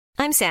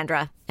I'm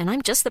Sandra, and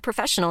I'm just the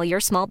professional your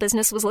small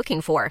business was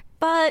looking for.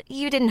 But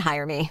you didn't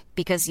hire me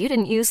because you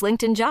didn't use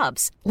LinkedIn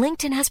Jobs.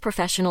 LinkedIn has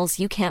professionals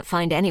you can't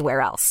find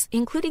anywhere else,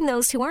 including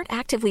those who aren't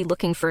actively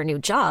looking for a new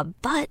job,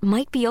 but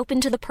might be open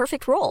to the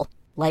perfect role,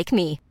 like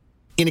me.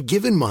 In a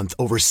given month,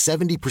 over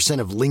 70%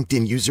 of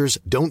LinkedIn users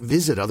don't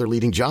visit other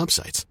leading job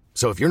sites.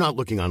 So if you're not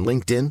looking on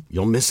LinkedIn,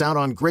 you'll miss out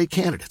on great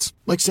candidates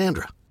like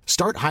Sandra.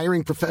 Start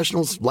hiring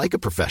professionals like a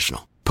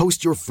professional.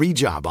 Post your free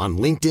job on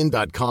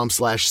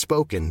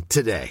linkedin.com/spoken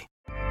today.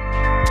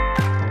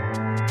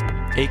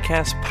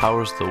 Acast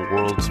powers the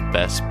world's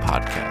best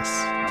podcasts.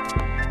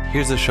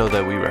 Here's a show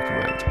that we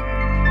recommend.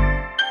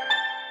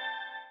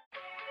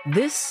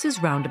 This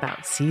is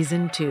Roundabout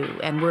Season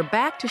 2, and we're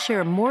back to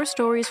share more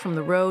stories from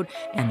the road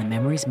and the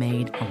memories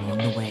made along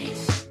the way.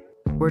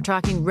 We're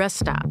talking rest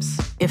stops,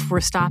 if we're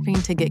stopping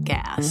to get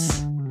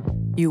gas.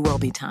 You will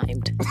be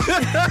timed.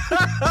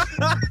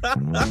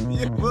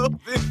 You will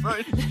be for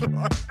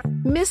sure.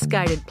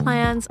 Misguided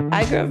plans.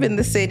 I grew up in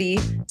the city,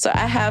 so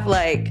I have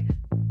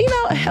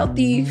a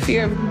healthy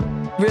fear of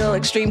real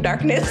extreme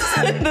darkness.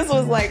 This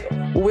was like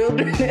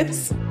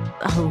wilderness.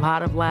 A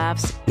lot of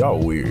laughs. Y'all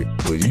weird,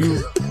 but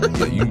you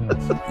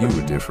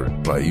were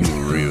different. Like, you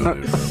were real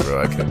different,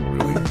 bro. I can't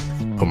really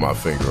put my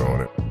finger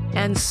on it.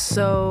 And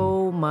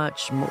so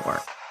much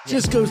more.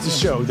 Just goes to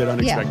show that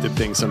unexpected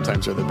things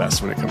sometimes are the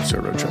best when it comes to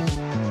a road trip.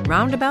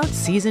 Roundabout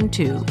Season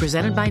 2,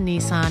 presented by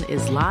Nissan,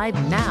 is live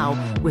now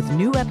with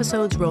new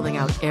episodes rolling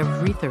out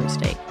every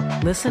Thursday.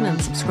 Listen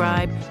and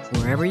subscribe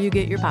wherever you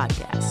get your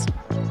podcasts.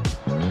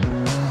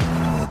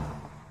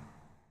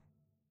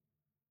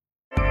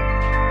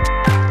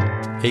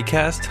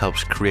 Acast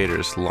helps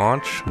creators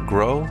launch,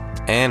 grow,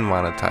 and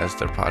monetize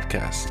their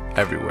podcasts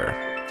everywhere.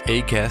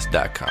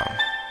 Acast.com.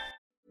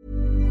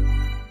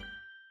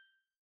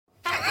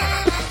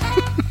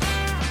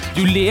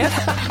 Du ler?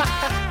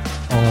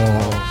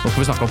 Nå skal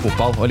vi snakke om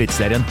fotball og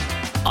eliteserien.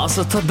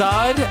 Altså, ta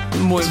der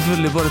må vi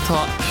selvfølgelig bare ta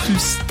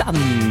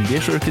fullstendig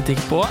selvkritikk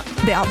på.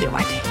 Det hadde jo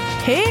vært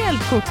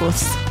helt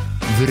kokos.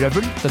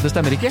 Vrøvl, dette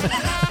stemmer ikke.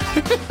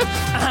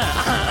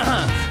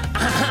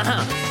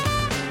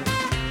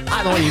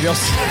 Nei, nå gir vi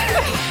oss.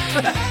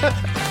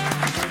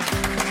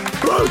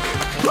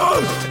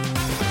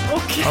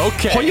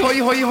 Okay. Hoi.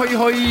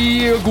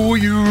 God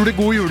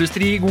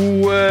julestri,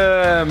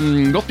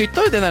 godt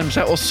nyttår. Det nærmer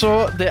seg også.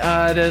 Det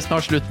er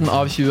snart slutten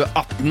av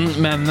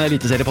 2018, men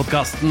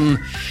eliteseriepodcasten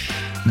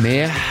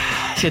med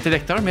Kjetil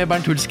Rekdal, med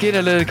Bernt Hulsker,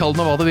 eller kall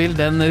den hva du vil,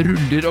 den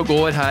ruller og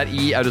går her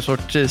i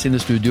Eurosort sine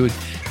studioer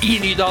i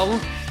Nydalen.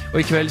 Og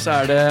i kveld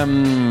så er det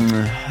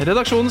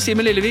redaksjonen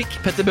Simen Lillevik,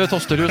 Petter Bø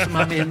Tosterud som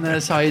er min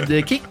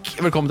sidekick.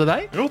 Velkommen til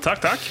deg. Jo,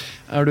 takk.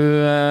 Er du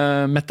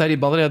mett av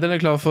ribba allerede,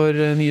 eller klar for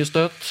nye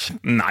støt?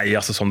 Nei,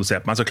 altså som du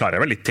ser på meg så klarer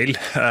jeg vel litt til.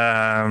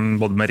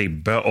 Både med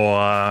ribbe og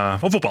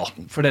fotball.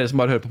 For dere som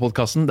bare hører på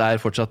podcasten, det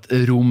er fortsatt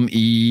rom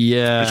i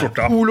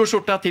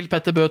poloskjorta til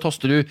Petter Bø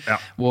Tosterud,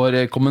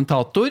 vår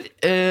kommentator.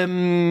 Så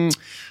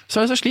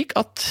er det så slik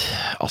at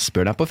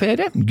Asbjørn er på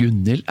ferie,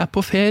 Gunnhild er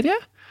på ferie,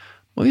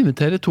 og vi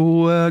inviterer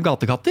to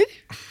gatekatter.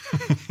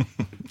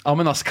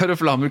 Amen Askar og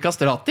Flamur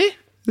Kastrati.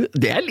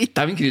 Det er litt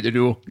av en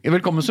krydderduo.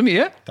 Velkommen så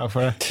mye. Takk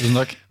for det. Tusen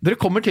takk. Dere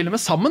kommer til og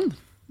med sammen.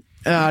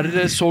 Er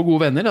dere så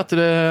gode venner at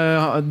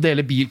dere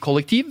deler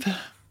bilkollektiv?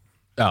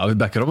 Ja, vi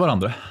backer opp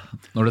hverandre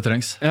når det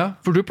trengs. Ja,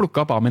 for du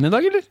plukket opp Amin i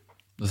dag, eller?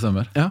 Det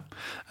stemmer. Ja.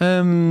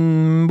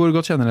 Hvor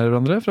godt kjenner dere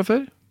hverandre fra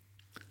før?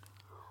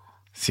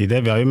 Si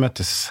det, vi har jo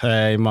møttes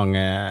i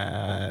mange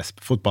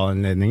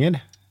fotballanledninger.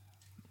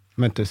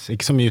 Møttes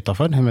ikke så mye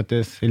utenfor. Jeg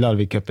møttes i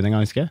Larvik-cupen en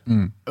gang, husker jeg.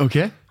 Ok.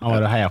 Han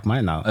var og heia på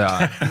meg. No.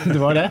 Ja. Det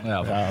var det? Ja,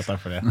 takk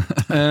for det.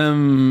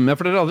 Ja,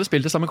 for dere har aldri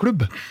spilt i samme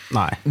klubb.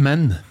 Nei.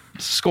 Men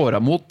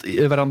skåret mot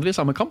hverandre i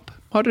samme kamp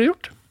har dere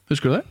gjort.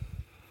 Husker du det?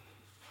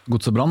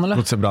 Godset Brann, eller?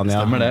 Godset Brann, ja.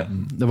 Stemmer det.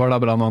 Det var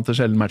da Brann vant til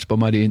sjelden match på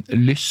Marien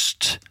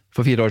Lyst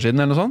for 4 år siden,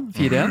 eller noe sånt.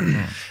 4-1.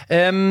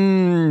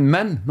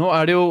 Men nå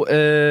er det jo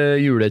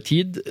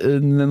juletid.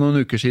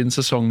 Noen uker siden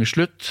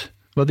sesongslutt.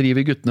 Hva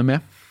driver guttene med?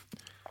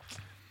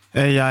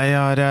 Jeg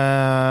har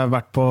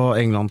vært på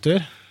England-tur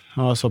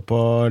og så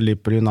på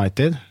Liverpool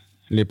United.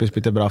 Liverpool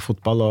spilte bra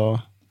fotball og...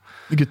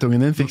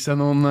 Guttungen din fikk seg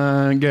noen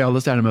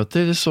gøyale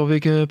stjernemøter. Så vi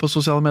ikke på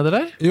sosiale medier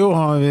der? Jo,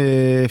 vi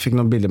fikk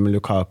noen bilder med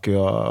Lukaku,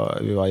 og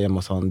vi var hjemme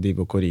hos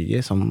Divock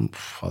Origi, som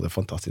hadde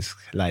fantastisk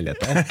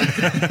leilighet der.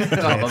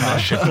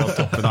 Etasje på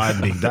toppen av et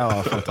bygg der,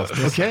 var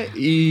fantastisk. Ok,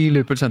 i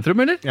Liverpool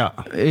sentrum, eller? Ja.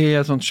 I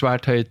et sånt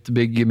svært høyt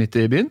bygg midt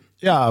i byen?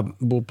 Ja,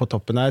 bo på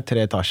toppen der,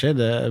 3 etasjer,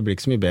 det blir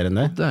ikke så mye bedre enn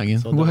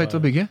det. Hvor høyt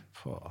var bygget?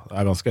 Det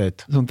er ganske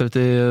høyt. Sånn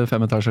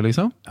 35 etasjer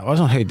liksom? Det var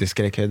sånn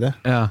høydeskrekkhøyde.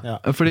 Ja,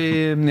 fordi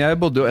jeg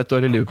bodde jo 1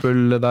 år i Liverpool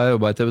da jeg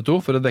jobbet i TV 2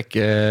 for å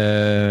dekke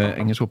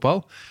engelsk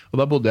fotball. Og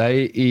da bodde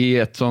jeg i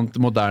et sånt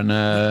moderne,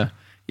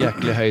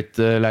 jæklig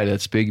høyt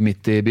leilighetsbygg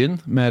midt i byen,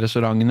 med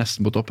restaurant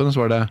nesten på toppen, og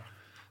så var det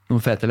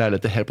noen fete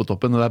leiligheter helt på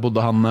toppen, og der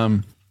bodde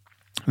han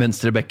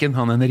venstrebekken,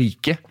 han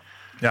Enrique.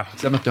 Ja.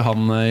 Så jeg møtte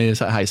han i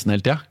heisen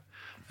hele tiden.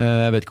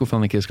 Jeg vet ikke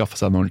hvorfor han ikke skaffet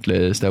seg en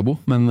ordentlig sted å bo,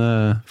 men,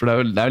 for det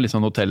er jo litt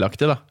sånn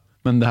hotellaktig da.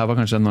 Men det her var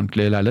kanskje en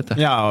ordentlig leilighet?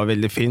 Ja,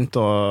 veldig fint.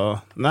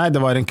 Nei,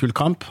 det var en kul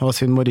kamp. Og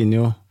siden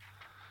Mourinho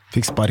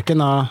fikk sparken,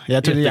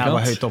 jeg trodde jeg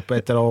var høyt oppe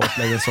etter å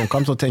oppleve en sånn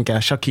kamp, så tenker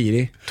jeg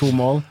Shaqiri, 2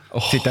 mål,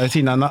 sitter jeg ved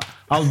siden av en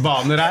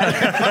albaner her.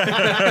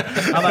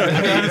 Han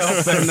veldig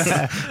oppe.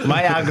 Men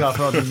jeg glad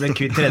for at det ble en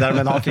kvitt tredje,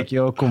 men han fikk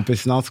jo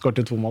kompisen hans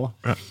skåret 2 mål.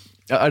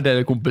 Ja,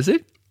 dere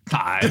kompiser?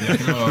 Nei, det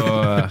ikke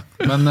noe.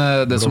 Men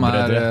det som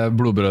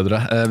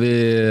blodbrødre,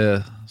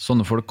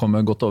 sånne folk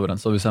kommer godt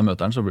overens, og hvis jeg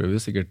møter den, så blir vi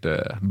sikkert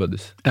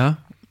buddies. Ja,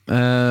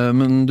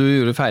 men du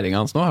gjorde feiringen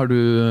hans nå,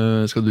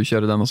 skal du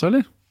kjøre den også,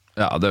 eller?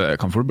 Ja, det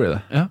kan fort bli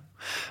det. Ja.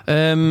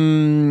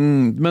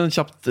 Men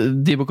kjapt,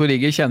 Divock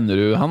Origi, kjenner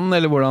du han,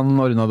 eller hvordan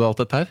ordnet du alt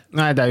dette her?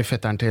 Nei, det jo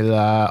fetteren til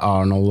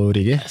Arnold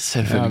Origi.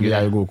 Selvfølgelig. Vi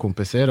jo gode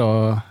kompiser,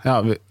 og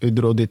vi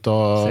dro dit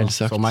og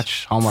så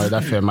match. Han var jo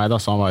der før meg da,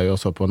 så han var jo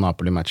også på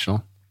Napoli-match nå.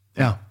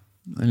 Ja,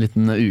 en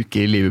liten uke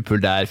i Liverpool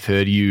der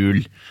før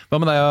jul. Hva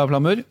med deg,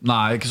 Flammer?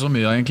 Nei, ikke så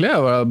mye egentlig. Jeg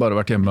har bare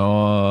vært hjemme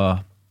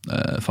og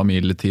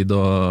familietid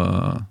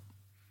og...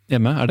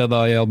 Hjemme? Det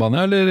da i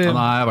Albania, eller? Nei,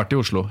 jeg har vært i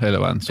Oslo hele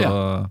veien, så...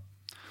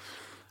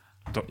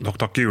 Dere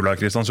tar ikke jula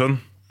i Kristiansund?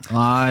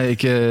 Nei,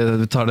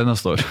 vi tar det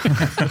neste år.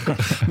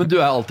 Men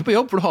du alltid på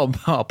jobb, for du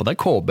har på deg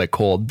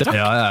KBK-drakt.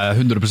 Ja,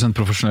 jeg 100%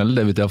 profesjonell,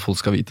 det vet jeg at folk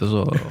skal vite,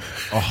 så...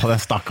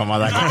 den stakk av meg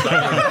der.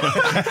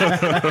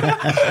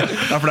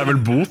 Ja, for det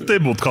vel bot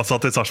i botkassa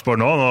til Sarpsborg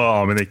nå, når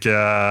Amin ikke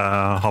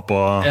har på...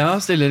 Ja,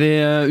 stiller i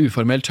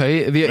uformelt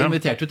tøy. Vi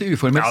inviterte jo til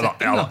uformelt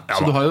setting,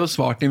 så du har jo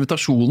svart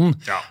invitasjonen.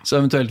 Ja. Så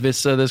eventuelt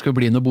hvis det skulle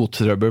bli noe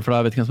bottrøbbel, for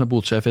da vet ikke hvem som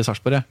botsjef i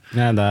Sarpsborg.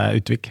 Ja, det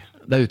Utvik.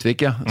 Det Utvik,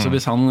 ja. Så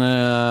hvis han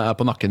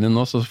på nakken din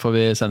nå, så får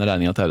vi sende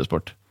regningen til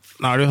Eurosport.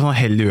 Nå det jo sånn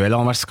heldig uhell,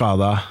 han har vært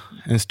skadet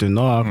en stund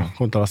nå, han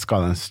kommer til å være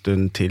skadet en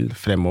stund til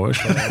fremover.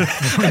 Så det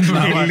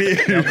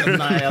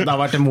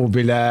har vært en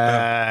mobile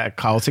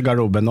kaos i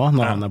garderoben nå,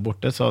 når han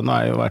borte, så nå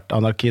har det jo vært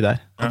anarki der.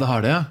 Ja, det har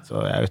det, ja. Så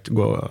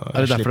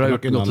det derfor det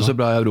har gått så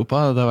bra i Europa?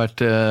 Det har vært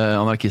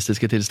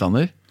anarkistiske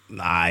tilstander?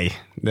 Nei,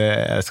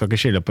 jeg skal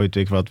ikke skylde på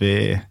Utvik for at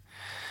vi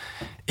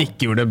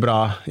ikke gjorde det bra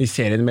i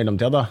serien i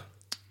mellomtida da.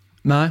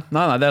 Nei,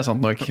 det sant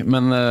nok.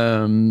 Men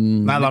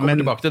vi kommer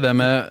tilbake til det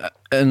med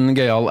en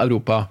gøyal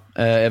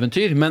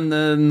Europa-eventyr. Men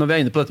når vi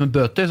inne på dette med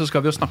bøter, så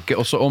skal vi jo snakke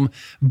også om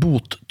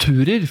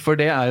botturer, for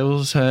det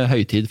jo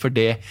høytid for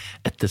det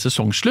etter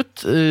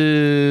sesongslutt.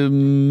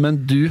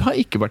 Men du har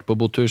ikke vært på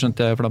bottur,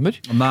 skjønte jeg, Flammer?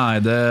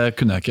 Nei, det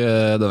kunne jeg ikke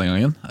denne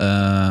gangen.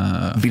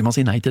 Vil man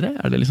si nei til det?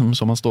 Det liksom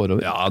sånn man står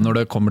over? Ja, når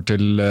det kommer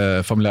til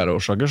familiære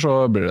årsaker,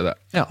 så blir det det.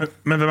 Ja.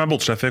 Men hvem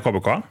botsjef i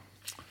KBK?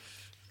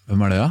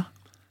 Hvem det, ja?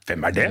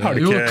 Hvem det? Har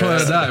det jo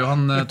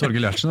han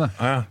Torgill Gjertsen, det.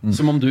 Ja.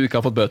 Som om du ikke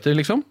har fått bøter,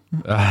 liksom?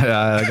 Ja,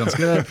 jeg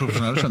ganske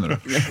profesjonell, skjønner du.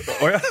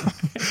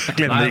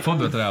 Nei, jeg får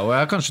bøter, og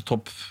jeg kanskje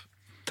topp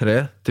 3,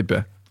 tipper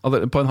jeg.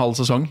 På en halv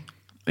sesong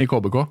i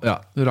KBK? Ja.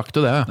 Du rakk du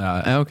det, ja?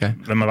 Ja, ok.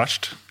 Hvem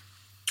verst?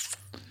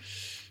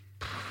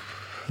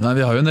 Nei,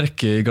 vi har jo en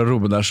rekke i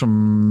garderoben der som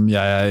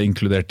jeg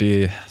inkludert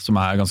i, som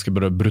ganske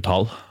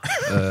brutal.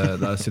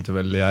 Der sitter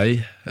vel jeg,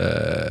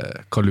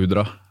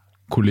 Kaludra,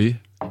 Koli,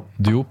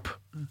 Diop.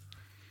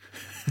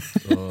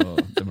 Så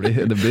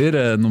det blir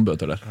noen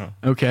bøter der.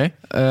 Ok,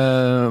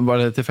 var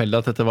det tilfeldig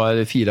at dette var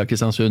 4 av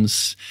Kristiansunds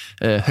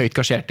høyt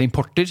gasjerte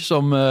importer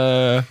som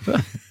Nei,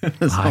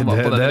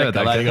 det vet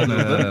jeg ikke.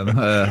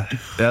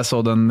 Jeg så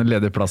den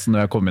ledige plassen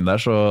når jeg kom inn der,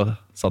 så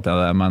satte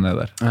jeg meg ned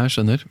der. Jeg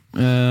skjønner.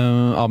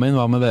 Amin,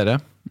 hva med dere?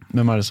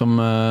 Hvem det som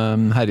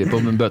herjer på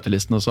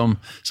bøtelisten og som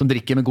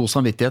drikker med god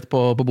samvittighet på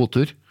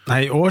bottur?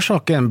 Nei, i år så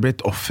har ikke den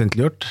blitt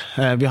offentliggjort.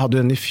 Vi hadde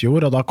den i fjor,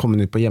 og da kom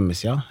den ut på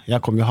hjemmesida.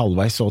 Jeg kom jo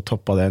halvveis og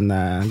toppet den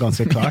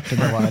ganske klart.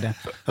 Det var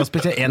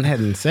spesielt en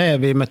hendelse.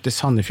 Vi møtte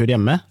Sandefjord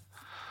hjemme,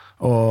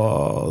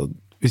 og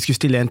vi skulle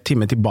stille en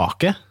time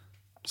tilbake.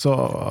 Så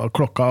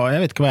klokka, jeg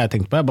vet ikke hva jeg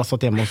tenkte på, jeg bare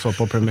satt hjemme og så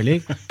på Premier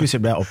League.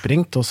 Plutselig ble jeg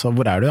oppringt, og så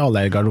hvor du?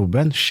 Alle i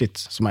garderoben. Shit,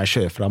 så må jeg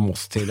kjøre fra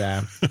Moss til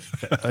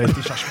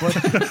Sarpsborg.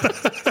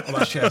 Og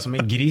da kjører jeg som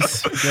en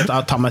gris. Det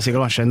tar meg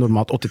sikkert kanskje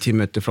normalt 8-10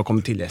 minutter for å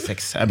komme til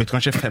E6. Jeg brukte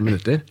kanskje 5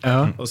 minutter.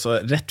 Ja. Og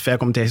så rett før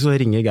jeg kom til E6, så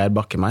ringer Geir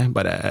Bakke meg.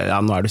 Bare,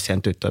 ja, nå du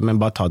sent ute, men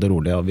bare ta det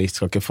rolig, og vi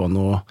skal ikke få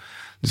noe...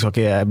 Du skal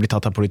ikke bli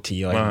tatt av politi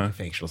og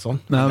fengsel og sånn.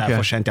 Nei, okay. Det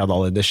for sent, jeg hadde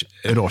allerede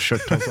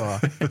råskjørt. Og så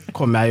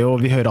kom jeg jo,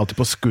 vi hører alltid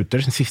på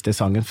Scooter, den siste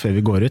sangen før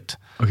vi går ut.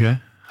 Ok,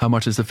 How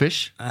Much Is The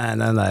Fish?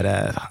 Den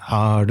der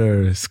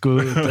Harder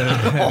Scooter.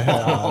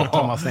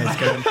 Thomas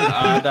Nelskøen.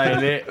 Ja,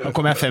 deilig. Da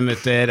kom jeg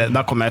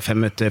 5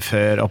 minutter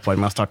før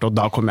oppvarmingen startet, og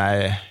da kom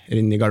jeg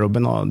inn i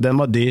garderoben, og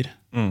den var dyr.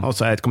 Og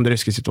så jeg vet ikke om dere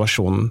husker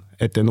situasjonen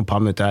etter noen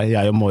par minutter,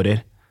 jeg og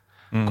Mårer.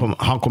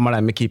 Han kommer der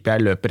med keeper,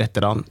 jeg løper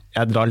etter han.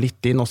 Jeg drar litt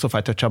inn, og så får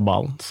jeg toucha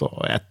ballen. Så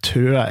jeg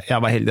tror jeg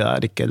var heldig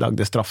der, ikke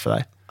lagde straffe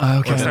der.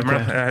 Okay. Stemmer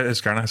det, jeg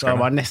husker det. Så det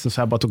var nesten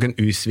så jeg bare tok en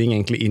U-sving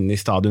egentlig inn i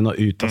stadion og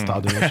ut av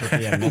stadion og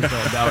kjørte hjem. Så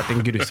det har vært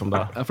en grusom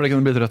dag. Ja, for det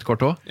kunne blitt rødt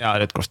kort også? Ja,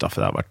 rødt kort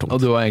straffe, det har vært tungt.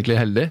 Og du var egentlig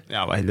heldig?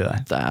 Ja, jeg var heldig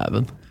der.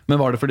 Dæven. Men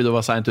var det fordi du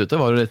var sent ute?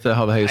 Var du litt,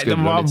 hadde høye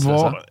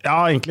skuldre?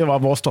 Ja, egentlig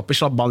var vår stopper,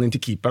 slapp ballen inn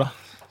til keeper da.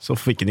 så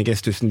fikk han ikke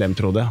stussen dem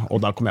trodde, og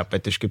da kom jeg på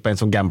etterskudd på en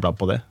som gambla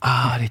på det.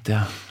 Riktig,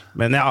 ja.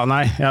 Men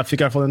jeg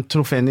fikk i hvert fall den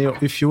trofeen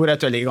i fjor, jeg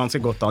tror jeg ligger ganske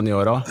godt an i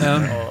år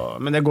også.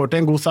 Men det går til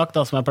en god sak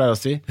da, som jeg pleier å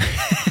si.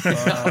 Så,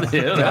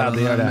 det gjør det.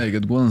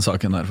 Meget god den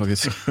saken der,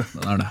 faktisk.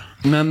 Den det.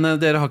 Men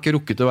dere har ikke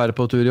rukket å være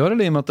på tur i år,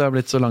 eller i og med at det har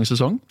blitt så lang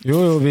sesong? Jo,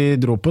 vi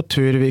dro på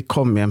tur, vi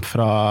kom hjem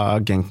fra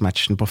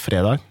Genk-matchen på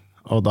fredag,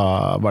 og da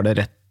var det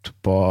rett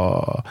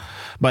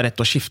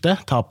å skifte,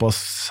 ta på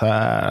oss,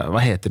 hva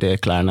heter de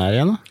klærne her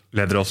igjen?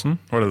 Lederåsen,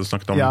 var det du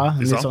snakket om? Ja,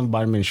 litt sånn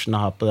Bayern München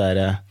har på der.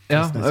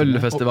 Ja,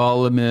 ølfestival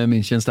med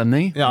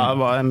München-stemning. Ja, det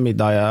var en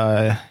middag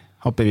jeg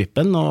hoppet i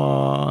vippen, og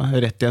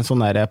rett i en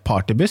sånn der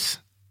partybuss.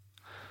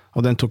 Og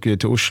den tok vi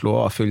til Oslo,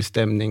 og full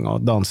stemning og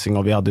dansing,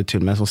 og vi hadde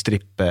til med en sånn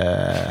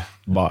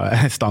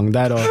strippestang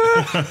der, og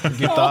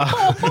gutta,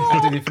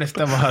 de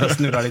fleste var og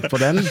snurret litt på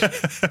den.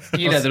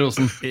 I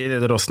Lederosen. I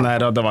Lederosen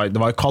her, og det var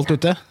jo kaldt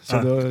ute,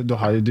 så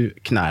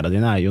knærne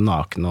dine jo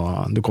naken,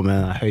 og du kom med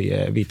den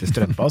høye hvite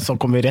strømpa, og så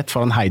kom vi rett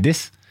foran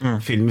Heidis,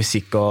 full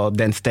musikk og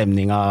den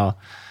stemningen,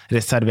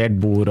 reservert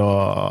bord,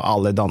 og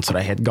alle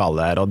dansere helt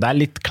gale der, og det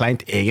litt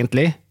kleint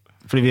egentlig,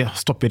 fordi vi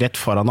stopper rett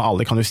foran, og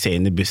alle kan jo se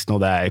inn i bussen,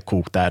 og det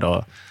kokt der,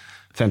 og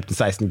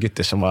 15-16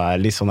 gutter som var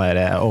litt sånn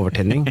der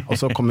overtenning, og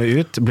så kommer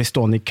vi ut, blir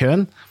stående i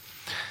køen,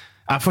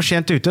 for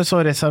sent ute,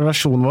 så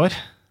reservasjonen vår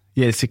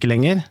gjelder ikke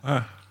lenger.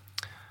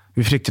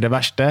 Vi frykter det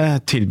verste,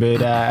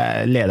 tilbyr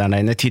lederen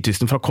inne 10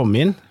 000 for å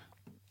komme inn.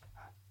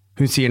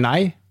 Hun sier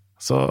nei,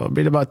 så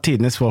blir det bare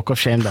tidenes walk of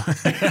shame da.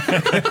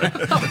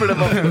 For det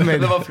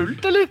var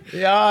fullt, eller?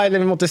 Ja,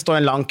 eller vi måtte stå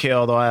en lang kø,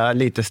 og det var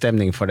lite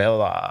stemning for det,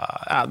 og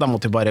da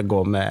måtte vi bare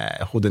gå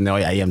med hodet ned,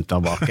 og jeg gjemte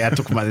han bak. Jeg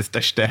tok meg det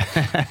største.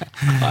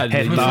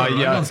 Det var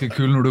ganske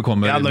kul når du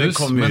kommer i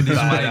buss, men de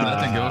som inne,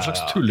 tenker hva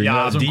slags tullinger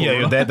ja, de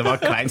gjør jo det. Det var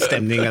klein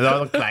stemning. Det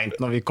var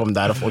kleint når vi kom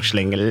der, og folk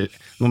slenger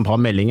noen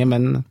par meldinger,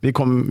 men vi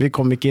kom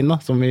ikke inn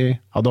da, som vi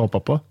hadde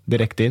håpet på,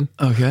 direkte inn.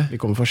 Vi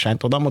kom for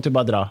sent, og da måtte vi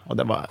bare dra, og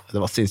det var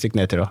sinnssykt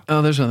nedtur.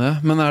 Ja, det skjønner jeg.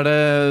 Men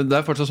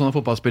det fortsatt sånne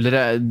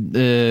fotballspillere,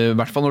 i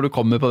hvert fall når du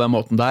kommer på den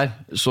måten der,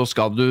 så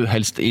skal du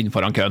helst inn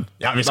foran køen.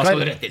 Ja, vi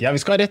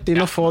skal rett inn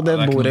og få det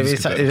bordet vi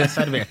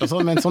reservert og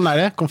sånn, men sånn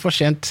det, kom for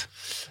sent.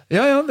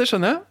 Ja, det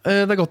skjønner jeg.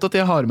 Det godt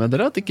at jeg har med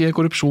dere, at ikke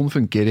korrupsjon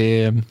funker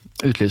i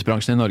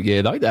utelivsbransjen i Norge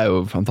i dag. Det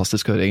jo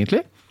fantastisk å høre,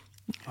 egentlig.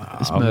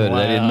 Smører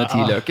dere inn med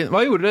tidløken.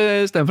 Hva gjorde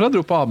dere i stedet for å dro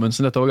på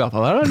Amundsen rett over gata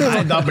der? Eller?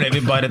 Nei,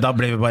 da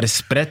ble vi bare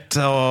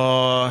spredt,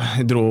 og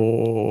dro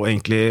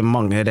egentlig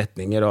mange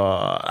retninger, og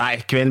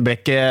kvelden ble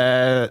ikke...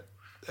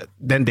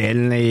 Den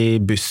delen i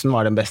bussen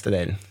var den beste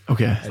delen. Så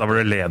da var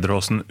det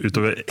Lederåsen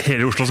utover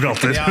hele Oslos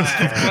gater.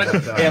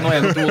 En og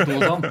 2 og 2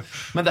 og sånn.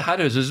 Men det her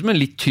høres ut som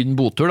en litt tynn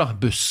botur da.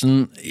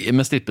 Bussen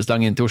med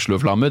strippestang inn til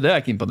Oslo-Flammer, det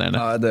ikke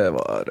imponerende. Nei, det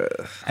var...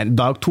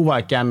 Dag 2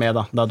 var ikke jeg med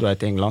da dro jeg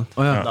til England.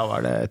 Da var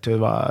det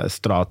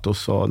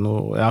Stratos og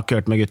noe... Jeg har ikke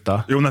hørt med gutta.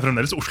 Jo, men det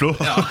fremdeles Oslo.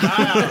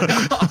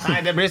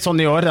 Nei, det ble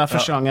sånn i år. Det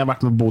første gang jeg har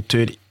vært med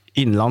botur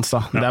innenlands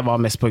da. Det var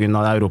mest på grunn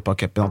av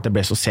Europacupen at det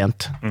ble så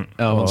sent.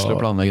 Ja, vanskelig å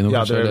planlegge noe.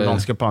 Ja, det var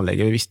vanskelig å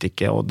planlegge, vi visste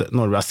ikke, og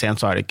når det var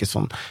sent så det ikke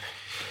sånn.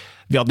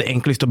 Vi hadde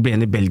egentlig lyst til å bli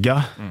igjen i Belgia,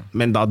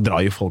 men da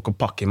drar jo folk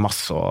og pakker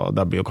masse, og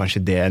da blir jo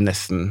kanskje det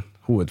nesten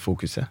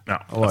hovedfokuset.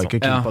 Og var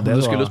ikke kul på det.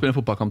 Du skulle jo spille en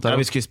fotballkamp der. Ja,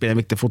 vi skulle spille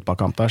en viktig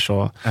fotballkamp der,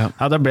 så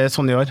det ble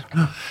sånn i år.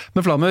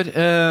 Men Flammer,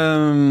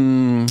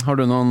 har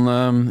du noen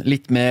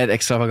litt mer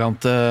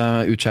ekstravagante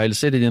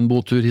utskeielser i din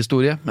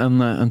boturhistorie enn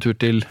en tur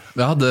til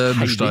Jeg hadde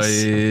bursdag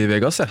i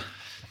Vegas,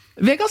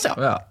 Vegas,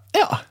 ja.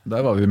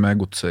 Der var vi med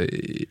godset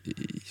i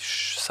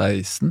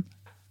 16,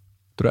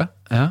 tror jeg.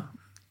 Ja.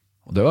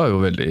 Og det var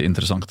jo veldig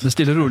interessant. Det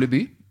stille rolig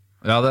by?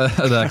 Ja, det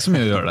ikke så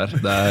mye å gjøre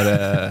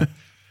der.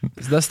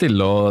 Det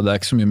stille, og det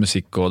ikke så mye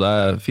musikk, og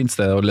det fint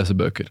sted å lese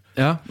bøker.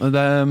 Ja,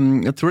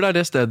 jeg tror det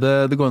det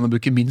stedet det går an å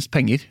bruke minst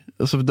penger.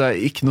 Altså, det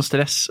ikke noe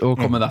stress å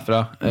komme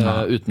derfra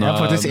uten å... Jeg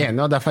faktisk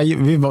enig, og derfor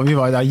vi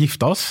var der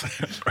gifta oss,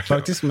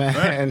 faktisk med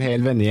en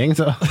hel vennegjeng,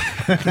 så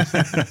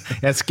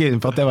jeg skrev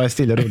inn på at det var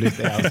stille og rolig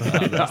sted.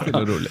 Altså. Det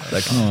stille og rolig,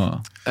 det ikke noe...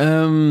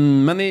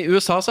 Men i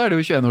USA så det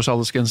jo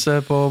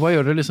 21-årsaldersgrense på, hva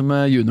gjør dere liksom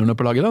med juniorene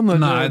på laget da?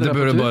 Nei, det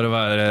burde bare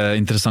være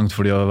interessant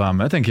for de å være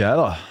med, tenker jeg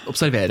da.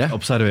 Observere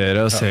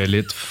og se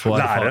litt, få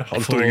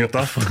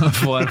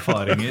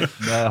erfaringer.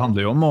 Det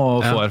handler jo om å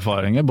få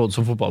erfaringer, både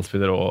som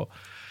fotballspiller og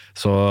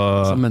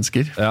som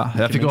mennesker. Ja,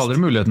 jeg fikk jo aldri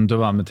muligheten til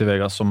å være med til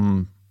Vegas som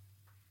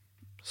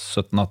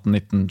 17, 18,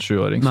 19,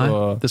 20-åring. Nei,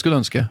 det skulle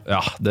du ønske.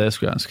 Ja, det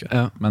skulle jeg ønske.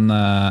 Ja. Men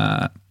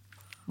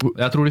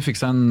jeg tror de fikk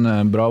seg en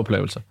bra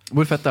opplevelse.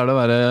 Hvor fett det å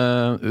være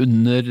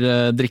under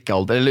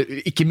drikkealder, eller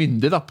ikke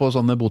myndig da, på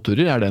sånne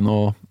boturer?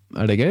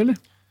 Det gøy, eller?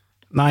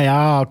 Nei, jeg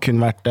har kun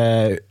vært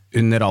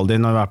under alder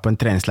når jeg var på en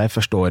treningsleir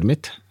første året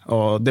mitt.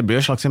 Og det ble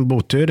jo slags en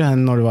botur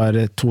når det var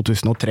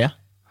 2003.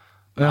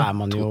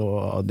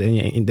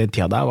 Den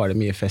tida der var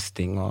det mye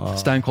festing og...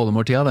 Stein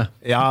Kollemor-tida det?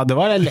 Ja, det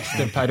var den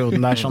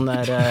Leicester-perioden der, sånn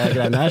der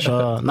greiene her.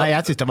 Så, nei,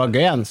 jeg synes det var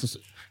gøy.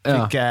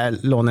 Fikk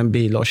jeg låne en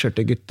bil og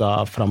kjørte gutta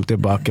frem og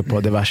tilbake på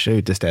diverse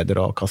utesteder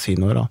og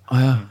kasinoer.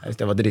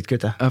 Det var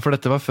dritkult, det. For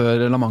dette var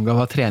før La Manga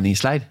var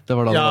treningsleir. Det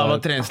var det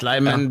var treningsleir,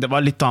 men det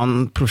var litt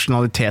annen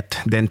profesjonalitet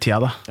den tida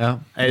da.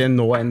 Eller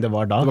nå enn det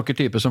var da. Det var ikke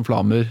typer som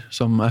Flamer,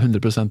 som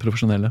 100%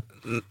 profesjonelle.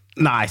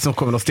 Nei, som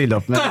kommer og stiller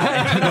opp med.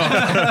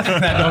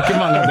 Det var ikke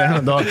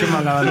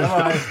mange av det.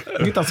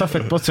 Gutta som er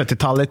født på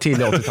 70-tallet,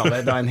 tidlig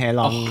 80-tallet. Det er en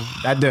hel annen,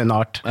 det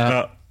døende art.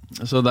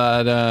 Så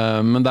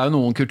men det jo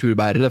noen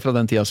kulturbærere fra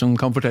den tida som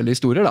kan fortelle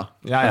historier da.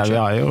 Ja, vi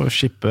har jo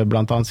Skippe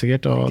blant annet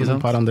sikkert, og et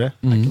par andre.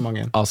 Det ikke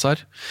mange.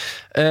 Asar.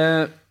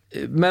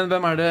 Men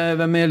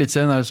hvem I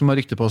Elitserien det som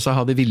har rykte på seg å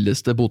ha de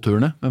vildeste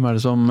boturene? Hvem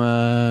det som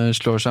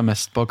slår seg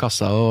mest på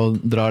kassa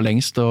og drar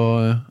lengst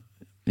og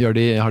har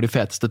de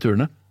feteste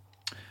turene?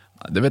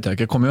 Det vet jeg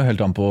ikke, det kommer jo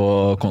helt an på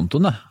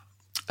kontoen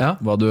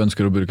hva du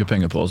ønsker å bruke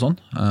penger på og sånn.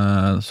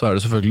 Så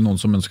det selvfølgelig noen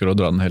som ønsker å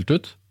dra den helt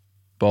ut,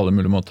 på alle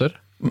mulige måter.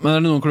 Men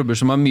det noen klubber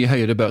som har mye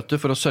høyere bøter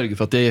for å sørge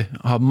for at de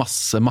har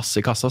masse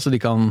I kassa, så de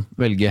kan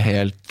velge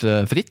helt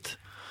fritt?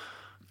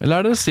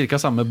 Eller det cirka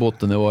samme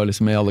båtnivå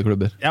liksom, I alle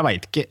klubber? Jeg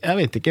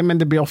vet ikke,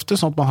 men det blir ofte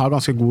sånn at man har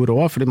ganske god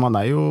råd, fordi man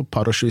jo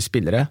par og 7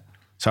 spillere.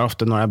 Så det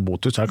ofte når jeg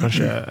bot ut, så det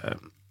kanskje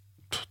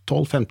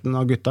 12-15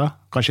 av gutta,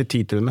 kanskje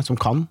 10 til og med, som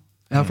kan.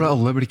 Ja, for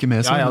alle blir ikke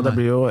med sånn. Ja, det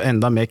blir jo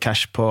enda mer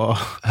cash på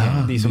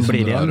de som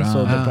blir igjen,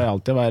 så det pleier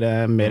alltid å være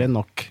mer enn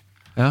nok.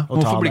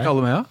 Hvorfor blir ikke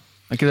alle med, da?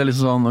 Ikke det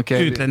liksom sånn,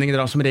 Utlendinger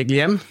drar som regel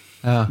hjem.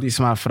 De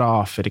som fra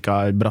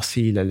Afrika,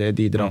 Brasil, eller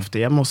de drar ofte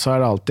hjem, og så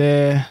det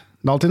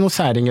alltid noen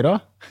særinger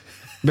også.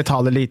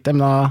 Betaler lite,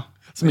 men da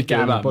som ikke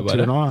med på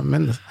tur nå,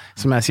 men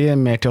som jeg sier,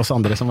 mer til oss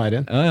andre som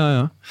igjen.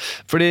 Ja.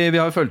 Fordi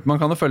man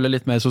kan jo følge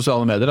litt mer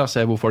sosiale medier,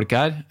 se hvor folk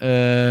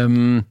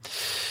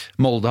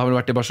Molde har vel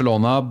vært I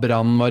Barcelona,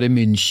 Brann var I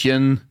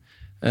München,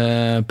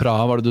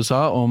 Praha var det du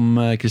sa om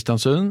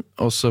Kristiansund,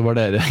 og så var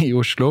dere I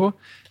Oslo,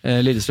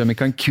 Lillestrøm I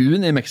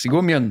Cancun I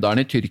Mexico,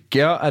 Mjøndalen I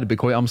Tyrkia,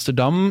 RBK I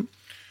Amsterdam.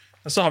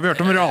 Så har vi hørt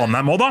om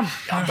Ranheim også da.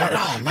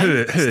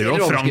 Hører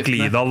jo Frank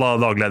Lidahl,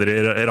 dagleder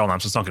I Ranheim,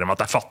 som snakker om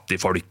at det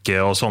fattigfolk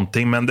og sånne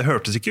ting, men det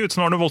hørtes ikke ut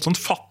som det var noe voldsomt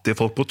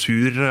fattigfolk på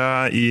tur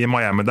I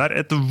Miami der.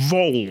 Et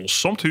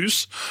voldsomt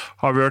hus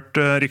har vi hørt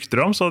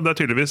rykter om, så det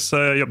tydeligvis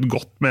jobbet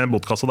godt med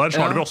botkassa der. Så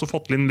har vi også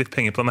fått inn litt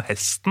penger på denne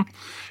hesten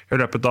I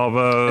løpet av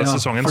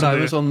sesongen. For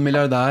det jo sånn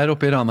milliardær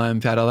oppe I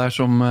Ranheim-fjæra der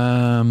som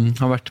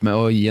har vært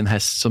med å gi en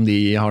hest som de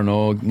har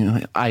noe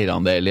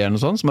eierandel I eller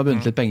noe sånt, som har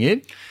bundet litt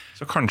penger.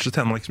 Så kanskje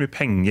tjener man ikke så mye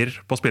penger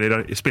på å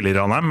spille I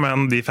Ranheim,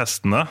 men de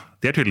festene,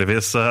 de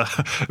tydeligvis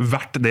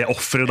verdt det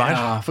offeret der.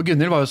 Ja, for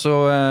Gunnhild var jo så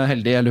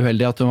heldig eller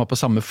uheldig at hun var på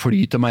samme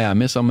fly til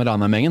Miami som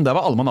Ranheim-gjengen. Der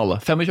var alle mann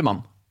alle, 25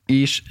 mann,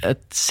 I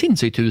et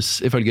sinnssykt hus,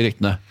 ifølge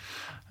ryktene.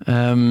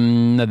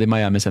 Nede I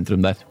Miami sentrum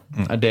der.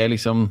 Det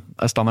liksom,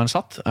 standarden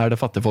satt? Det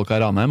fattige folk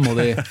av Ranheim? Må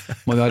vi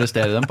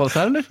arrestere dem på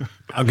dette her, eller?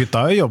 Ja,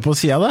 gutta har jo jobb på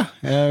siden av det.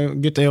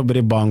 Gutta jobber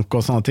I bank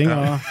og sånne ting,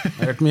 og jeg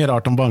har hørt mye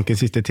rart om bank I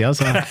siste tida,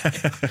 så.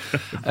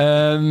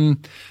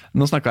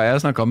 Nå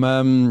snakket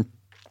med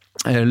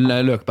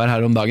Løkberg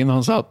her om dagen,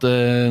 og han sa at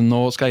nå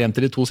skal jeg hjem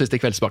til de 2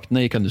 siste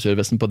kveldsvaktene I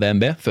kundeservicen på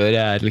DNB, før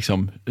jeg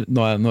liksom,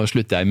 nå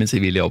slutter jeg min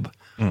sivile jobb.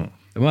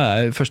 Det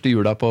var første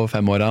jula på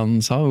 5 år han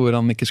sa, hvor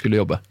han ikke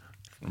skulle jobbe.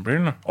 Det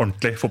blir en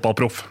ordentlig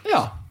fotballproff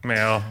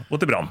med å gå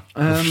til Brann.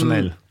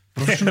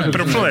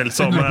 Profesjonell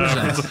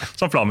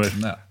som Flamer.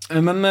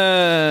 Men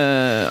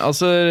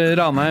altså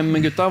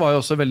Ranheim-gutta var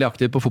jo også veldig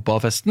aktive på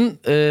fotballfesten,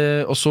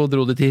 og så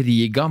dro de til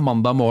Riga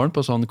mandag morgen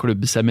på sånn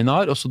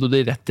klubbseminar, og så dro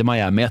de rett til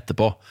Miami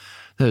etterpå.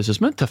 Det høres ut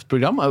som et tøft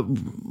program.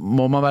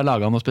 Må man være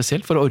laget noe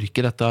spesielt for å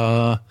orke dette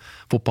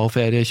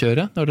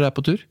fotballferiekjøret når dere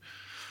på tur?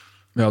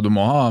 Ja, du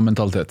må ha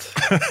mentalitet.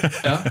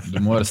 Du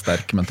må være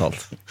sterk mentalt.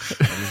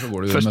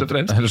 Først og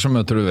fremst. Ellers så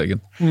møter du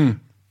veggen.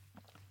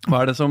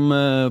 Hva det som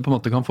på en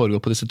måte kan foregå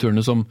på disse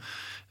turene som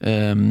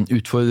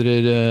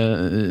utfordrer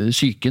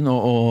psyken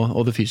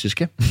og det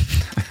fysiske?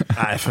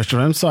 Nei, først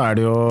og fremst så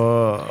det jo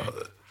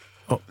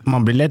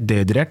man blir lett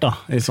dehydrert da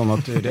I sånne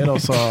turer og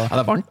så,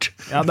 det varmt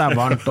det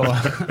varmt og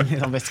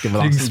liksom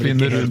væskebalansen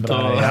spinner rundt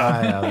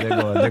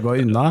det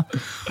går unna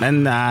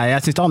men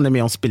jeg synes det handler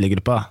mye om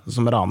spillergruppa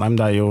som Ranheim,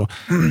 det jo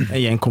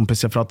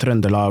gjengkompiser fra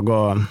Trøndelag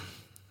og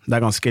det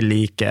ganske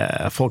like,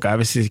 folk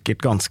vel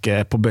sikkert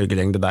ganske på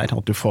bølgelengde der,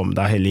 at du får med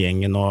deg hele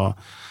gjengen og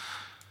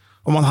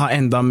man har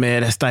enda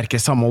mer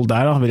sterke samhold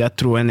der da, vil jeg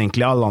tro enn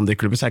egentlig alle andre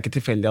klubber, så det ikke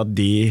tilfeldig at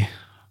de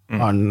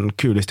har den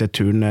kuleste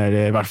turen,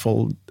 eller I hvert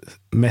fall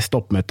mest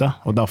oppmøte,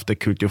 og det ofte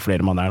kult jo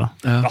flere man da.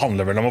 Det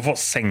handler vel om å få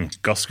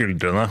senket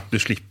skuldrene. Du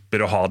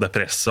slipper å ha det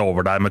presset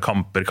over deg med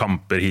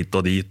kamper hit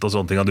og dit og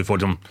sånne ting. Du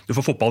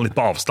får fotballen litt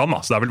på avstand,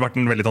 da. Så det har vel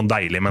vært en veldig sånn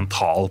deilig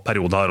mental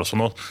periode her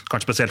også nå.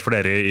 Kanskje spesielt for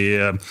dere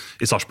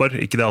I Sarpsborg.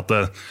 Ikke det at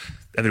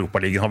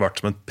Europaligaen har vært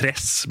som et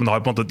press, men det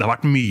har, på en måte, det har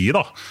vært mye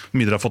da.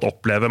 Mye dere har fått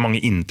oppleve,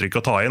 mange inntrykk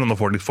å ta inn, og nå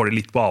får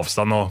de litt på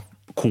avstand og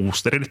kos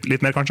dere litt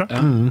mer kanskje?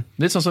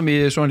 Litt sånn som vi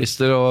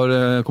journalister og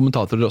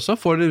kommentatorer også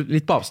får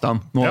litt på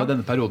avstand nå I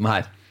denne perioden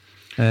her.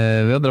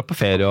 Vi har dratt på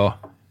ferie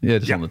og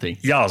gjøre sånne ting.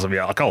 Ja, altså vi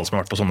har ikke alle som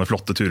har vært på sånne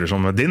flotte turer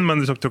som din,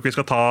 men jeg tror ikke vi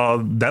skal ta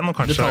den og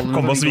kanskje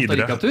komme oss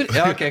videre.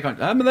 Ja, okay,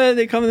 kanskje. Ja, men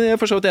det kan jeg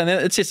forstå enig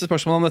i. Et siste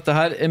spørsmål om dette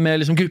her, med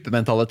liksom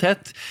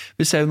gruppementalitet.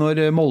 Vi ser jo når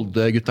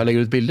Molde-gutta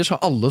legger ut bilder, så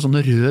har alle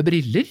sånne røde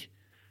briller.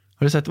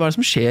 Har du sett hva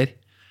som skjer?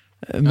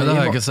 Ja, det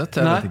har jeg ikke sett.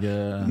 Vet ikke.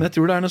 Men jeg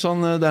tror det er noe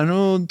sånn, det er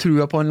noe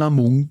trua på en eller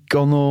annen munk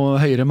og noe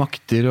høyere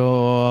makter,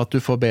 og at du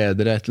får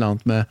bedre et eller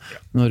annet med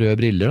noen røde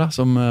briller, da,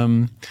 som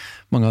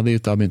mange av de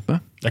ute har begynt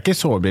med. Det er ikke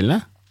sovebrillene?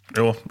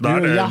 Jo,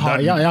 jeg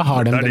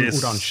har den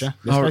oransje.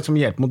 Det skal liksom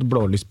hjelpe mot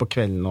blålys på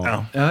kvelden. Og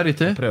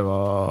riktig.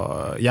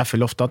 Jeg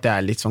føler ofte at jeg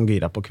er litt sånn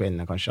gira på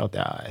kveldene, kanskje. At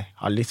jeg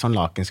har litt sånn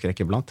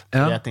lakenskrekk iblant.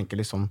 Jeg tenker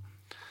liksom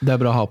det er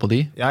bra å ha på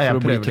de. Ja, jeg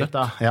prøver litt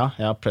da. Ja,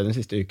 jeg har prøvd den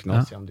siste uken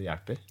og se om det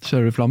hjelper.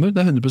 Kjører du flammer?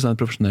 Det er 100%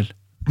 profesjonell.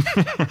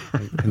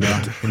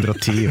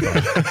 110.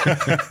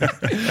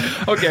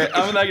 Ok,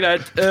 ja, men det er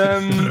greit.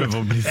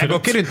 Jeg går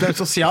ikke rundt med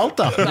sosialt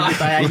da.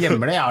 Da jeg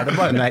gjemmer det, jeg har det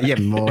bare når jeg er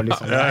hjemme og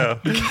liksom.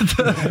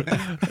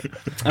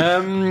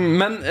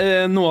 Men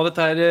noe av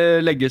dette her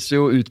legges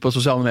jo ut på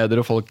sosiale medier,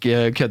 og folk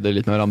kødder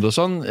litt med hverandre og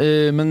sånn.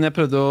 Men jeg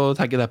prøvde å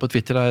tagge deg på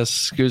Twitter da jeg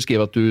skulle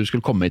skrive at du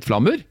skulle komme hit,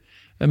 Flammer.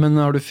 Men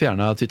har du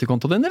fjernet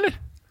Twitter-kontoen din, eller?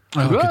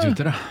 Jeg har ikke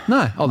Twitter, jeg.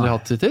 Nei, aldri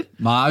hatt Twitter?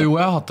 Nei, jo,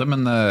 jeg har hatt det,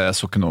 men jeg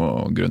så ikke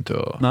noe grunn til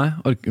å... Nei,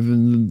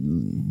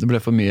 det ble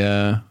for mye...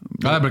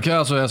 Nei,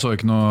 jeg så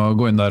ikke noe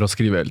gå inn der og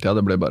skrive hele tiden,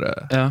 det ble bare...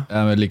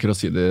 Jeg liker å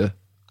si det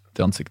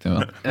til ansiktet.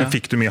 Men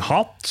fikk du mye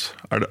hat?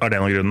 Er det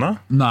en av grunnene?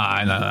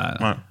 Nei.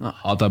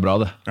 Hat er bra,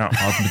 det.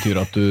 Hat betyr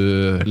at du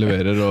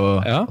leverer,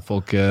 og at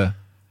folk...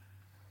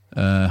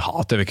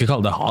 hat, jeg vil ikke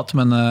kalle det hat,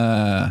 men...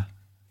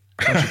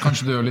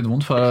 Kanskje det gjør litt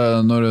vondt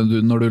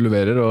når du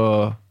leverer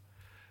og,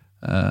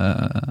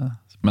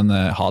 men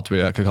hat vil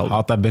jeg ikke kalle det.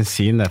 Hat er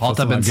bensin. Hat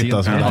er bensin,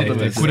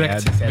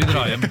 korrekt. Vi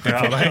drar hjem.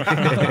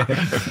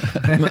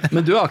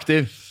 Men du er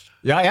aktiv?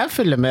 Ja, jeg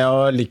følger med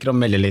og liker å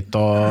melde litt,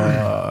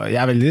 og jeg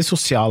er veldig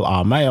sosial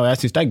av meg, og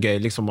jeg synes det er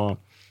gøy liksom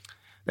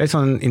det er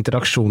sånn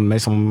interaksjon med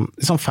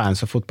sånn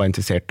fans og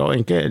fotballinteresserte, og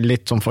egentlig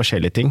litt sånn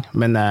forskjellige ting,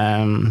 men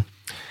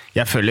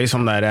jeg føler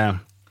liksom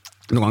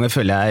noen ganger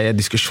føler jeg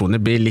diskusjoner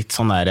blir litt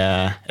sånn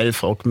eller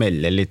folk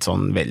melder litt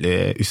sånn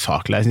veldig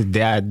usaklig.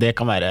 Det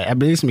kan være, jeg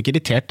blir liksom ikke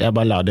irritert, jeg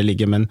bare lar det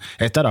ligge, men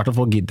det er rart at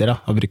folk gidder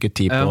å bruke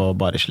tid på å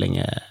bare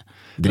slenge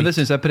dritt. Men det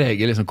synes jeg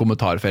preger liksom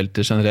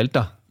kommentarfeltet generelt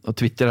da. Og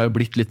Twitter har jo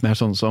blitt litt mer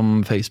sånn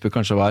som Facebook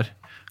kanskje var,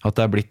 at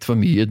det har blitt for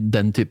mye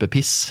den type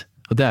piss.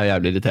 Og det er jo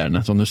jævlig irriterende.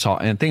 Sånn du sa,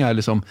 en ting er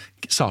liksom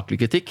saklig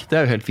kritikk, det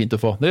er jo helt fint å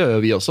få. Det gjør jo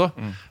vi også.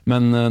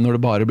 Men når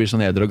det bare blir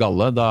sånn eder og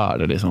galle, da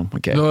er det liksom,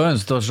 ok. Det var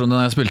en situasjon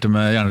da jeg spilte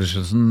med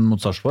Hjernerystelsen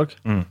mot Sarpsborg.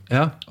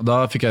 Ja. Og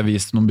da fikk jeg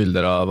vist noen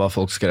bilder av hva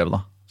folk skrev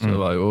da. Så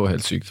det var jo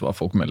helt sykt hva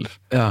folk melder.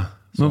 Ja.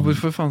 Men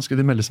hvorfor faen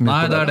skulle de melde så mye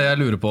Nei, på det? det er det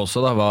jeg lurer på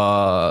også da.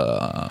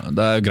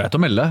 Det er jo greit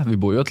å melde. Vi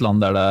bor jo i et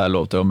land der det er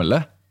lov til å melde.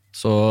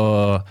 Så,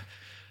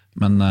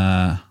 men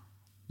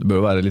det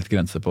bør jo være litt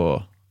grenser på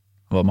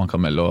hva man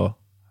kan melde og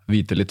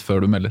vite litt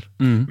før du melder.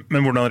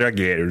 Men hvordan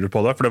reagerer du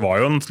på det? For det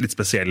var jo en litt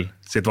spesiell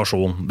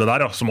situasjon det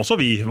der, som også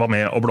vi var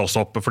med å blåse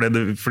opp,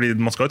 fordi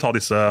man skal jo ta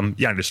disse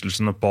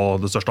hjernerystelsene på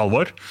det største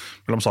alvor,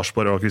 mellom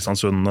Sarpsborg og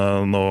Kristiansund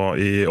nå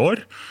i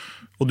år,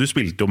 og du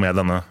spilte jo med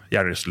denne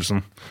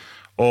hjernerystelsen.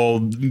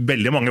 Og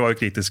veldig mange var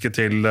jo kritiske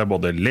til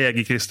både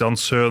lege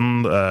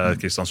Kristiansund,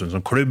 Kristiansund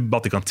som klubb,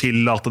 at de kan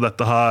tillate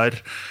dette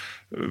her.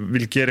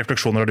 Hvilke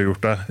refleksjoner har du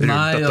gjort deg rundt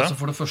dette? Altså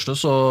for det første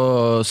så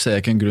ser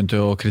jeg ikke en grunn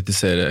til å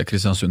kritisere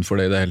Kristiansund for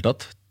det i det hele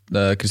tatt.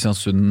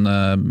 Kristiansund,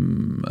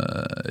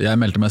 jeg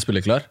meldte meg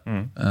spilleklar,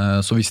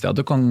 så visste jeg at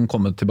det kan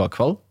komme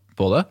tilbakefall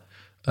på det.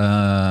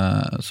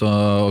 Så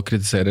å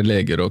kritisere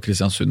leger og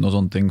Kristiansund og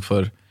sånne ting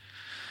for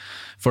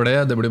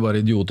det blir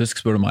bare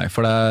idiotisk, spør du meg.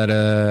 For jeg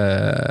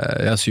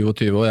er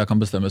 27 og jeg kan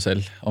bestemme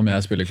selv om jeg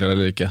er spilleklar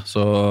eller ikke.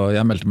 Så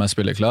jeg meldte meg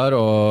spilleklar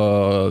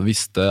og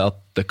visste at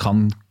det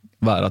kan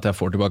være at jeg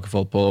får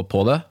tilbakefall på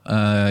det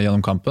gjennom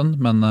kampen,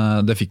 men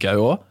det fikk jeg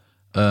jo også.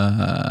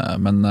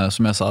 Men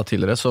som jeg sa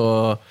tidligere, så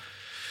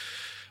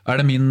er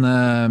det min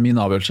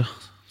avgjørelse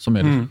som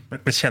gjelder.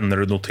 Men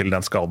kjenner du noe til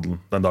den skaden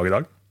den dag i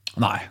dag?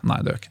 Nei,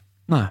 det gjør jeg ikke.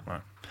 Nei.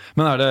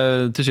 Men er det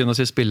til syvende og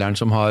sist spilleren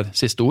som har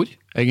siste ord,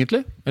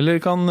 egentlig? Eller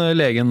kan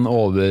legen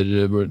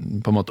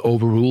på en måte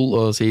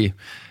overrule og si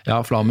ja,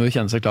 Flamu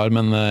kjenner seg klar,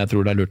 men jeg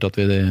tror det er lurt at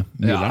vi hviler?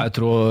 Ja, jeg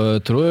tror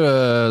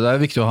det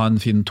er viktig å ha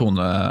en fin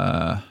tone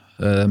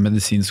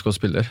medisinsk og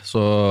spiller,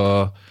 så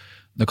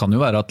det kan jo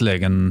være at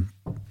legen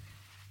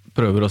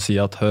prøver å si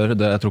at hør,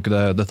 jeg tror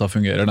ikke dette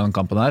fungerer den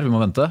kampen her, vi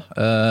må vente.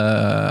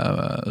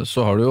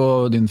 Så har du jo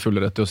din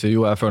fulle rett til å si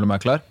jo, jeg føler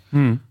meg klar.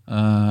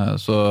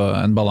 Så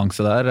en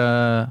balanse der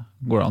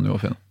går det an jo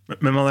å finne.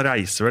 Men man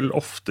reiser vel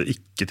ofte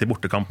ikke til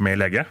bortekamp med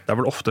lege? Det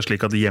er vel ofte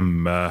slik at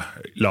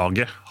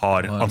hjemmelaget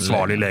har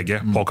ansvarlig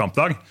lege på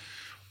kampdag,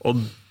 og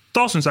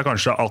da synes jeg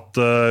kanskje at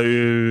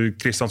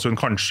Kristiansund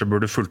kanskje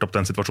burde fulgt opp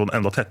den situasjonen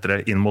enda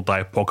tettere inn mot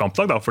deg på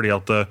kampdag, da, fordi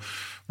at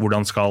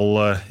hvordan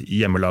skal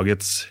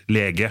hjemmelagets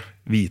lege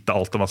vite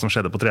alt om hva som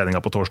skjedde på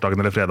treninga på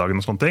torsdagen eller fredagen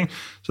og sånne ting.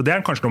 Så det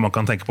er kanskje noe man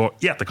kan tenke på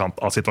i etterkant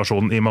av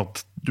situasjonen, i og med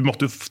at du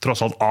måtte jo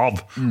tross alt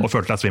av og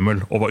følte deg svimmel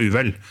og var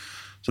uvel.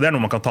 Så det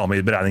noe man kan ta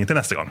med i beregningen til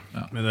neste gang.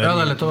 Det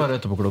er lett å være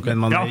etterpåklok. Men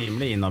man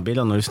rimelig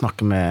inhabil når du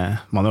snakker med,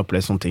 man har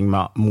opplevd sånne ting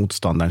med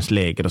motstanderens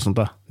leger og sånt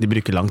da. De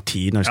bruker lang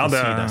tid når de skal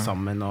si det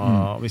sammen,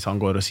 og hvis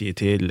han går og sier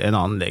til en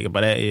annen lege,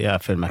 bare,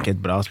 jeg føler meg ikke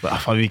helt bra, så bare,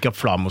 faen, vi ikke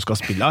Flamo skal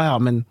spille,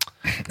 men...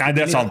 Nei,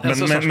 det sant, men det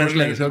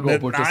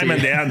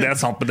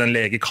sant, men den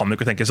lege kan jo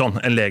ikke tenke sånn.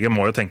 En lege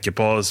må jo tenke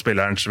på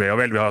spillerens ve og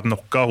vel. Vi har hatt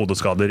nok av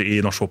hodeskader i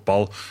norsk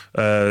fotball,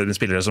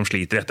 spillere som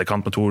sliter i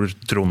etterkant med Tor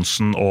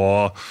Tronsen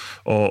og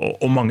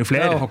mange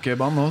flere. Ja,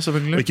 hockeybanen også,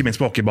 selvfølgelig. Og ikke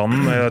minst på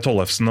hockeybanen,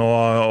 Tollefsen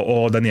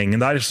og den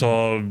gjengen der,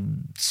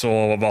 så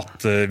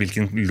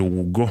hvilken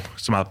logo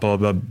som på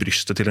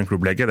brystet til en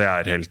klubblege, det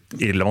helt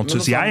irrelevant,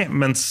 synes jeg.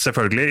 Men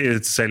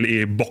selvfølgelig, selv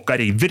i Boca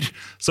River,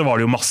 så var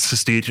det jo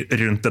masse styr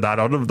rundt det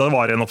der. Da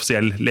var det en offisiell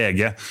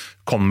lege,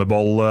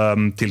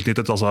 CONMEBOL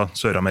tilknyttet, altså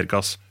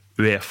Sør-Amerikas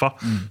UEFA,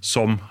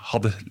 som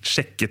hadde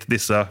sjekket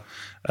disse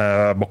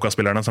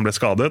Boca-spillerne som ble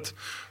skadet,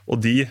 og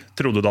de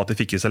trodde da at de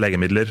fikk i seg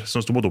legemidler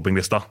som stod på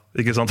dopinglista,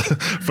 ikke sant?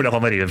 Fordi at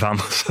han var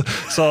River-fan.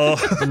 Så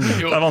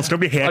det vanskelig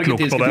å bli helt klok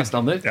på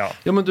det. Ja.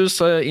 Jo, men du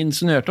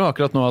insinuerte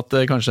akkurat nå at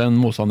kanskje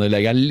en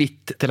motstanderlege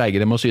litt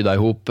treigere med å sy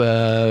deg ihop,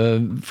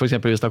 for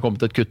eksempel hvis det har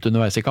kommet et kutt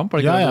underveis i kamp.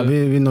 Ja,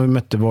 når vi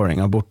møtte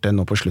Vålerenga borte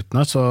nå på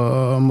slutten her, så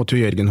måtte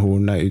jo Jørgen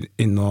Horn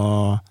inn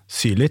og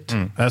sy litt.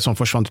 Sånn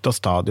forsvant ut av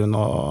stadion,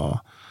 og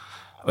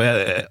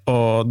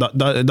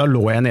da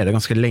lå jeg nede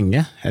ganske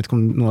lenge. Jeg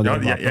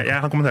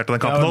har kommentert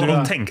den kampen,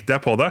 og tenkte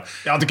jeg på det.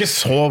 Jeg hadde ikke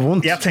så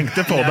vondt. Jeg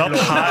tenkte på det at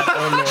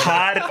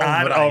her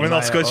Armin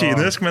Asker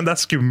kynisk, men det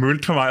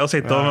skummelt for meg å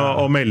sitte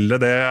og melde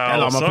det også.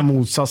 Jeg la meg på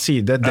motsatt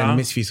side.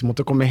 Dennis Fies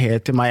måtte komme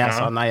helt til meg. Jeg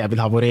sa nei, jeg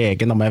vil ha vår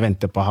egen, da må jeg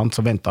vente på han.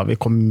 Så ventet vi,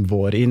 kom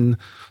vår inn.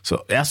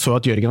 Så jeg så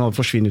at Jørgen hadde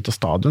forsvinnet ut av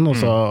stadion, og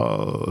så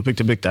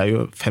brukte jeg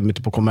jo 5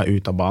 minutter på å komme meg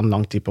ut av banen,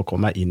 lang tid på å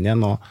komme meg inn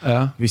igjen, og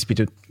vi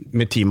spilte ut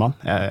med teamene.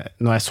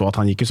 Når jeg så at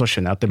han gikk, så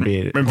skjønner jeg at det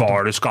blir... Men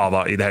var du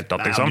skadet i det hele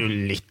tatt, liksom? Jeg hadde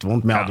jo litt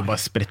vondt, men jeg hadde jo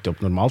bare spredt opp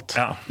normalt.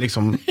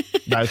 Liksom,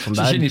 det er jo sånn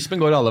så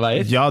kynismen går alle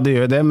veier? Ja, det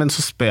gjør det, men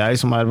så spør jeg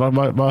liksom,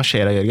 hva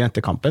skjer da, Jørgen,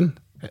 etter kampen?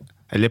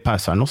 Eller i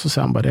pausen nå, så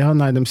sier han bare,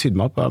 nei, de sydde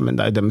meg opp, men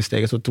det er jo dem i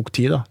steget som tok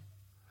tid da.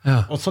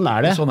 Og sånn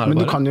er det, men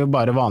du kan jo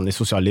bare vanlig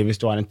sosialliv hvis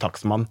du har en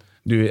taksmann,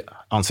 du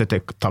ansetter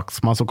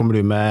taksmann, så kommer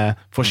du med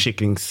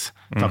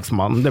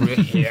forsikringstaksmannen, det blir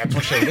jo helt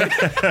forskjellig.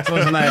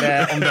 Sånn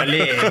der, om det er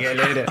lege,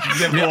 eller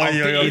det blir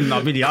alltid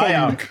innabil.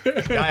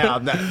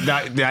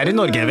 Det er i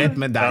Norge, jeg vet,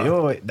 men det er jo,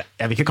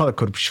 jeg vil ikke kalle det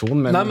korrupsjon,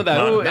 men, nei, men det er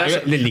jo,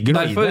 det ligger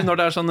noe derfor, i det. Når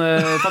det er sånne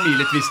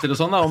familietvister og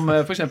sånn, om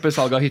for eksempel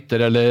salg av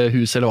hytter eller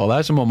hus eller hva det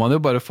er, så må man jo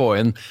bare få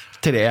inn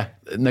 3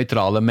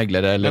 nøytrale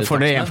meglere. Eller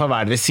for det en for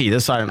hver deres side,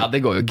 så er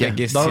det går jo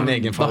ikke. Da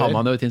har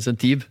man jo et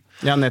insentiv.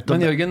 Ja, men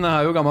Jørgen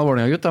er jo gammel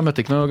Vålerenga-gutt, han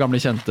møtte ikke noen gamle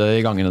kjente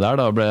i gangene der,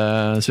 da ble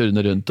surrende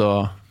rundt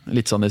og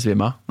litt sånn i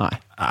svima. Nei,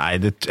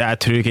 jeg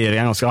tror ikke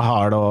Jørgen er ganske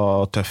hard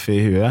og tøff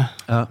i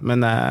huet,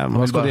 men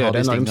hva skal de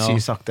gjøre når de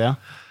syr sakte,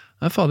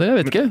 Nei, fader, jeg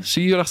vet ikke.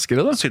 Sy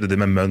raskere da. Sydde de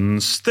med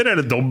mønster,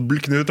 eller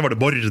dobbeltknut, var det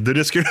border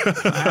de skulle? Jeg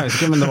vet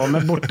ikke, men det var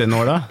med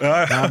bortenål da.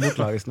 Ja,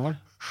 bortlagesnål.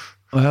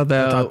 Det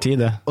tar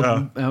tid, det.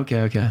 Ok.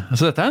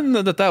 Så dette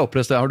er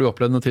opplevd. Har du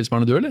opplevd noe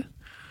tilsvarende du, eller?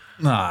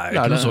 Nei,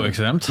 ikke noe så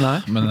ekstremt.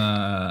 Men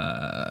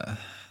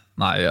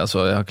nei,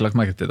 altså, jeg har ikke lagt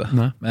merke til det.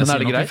 Men jeg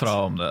sier noe fra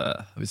om det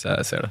hvis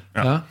jeg ser det.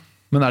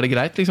 Men er det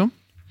greit, liksom?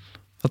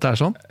 At det er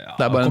sånn?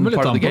 Det er bare kommer litt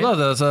an på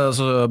det.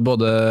 Altså,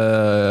 både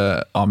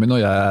Amin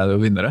og jeg er jo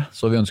vinnere,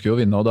 så vi ønsker jo å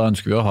vinne, og da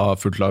ønsker vi å ha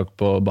fullt lag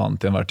på banen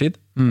til enhver tid.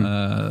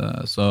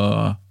 Så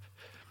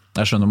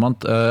jeg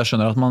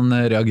skjønner at man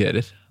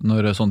reagerer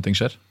når sånne ting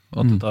skjer.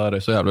 Og at det tar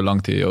så jævlig lang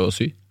tid å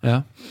sy.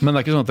 Men det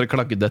er ikke sånn at dere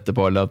klagget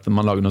etterpå, eller at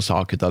man lager noe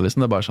sak ut av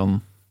liksom. Det er bare sånn...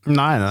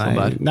 Nei,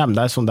 men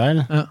det er sånn det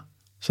er.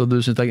 Så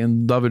du synes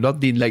da vil du at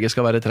din lege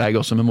skal være treig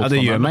også med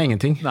motstanderen? Ja, det gjør meg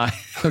ingenting. Nei,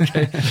 ok.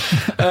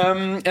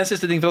 En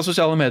siste ting fra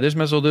sosiale medier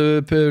som jeg så du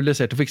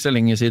publiserte for ikke så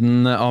lenge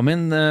siden,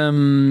 Amin.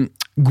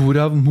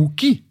 Gaurav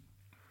Mukhi.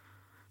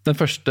 Den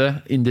første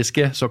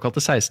indiske såkalte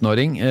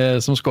 16-åring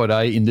som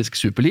skåret i indisk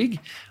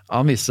Superleague.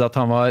 Han viste seg at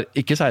han var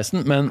ikke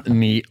 16, men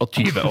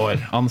 29 år.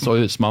 Han så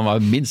ut som han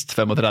var minst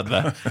 35.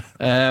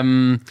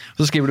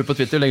 Så skriver du på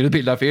Twitter, legger du et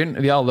bilde av fyren.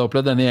 Vi har alle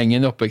opplevd denne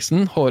gjengen i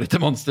oppveksten. Hårete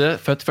monstre,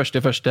 født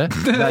 1.1.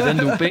 Verre enn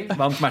doping,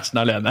 vant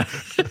matchen alene.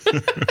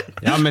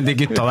 Ja, men de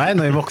gutta der,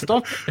 når vi vokste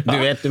opp, du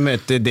vet, du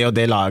møter det og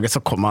det laget,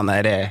 så kommer han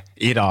der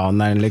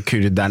iraneren eller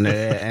kurderen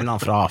eller en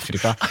annen fra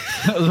Afrika.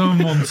 Altså,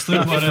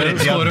 monster bare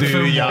skårer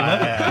 5 mål.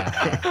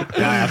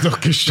 Jeg har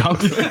ikke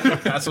sjans.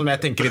 Som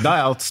jeg tenker i dag,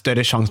 jeg har hatt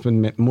større sjans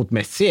mot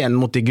Messi enn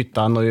mot de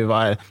gutta når du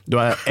var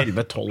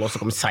 11-12 og så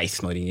kommer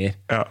 16-åringer.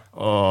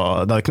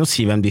 Og det hadde ikke noe å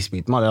si hvem de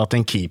spilte med. Jeg hadde hatt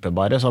en keeper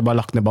bare, så hadde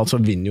bare lagt ned ball, så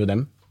vinner jo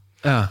dem.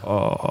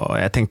 Og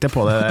jeg tenkte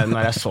på det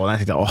når jeg så det,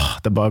 jeg tenkte,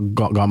 det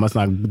bare ga meg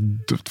sånn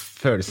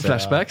følelse.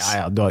 Flashbacks?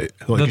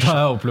 Dette har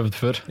jeg opplevd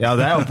før. Ja,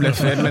 det har jeg opplevd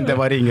før, men det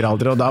var i yngre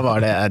alder, og da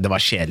var det var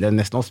kjedelig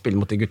nesten å spille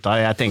mot de gutta.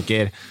 Jeg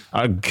tenker,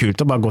 det er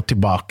kult å bare gå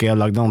tilbake og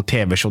lage noen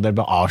TV-show der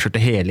det bare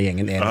avskjørte hele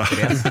gjengen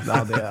 1-1.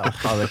 Da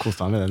hadde jeg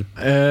kostet meg med den.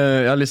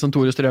 Ja, litt sånn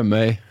Tore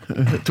Strømøy,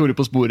 Tore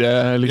på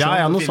sporet liksom.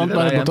 Ja, noe sånt,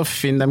 bare gått og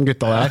finne dem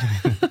gutta der.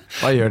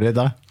 Hva gjør de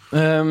da?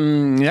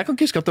 Jeg kan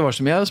ikke huske at det var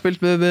så mye. Jeg har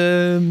spilt med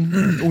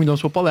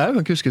ungdomsfotball, jeg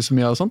kan ikke huske så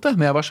mye av sånt,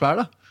 men jeg var svær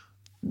da.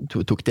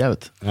 Tok det, jeg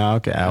vet. Ja,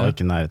 ok, jeg var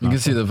ikke nærheten.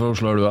 Hvilken side for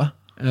Oslo er du, da?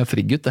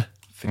 Frigg ut, det.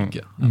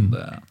 Frigg, ja.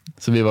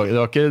 Så vi var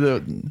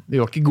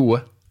ikke gode,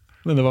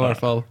 men det var I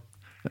hvert fall...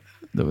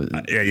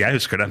 Jeg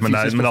husker det, men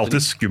det er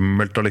alltid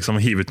skummelt å liksom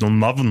hive ut noen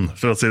navn,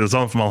 for å si det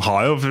sånn, for man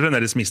har jo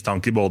fremdeles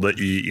mistanke både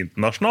I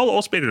internasjonal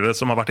og spillere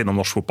som har vært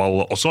innom norsk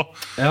fotball også.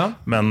 Ja.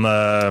 Men,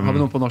 har vi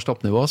noen på norsk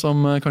toppnivå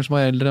som kanskje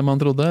var eldre enn man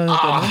trodde?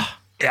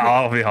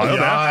 Ja, vi har jo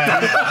det.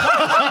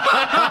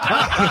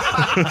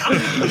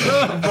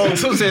 Folk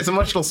som ser ut som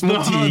har slåss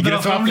mot tigre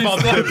som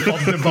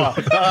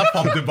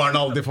fadderbarn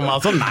aldri for meg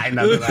altså. Nei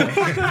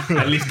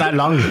Lista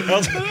lang.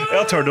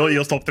 Ja, tør du å gi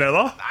oss topp 3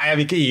 da? Nei, jeg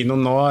vil ikke gi noe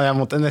nå. Jeg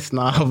måtte nesten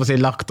ha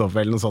lagt opp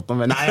eller noe sånt,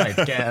 men nei, jeg vet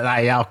ikke. Nei,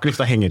 jeg har ikke lyst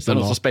til å henge ut nå. Det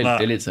noen som spilte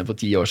I Eliteserien for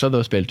 10 år siden. Du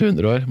har spilt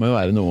 100 år. Det må jo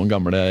være noen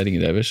gamle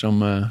ringrever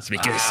som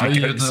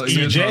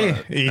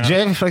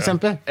EJ for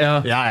eksempel.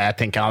 Ja, jeg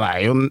tenker han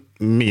jo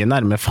mye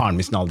nærmere faren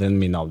min sin alder enn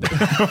min alder.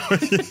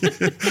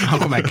 Han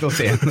kommer ikke til å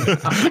se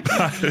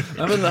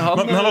men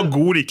han var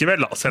god likevel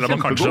da, selv om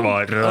han kanskje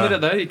var Han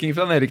redde Viking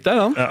fra Erik der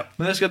han.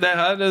 Men jeg skal,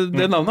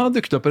 det navnet har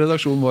dukket opp I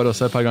redaksjonen vår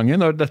også et par ganger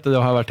når dette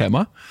har vært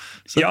tema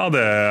så. Ja,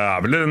 det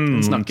vel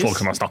folk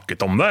som har snakket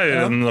om det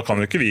Nå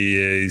kan jo ikke vi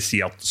si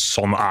at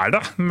sånn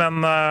det men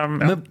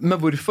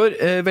hvorfor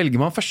velger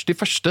man de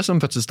første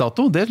som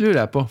fødselsdato? Det lurer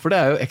jeg på, for det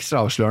jo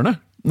ekstra avslørende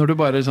når du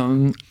bare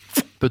sånn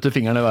putter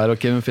fingrene I hver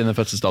og finner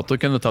fødselsdato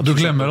Du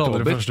glemmer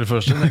aldri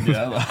første tenker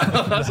jeg da.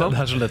 Det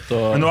så lett å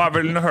Men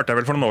nå hørte jeg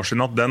vel for noen år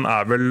siden at den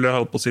vel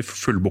holdt på å si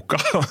fullboka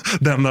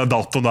den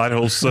datoen der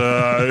hos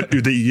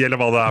UDI eller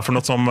hva det for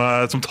noe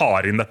som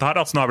tar inn dette her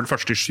altså nå vel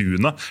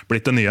 1.7.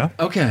 blitt det nye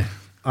Ok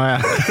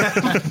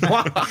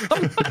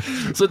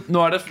Så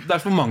nå det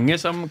for mange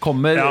som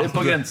kommer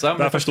på grensa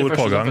med for stor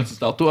pågang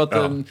at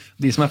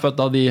de som født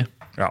da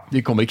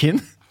de kommer ikke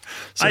inn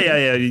Nei,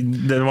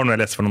 det var noe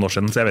jeg leste for noen år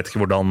siden, så jeg vet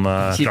ikke hvordan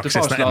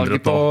praksisen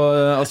endret på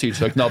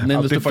asylsøknaden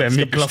din. 85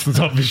 I klassen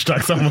som har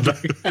bursdag samme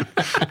dag.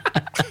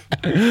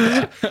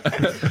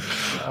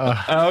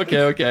 Ok.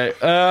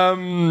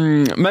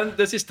 Men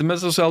det siste med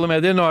sosiale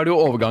medier, nå det jo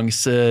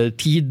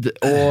overgangstid,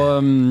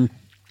 og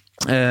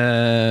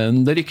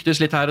det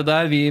ryktes litt her og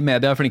der vi I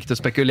media flinke til å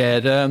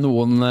spekulere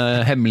noen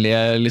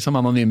hemmelige, liksom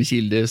anonyme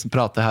kilder som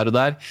prater her og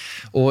der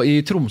og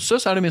I Tromsø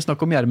så det mye snakk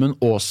om Gjermund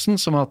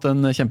Aasen som har hatt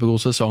en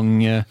kjempegod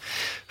sesong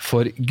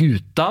for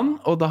Gutan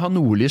og da har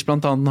Nordlys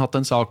blant annet hatt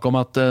en sak om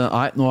at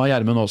nei, nå har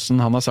Gjermund Aasen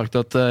han har sagt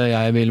at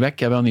jeg vil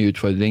vekk, jeg vil ha nye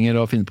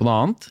utfordringer og finne på noe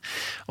annet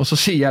og så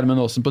sier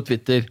Gjermund Aasen på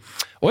Twitter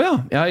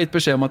ja, jeg har gitt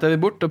beskjed om at jeg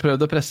vil bort og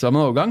prøvd å presse fram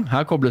en overgang.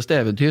 Her kobles det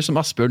eventyr som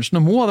Asbjørnsen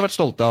og Mo hadde vært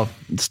stolte av.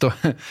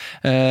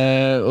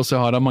 Og så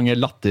har han mange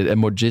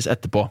latter-emojis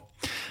etterpå.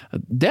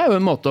 Det jo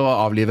en måte å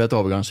avlive et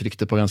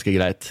overgangsrykte på ganske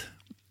greit.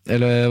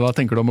 Eller hva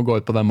tenker du om å gå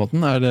ut på den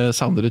måten? Det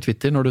savner du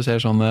Twitter når du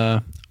ser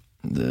sånne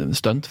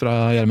stunt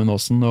fra Gjermund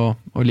Aasen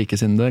og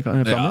likesinnede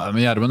planer? Ja,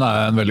 men Gjermund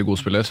en veldig god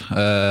spiller.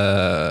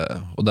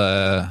 Og det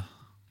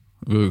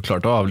vi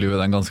klarte å avlive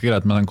den ganske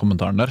greit med den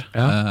kommentaren der.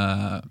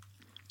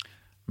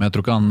 Men jeg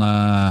tror ikke han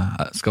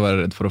skal være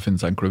redd for å finne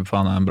seg en klubb,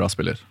 for han en bra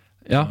spiller.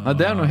 Ja,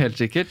 det noe helt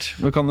sikkert.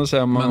 Vi kan jo se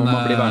om han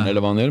blir vernet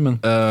eller hva han gjør. Men.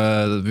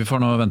 Vi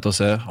får nå vente og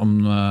se om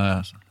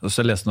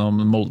jeg leste noe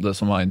om Molde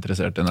som var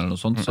interessert i den eller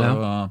noe sånt, så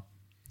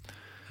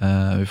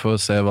vi får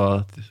se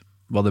hva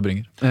det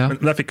bringer.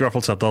 Men jeg fikk I hvert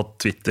fall sett at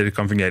Twitter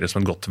kan fungere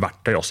som et godt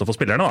verktøy også for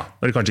spillerne da.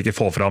 Når de kanskje ikke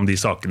får fram de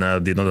sakene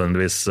de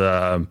nødvendigvis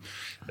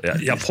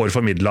får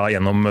formidlet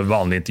gjennom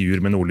vanlige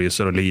intervjuer med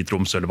Nordlyser eller I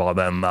Troms eller hva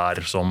det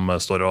som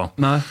står og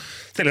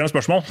stiller en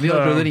spørsmål. Vi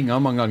har prøvd å ringe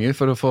ham mange ganger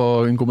for å få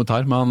en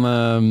kommentar, men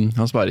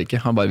han svarer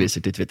ikke. Han bare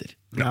viser til Twitter.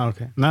 Ja,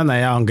 okay.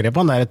 Nei, jeg angrep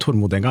han der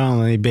Tormod en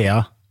gang, han I BA.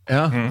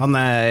 Ja. Han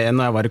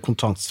når jeg var I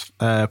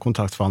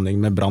kontaktforhandling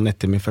med Brann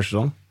etter min første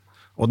sesong,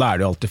 og da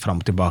det jo alltid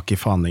frem og tilbake I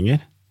forhandlinger.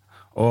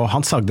 Og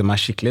han sagde meg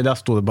skikkelig, da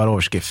stod det bare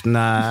overskriften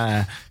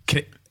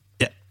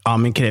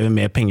Amin krever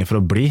mer penger for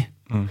å bli.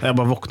 Jeg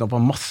bare våknet opp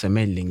av masse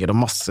meldinger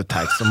og masse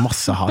tags og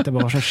masse hat. Jeg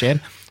bare, hva som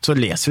skjer? Så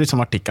leser du liksom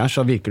artikkelen,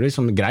 så virker det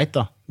liksom greit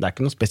da. Det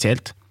ikke noe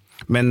spesielt.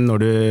 Men når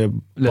du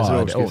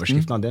bare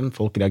overskriften av den,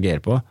 folk reagerer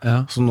på.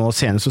 Så nå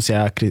senere så ser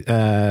jeg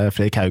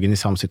Fredrik Haugen I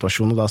samme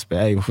situasjon, og da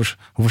spør jeg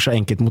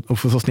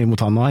hvorfor så snill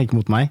mot han nå, ikke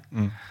mot meg.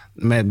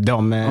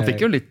 Han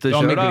fikk jo litt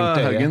kjør da,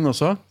 Haugen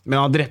også.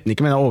 Men han drepte den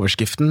ikke med den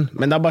overskriften.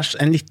 Men det bare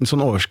en liten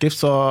sånn overskrift,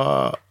 så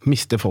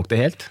mister folk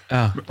det helt.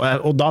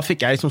 Og da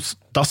fikk jeg liksom,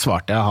 da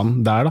svarte jeg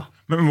han der da.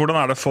 Men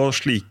hvordan det for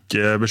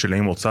slike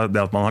beskyldninger mot seg,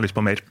 det at man har lyst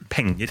på mer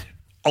penger?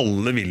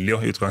 Alle vil jo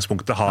I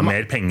utgangspunktet ha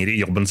mer penger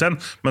I jobben sin,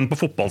 men på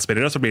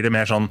fotballspillere så blir det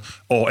mer sånn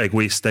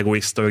egoist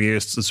og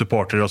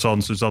supporter og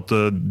sånn, synes at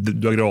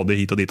du grådig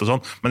hit og dit og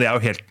sånn, men det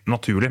jo helt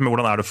naturlig. Men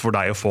hvordan det for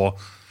deg å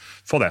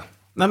få det?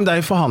 Nei, men det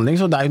jo forhandling,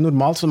 så det jo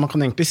normalt, så man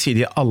kan egentlig si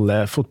det I alle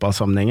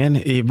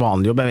fotballsammenhenger. I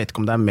vanlig jobb, jeg vet ikke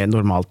om det mer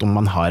normalt om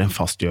man har en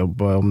fast jobb,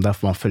 om det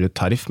man følger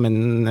tariff,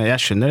 men jeg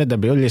skjønner det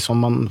blir jo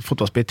liksom,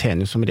 fotballspiller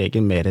tjener jo som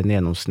regel mer enn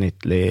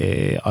gjennomsnittlig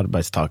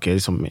arbeidstaker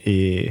liksom,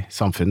 I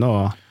samfunnet,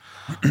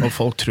 og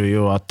folk tror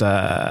jo at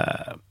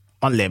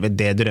man lever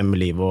det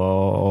drømmelivet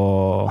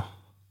og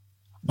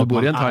Du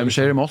bor I en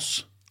timeshare I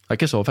Moss. Det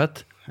ikke så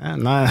fett. Ja,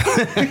 nei,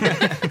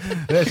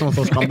 det sånn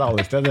så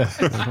skandalested.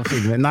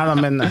 Nei,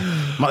 men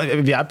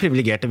vi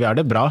privilegerte, vi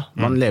det bra.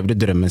 Man lever I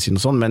drømmen sin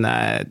og sånn, men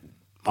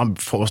man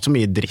får så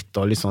mye dritt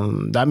og liksom,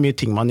 det mye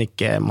ting man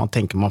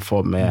tenker man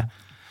får med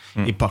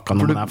I pakka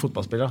når man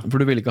fotballspiller. For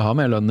du vil ikke ha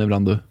mer lønn I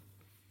Brann, du?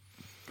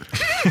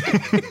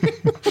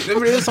 Det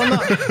blir jo sånn da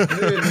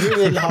du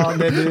vil ha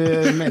det du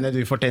mener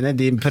du fortjener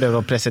de prøver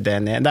å presse det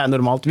ned det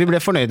normalt, vi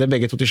ble fornøyde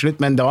begge to til slutt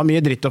men det var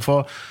mye dritt å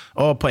få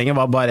og poenget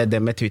var bare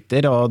det med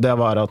Twitter og det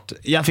var at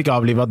jeg fikk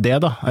avlivet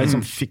det da jeg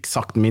liksom fikk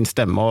sagt min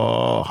stemme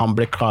og han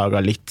ble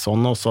klaget litt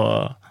sånn og så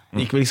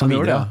gikk vi liksom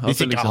videre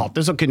hvis ikke jeg hatt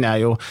det så kunne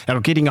jeg kan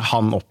ikke ringe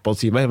han opp og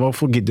si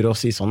hvorfor gidder du å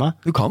si sånn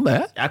du kan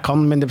det? Jeg kan,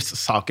 men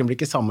saken blir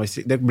ikke samme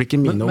det blir ikke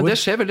mine ord men det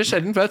skjer veldig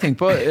sjelden, for jeg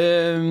tenker på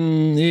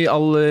I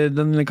all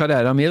den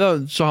karrieren min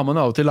da, så har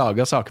man av og til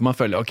laget saker man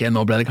føler, ok,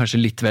 nå ble det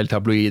kanskje litt vel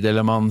tabloid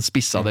eller man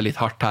spissa det litt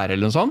hardt her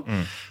eller noe sånt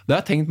det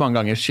har jeg tenkt mange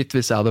ganger, shit,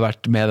 hvis jeg hadde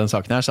vært med den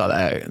saken her, så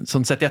hadde jeg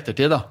sånn sett I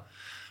ettertid da,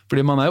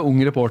 fordi man jo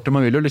ung reporter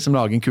man vil jo liksom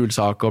lage en kul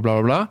sak og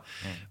bla bla bla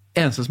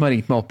eneste som har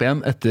ringt meg opp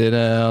igjen etter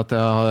at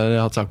jeg har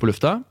hatt sak på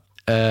lufta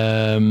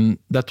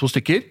det 2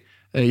 stykker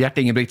Gjert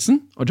Ingebrigtsen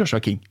og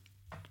Joshua King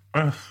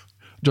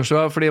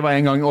Joshua, fordi det var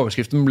en gang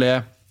overskriften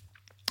ble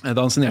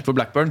da han signerte for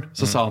Blackburn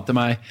så sa han til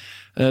meg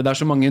det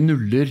så mange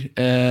nuller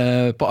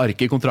på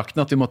arket I kontrakten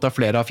at vi måtte ha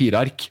flere av 4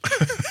 ark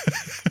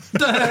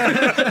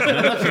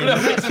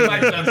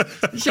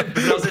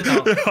kjempebra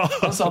sitat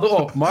han sa det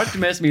åpenbart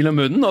med smil om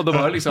munnen og det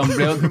var liksom,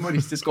 ble en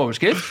humoristisk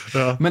overskrift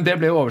men det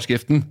ble jo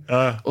overskriften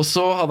og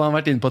så hadde han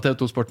vært inne på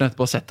TV2-sporten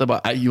etterpå og sett det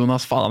bare,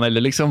 Jonas faen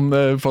eller liksom,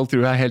 folk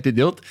tror jeg helt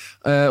idiot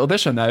og det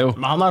skjønner jeg jo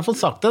men han har I hvert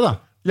fall sagt det da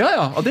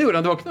ja, og det gjorde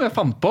han, det var ikke noe jeg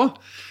fant på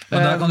men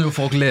der kan jo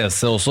folk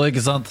lese også,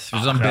 ikke sant?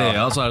 Hvis han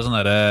BA, så det sånn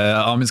der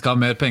vi skal ha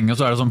mer penger,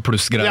 så det sånn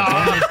plussgreier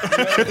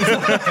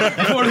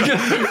folk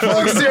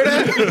ser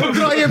det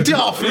dra hjem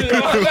til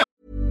Afrika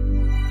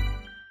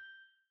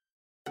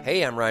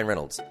Hey, I'm Ryan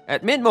Reynolds.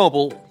 At Mint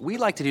Mobile, we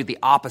like to do the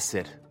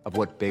opposite of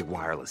what Big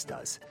Wireless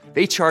does.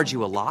 They charge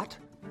you a lot,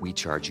 we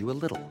charge you a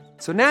little.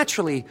 So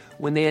naturally,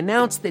 when they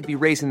announced they'd be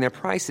raising their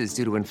prices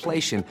due to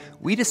inflation,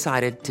 we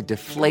decided to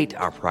deflate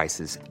our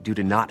prices due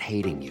to not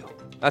hating you.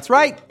 That's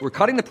right. We're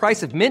cutting the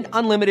price of Mint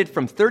Unlimited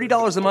from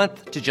 $30 a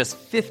month to just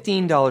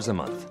 $15 a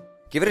month.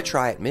 Give it a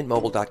try at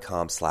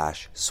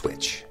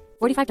mintmobile.com/switch.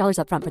 $45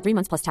 up front for 3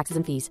 months plus taxes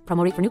and fees.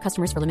 Promo rate for new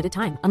customers for limited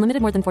time.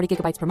 Unlimited more than 40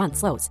 gigabytes per month.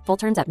 Slows full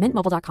terms at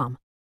mintmobile.com.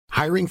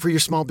 Hiring for your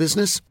small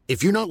business?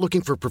 If you're not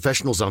looking for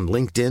professionals on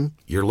LinkedIn,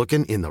 you're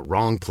looking in the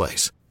wrong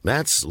place.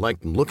 That's like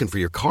looking for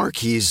your car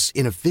keys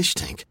in a fish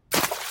tank.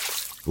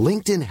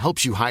 LinkedIn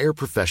helps you hire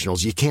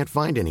professionals you can't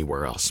find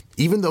anywhere else,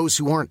 even those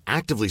who aren't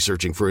actively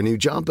searching for a new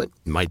job but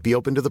might be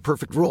open to the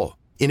perfect role.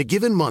 In a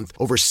given month,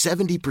 over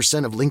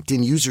 70% of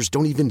LinkedIn users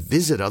don't even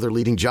visit other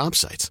leading job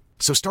sites.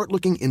 So start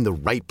looking in the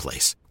right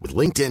place. With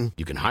LinkedIn,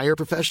 you can hire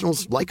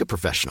professionals like a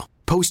professional.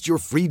 Post your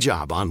free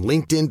job on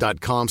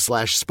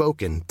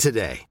linkedin.com/spoken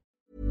today.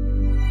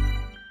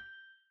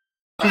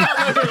 Folk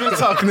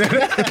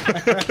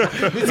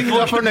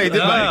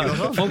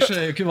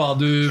ser jo ikke hva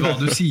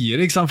du sier,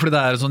 ikke sant? Fordi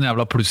det sånn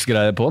jævla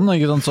plussgreie på den,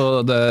 ikke sant?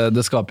 Så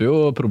det skaper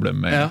jo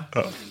problemer. Ja.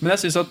 Men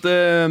jeg synes at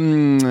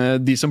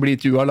de som blir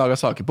intervjuet og laget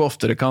saker på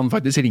oftere kan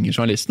faktisk ringe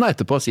journalisten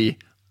etterpå og si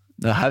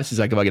det her synes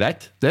jeg ikke var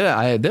greit.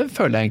 Det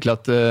føler jeg egentlig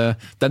at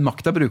den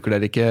makta bruker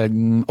dere ikke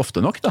ofte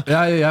nok da.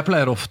 Jeg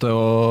pleier ofte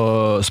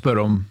å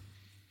spørre om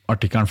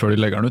artikkelen før de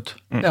legger den ut.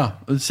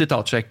 Ja,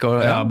 sitatsjekk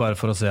og ja, bare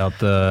for å se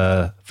at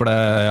for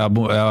jeg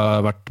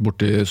har vært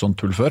borti sånn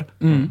tull før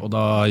og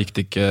da gikk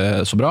det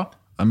ikke så bra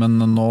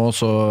men nå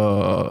så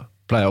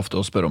pleier jeg ofte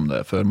å spørre om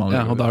det før man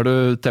ja, og da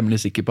du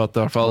temmelig sikker på at i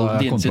hvert fall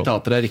dine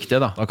sitater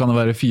riktige da. Da kan det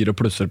være 4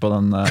 plusser på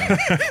den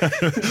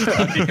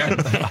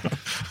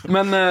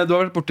Men du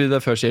har vært borti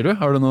det før, sier du?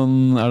 Er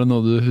det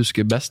noe du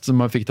husker best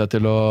som fikk deg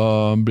til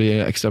å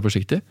bli ekstra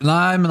forsiktig?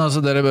 Nei, men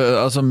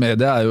altså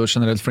media jo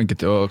generelt flinke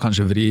til å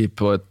kanskje vri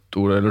på et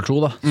ord eller 2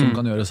 da, som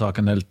kan gjøre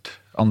saken helt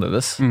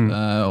annerledes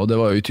og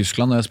det var jo I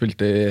Tyskland når jeg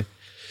spilte I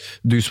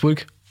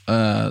Duisburg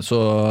så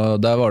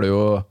der var det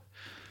jo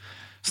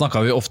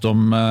snakket vi ofte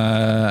om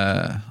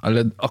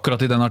eller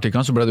akkurat I den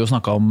artikkelen så ble det jo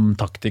snakket om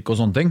taktikk og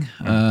sånne ting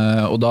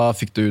og da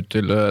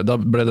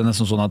ble det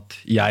nesten sånn at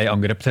jeg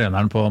angrep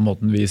treneren på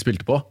måten vi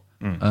spilte på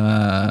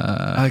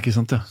ikke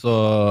sant, ja. Så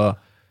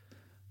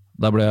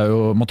da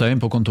måtte jeg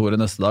inn på kontoret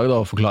neste dag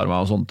da, og forklare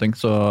meg og sånne ting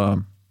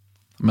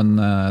men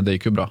det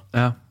gikk jo bra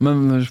ja.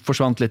 Men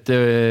forsvant litt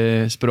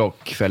I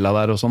språkfella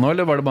der og sånn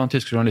eller var det bare den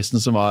tyske journalisten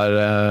som var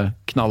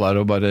knallar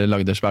og bare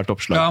lagde svært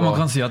oppslag? Ja, man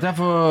kan si at jeg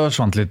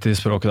forsvant litt I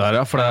språket der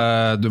ja, for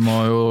du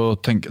må jo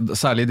tenke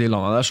særlig I de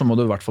landene der så må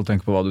du I hvert fall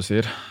tenke på hva du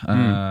sier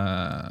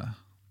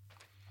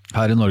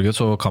her I Norge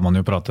så kan man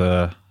jo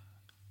prate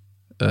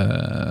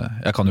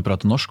jeg kan jo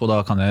prate norsk og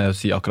da kan jeg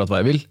si akkurat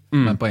hva jeg vil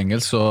men på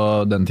engelsk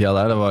så den tida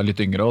der det var litt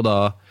yngre og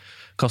da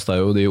kastet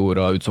jeg jo de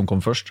ordene ut som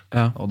kom først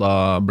og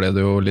da ble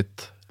det jo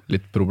litt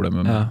litt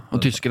problemer med.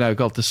 Og tyskere er jo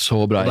ikke alltid så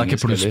bra det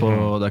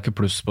er ikke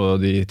pluss på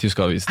de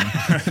tyske avisene.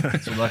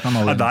 Så der kan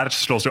alle... Der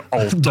slås jo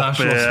alt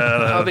opp.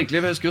 Virkelig,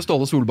 jeg husker jo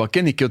Ståle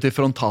Solbakken gikk jo til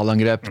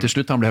frontalangrep til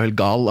slutt. Han ble vel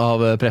gal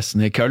av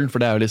pressen i Köln,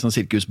 for det er jo liksom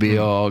sirkusby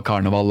og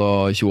karneval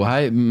og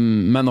tjohei.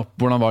 Men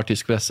hvordan var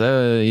tysk presse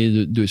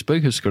i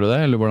Duisburg? Husker du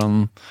det? Eller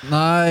hvordan...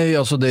 Nei,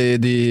 altså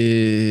det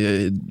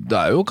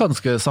er jo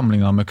ganske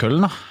sammenlignet med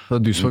Köln da.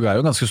 Duisburg er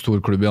jo en ganske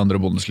stor klubb i andre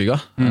Bundesliga.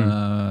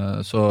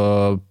 Så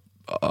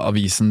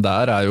avisen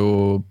der er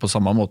jo på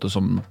samme måte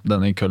som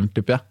denne i Köln,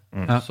 tipper jeg.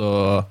 Så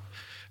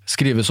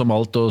skrives om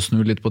alt og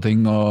snu litt på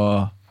ting,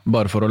 og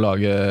bare for å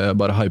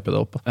bare hype det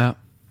opp. Ja.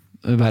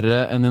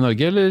 Verre enn i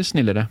Norge, eller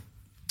snillere?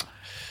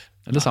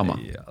 Eller samme?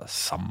 Nei,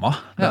 samme.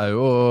 Det er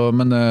jo,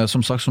 men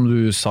som sagt, som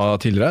du sa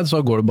tidligere,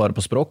 så går det bare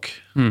på språk.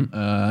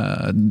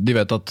 De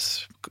vet at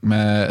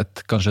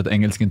med kanskje et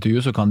engelsk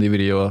intervju, så kan de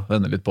vri og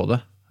vende litt på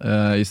det.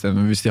 I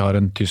stedet, hvis de har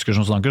en tysker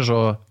som snakker,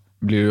 så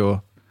blir det jo...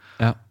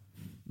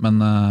 Men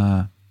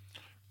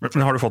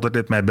har du fått et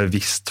litt mer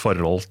bevisst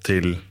forhold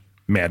til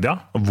media,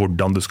 og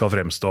hvordan du skal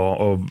fremstå,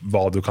 og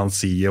hva du kan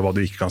si og hva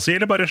du ikke kan si,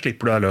 eller bare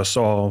slipper du deg løs?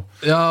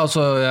 Ja,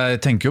 altså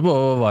jeg tenker jo på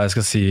hva jeg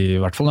skal si,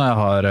 i hvert fall når jeg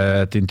har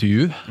et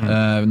intervju.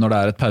 Når det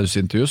er et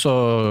pauseintervju, så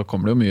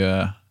kommer det jo mye,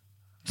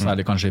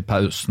 særlig kanskje i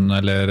pausen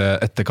eller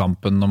etter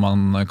kampen, når man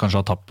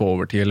kanskje har tapt på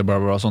overtid eller bla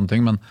bla bla, sånne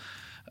ting, men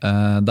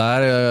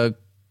der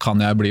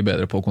kan jeg bli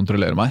bedre på å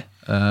kontrollere meg.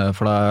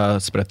 For da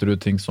spretter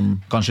ut ting som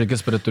kanskje ikke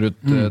spretter ut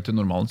til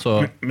normalen. Så.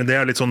 Men det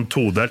er litt sånn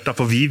todelt,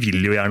 for vi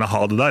vil jo gjerne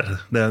ha det der.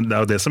 Det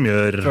er jo det som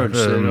gjør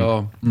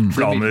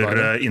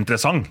Flamur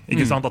interessant.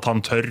 Ikke sant? At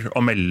han tør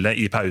å melde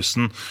i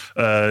pausen.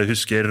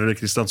 Husker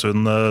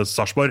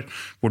Kristiansund-Sarpsborg,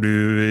 hvor du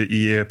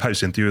i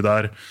pauseintervju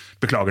der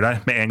beklager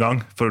deg med en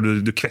gang, for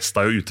du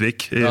kvesta jo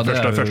Utvik i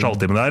første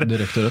halvtime der.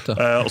 Rett,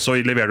 og så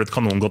leverer du et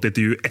kanongodt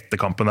intervju etter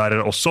kampen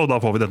der også, og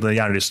da får vi denne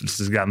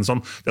hjernerystelsesgreiene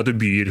sånn. Det at du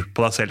byr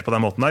på deg selv på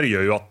den måten der,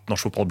 gjør jo at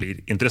norsk fotball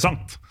blir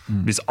interessant.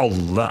 Hvis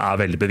alle er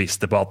veldig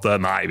bevisste på at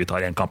nei, vi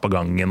tar en kamp av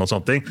gangen og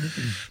sånne ting,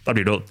 da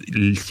blir det jo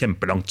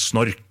kjempelangt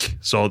snork.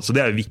 Så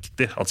det er jo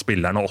viktig at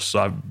spillerne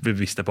også er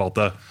bevisste på at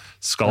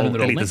skal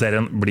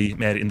eliteserien bli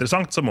mer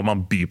interessant, så må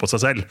man by på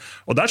seg selv.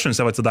 Og der synes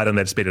jeg faktisk det er en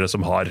del spillere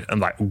som har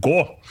en vei å gå.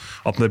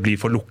 At det blir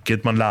for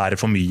lukket, man lærer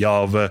for mye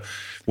av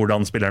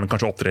hvordan spillerne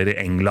kanskje opptrer i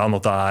England,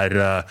 at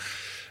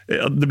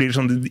det blir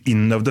sånn de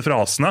innøvde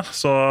frasene.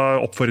 Så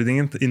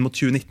oppfordringen inn mot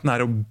 2019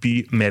 er å by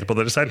mer på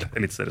dere selv,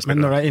 eliteseriespillere.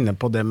 Men når du er inne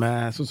på det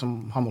med, sånn som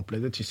han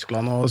opplevde i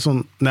Tyskland, og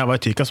sånn, når jeg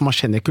var i Tyrkia, så man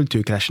kjenner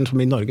kulturkrasjen,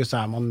 som i Norge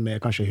så er man mer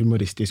kanskje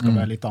humoristisk og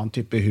være litt annen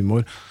type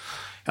humor.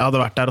 Jeg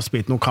hadde vært der og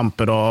spilt noen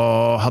kamper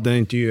og hadde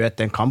en intervju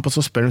etter en kamp, og så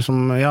spør de som,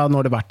 ja,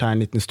 nå har du vært her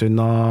en liten stund,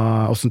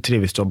 og så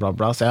trives du og bla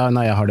bla, så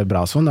nei, jeg har det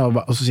bra sånn,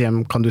 og så sier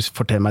de, kan du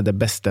fortelle meg det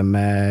beste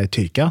med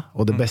Tyrkia,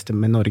 og det beste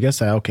med Norge?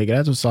 Så jeg, ok,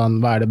 greit, og så sa han,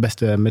 hva er det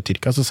beste med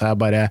Tyrkia? Så sa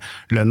jeg bare,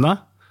 lønna.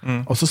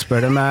 Og så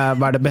spør de meg,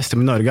 hva er det beste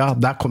med Norge?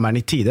 Der kommer han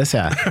i tide,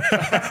 sier jeg.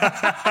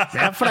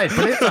 Jeg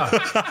fleiper litt da.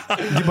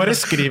 De bare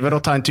skriver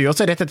og tar intervju, og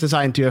så rett etter så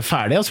er intervjuet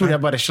ferdig, og så blir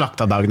jeg bare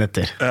slakta dagen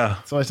etter.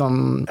 Så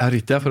sånn... Jeg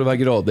rytter for å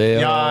være grådig.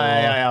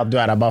 Ja, du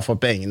er her bare for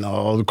pengene,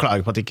 og du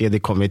klager på at ikke de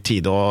kommer i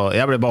tide, og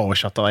jeg ble bare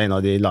oversatt av en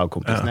av de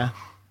lagkompisene.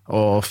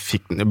 Og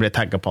ble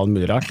tagget på alt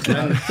mulig rart.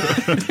 Men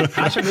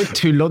her så blir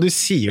tull, og du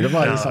sier det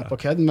bare satt på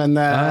kødd, men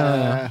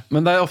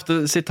det er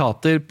ofte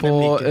sitater på,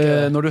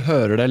 når du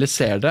hører det eller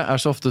ser det, er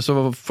så ofte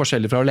så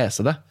forskjellig fra å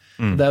lese det.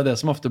 Det er jo det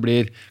som ofte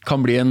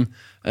kan bli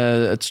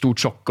et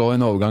stort sjokk og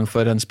en overgang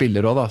for en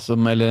spiller også,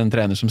 eller en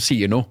trener som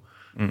sier noe,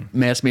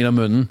 med smil om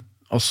munnen.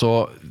 Og så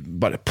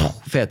bare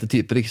fete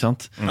typer, ikke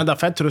sant? Men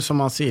derfor jeg tror, som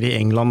man sier i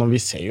England, og vi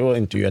ser jo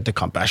intervjuet etter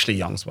kamp, Ashley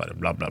Young, så bare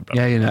bla bla bla.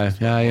 You know.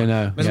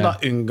 Men så da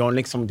unngår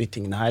liksom de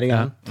tingene her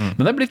igjen.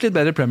 Men det er blitt litt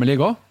bedre i Premier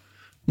League også.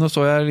 Nå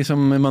så jeg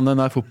liksom, i Monday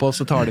Night Football,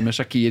 så tar de med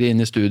Shaqiri inn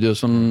i studio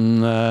som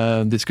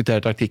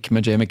diskuterer taktikk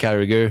med Jamie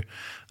Carragher.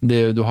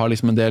 Du har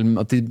liksom en del,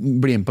 at de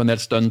blir med på en del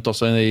stunt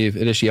også i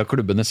regi av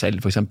klubbene selv,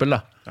 for eksempel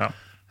da. Ja.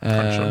 Det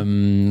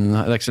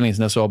er ikke så lenge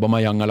siden jeg så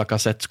Aubameyang og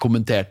Lacazette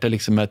kommenterte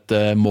liksom et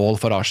mål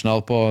for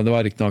Arsenal på, det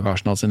var ikke nok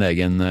Arsenal sin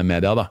egen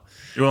media da.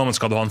 Jo, men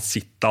skal du ha en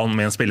sit-down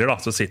med en spiller da,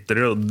 så sitter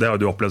du, det har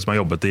du opplevd som har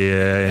jobbet i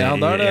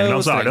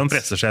England, så er det jo en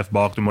pressesjef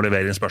bak, du må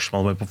levere inn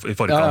spørsmål i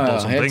forkant og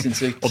sånne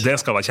ting, og det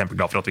skal være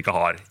kjempeglad for at vi ikke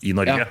har i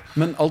Norge.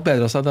 Men alt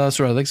bedre seg da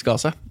Sir Alex ga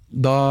seg.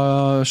 Da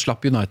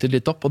slapp United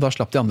litt opp, og da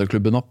slapp de andre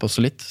klubbene opp også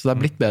litt, så det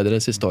er blitt bedre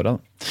de siste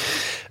årene.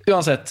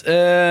 Uansett,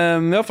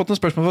 vi har fått noen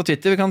spørsmål fra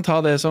Twitter, vi kan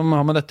ta det som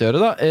har med dette å gjøre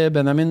da.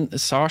 Benjamin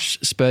Sars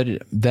spør,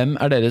 hvem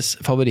er deres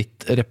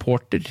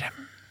favorittreporter?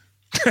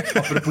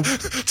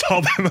 Ta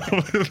den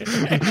over.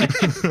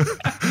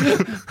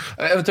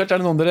 Eventuelt er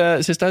det noen dere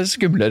synes det er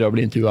skumlere å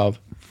bli intervjuet av?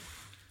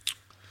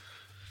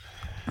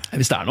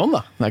 Hvis det er noen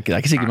da. Det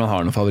er ikke sikkert man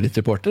har noen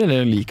favorittreporter,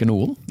 eller liker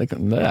noen. Det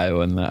er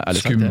jo en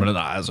ærlig sagt. Skumle,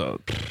 nei, altså...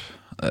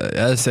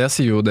 Jeg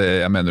sier jo det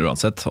jeg mener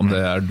uansett. Om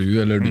det er du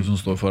eller du som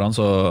står foran,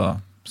 så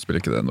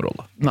spiller ikke det en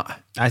rolle. Nei.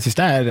 Jeg synes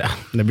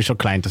det blir så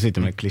kleint å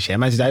sitte med klisjé,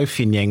 men jeg synes det er jo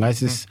fin gjeng, og jeg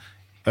synes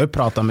Jeg har jo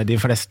pratet med de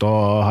fleste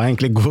og har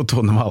egentlig god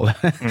tone med alle.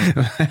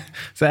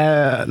 Så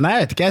jeg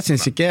vet ikke, jeg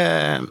synes ikke,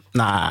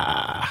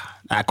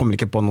 jeg kommer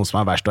ikke på noe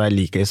som verst, og jeg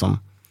liker liksom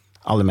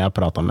alle med jeg har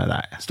pratet med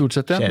deg. Stort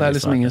sett, ja. Det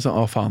liksom ingen sånn,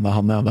 faen, det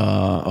han, ja, da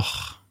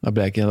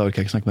orker jeg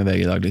ikke snakke med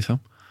VG I dag, liksom.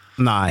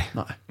 Nei.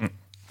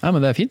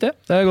 Men det feint det.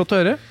 Det godt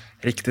å høre.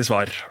 Riktig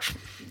svar.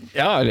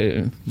 Ja,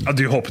 eller... Ja,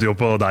 du håpet jo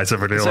på deg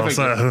selvfølgelig.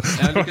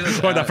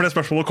 Det var derfor det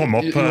spørsmålet kom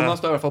opp.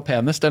 Jonas er I hvert fall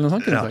penest, eller noe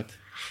sånt, kunne du sagt.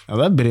 Ja,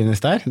 det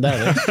Brynäs der. Det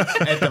det.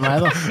 Etter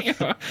meg, da.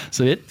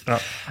 Så vidt. Ja.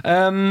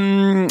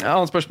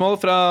 Annet spørsmål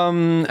fra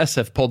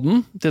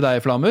SF-podden til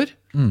deg, Flamur.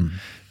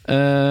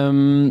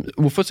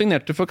 Hvorfor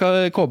signerte du for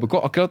KBK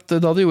akkurat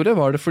da du gjorde?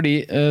 Var det fordi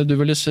du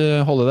ville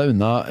holde deg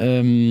unna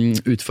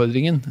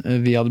utfordringen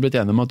vi hadde blitt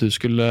enige om at du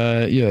skulle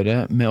gjøre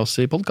med oss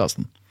I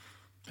podcasten?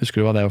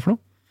 Husker du hva det var for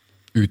noe?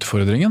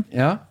 Utfordringen?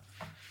 Ja.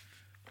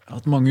 Jeg har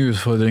hatt mange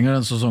utfordringer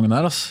denne sesongen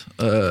her,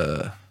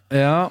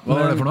 Ja, hva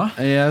var det for noe?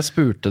 Jeg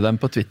spurte dem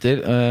på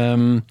Twitter.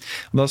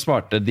 Da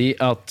svarte de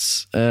at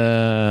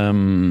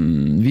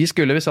vi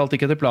skulle, hvis alt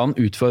gikk etter planen,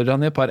 utfordre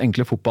han I et par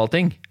enkle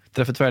fotballting.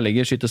 Treffe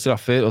tverrlegger, skyte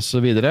straffer og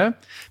så videre.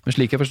 Men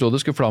slik jeg forstod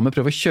det, skulle Flamur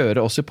prøve å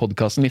kjøre oss I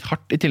podcasten litt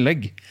hardt I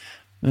tillegg.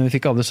 Men vi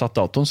fikk aldri satt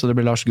datoen, så det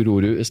ble Lars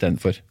Grorud I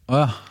stedet for.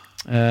 Ja.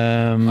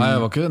 Nei, jeg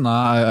var ikke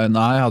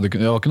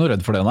noe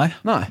redd for det, nei.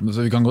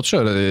 Så vi kan godt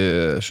kjøre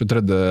I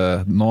 23.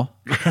 nå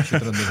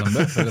 23.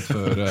 desember rett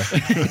før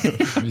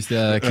hvis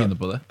de kline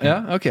på det. Ja,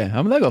 ok,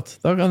 ja, men det godt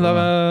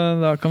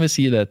da kan vi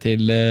si det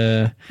til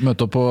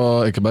møte opp på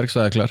Ekeberg,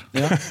 så jeg klar.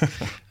 Ja.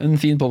 En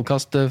fin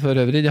podcast for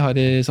øvrig de har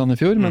I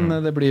Sandefjord, men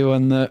det blir jo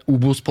en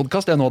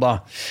Obos-podcast det nå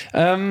da.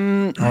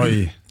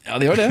 Oi. Ja,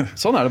 det gjør det,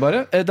 sånn det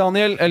bare.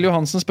 Daniel L.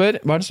 Johansen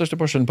spør, hva den største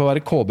forskjellen på å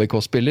være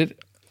KBK-spiller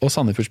og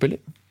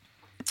Sandefjord-spiller?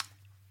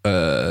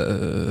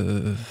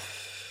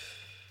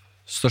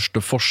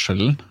 Største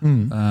forskjellen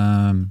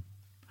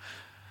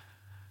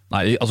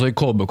nei, altså I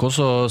KBK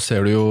så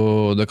ser du jo,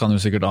 det kan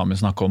jo sikkert Ami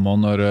snakke om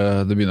når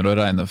det begynner å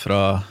regne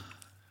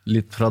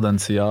litt fra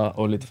den siden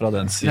og litt fra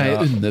den siden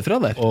nei, underfra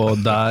der og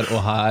der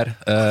og her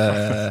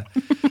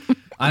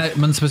nei,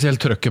 men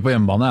spesielt trøkket på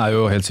hjemmebane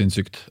jo helt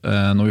sinnssykt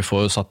når vi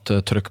får satt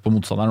trøkk på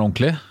motstanderen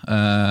ordentlig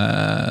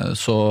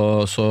så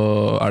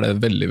det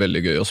veldig,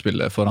 veldig gøy å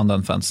spille foran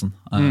den fansen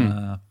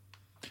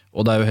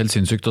og det jo helt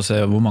sinnssykt å se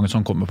hvor mange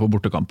som kommer på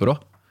bortekamper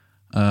også.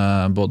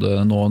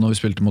 Både nå når vi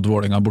spilte mot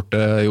Vålinga borte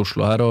I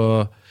Oslo her,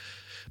 og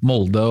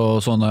Molde og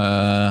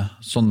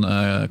sånne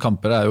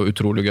kamper jo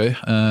utrolig gøy.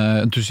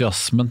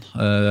 Entusiasmen,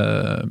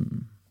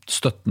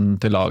 støtten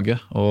til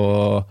laget,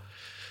 og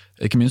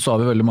ikke minst så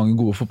har vi veldig mange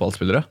gode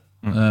fotballspillere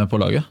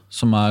på laget,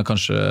 som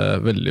kanskje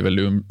veldig,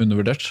 veldig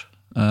undervurdert,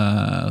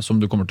 som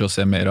du kommer til å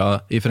se mer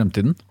av I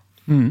fremtiden.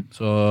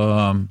 Så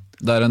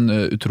det en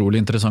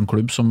utrolig interessant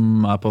klubb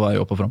som på vei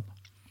opp og frem.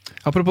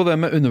 Apropos det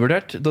med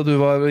undervurdert, da du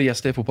var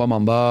gjest I Fotball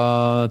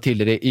Mandag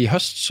tidligere I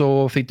høst,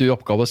 så fikk du I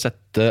oppgave å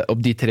sette opp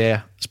de 3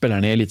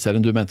 spillerne I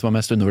Elitserien du mente var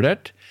mest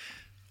undervurdert.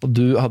 Og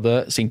du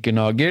hadde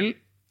Sinkernagel,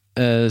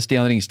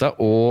 Stian Ringstad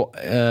og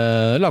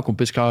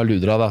lagkompis Karl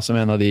Ludra, da, som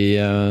en av de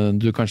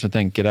du kanskje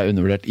tenker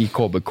undervurdert I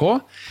KBK.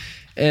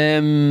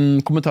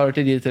 Kommentarer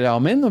til de 3,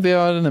 Amin, og vi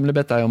har nemlig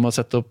bedt deg om å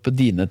sette opp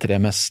dine 3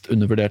 mest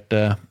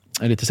undervurderte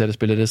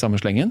eliteseriespillere I samme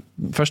slengen.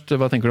 Først,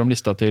 hva tenker du om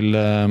lista til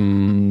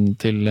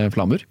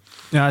Flamur?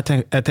 Ja,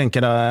 jeg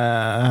tenker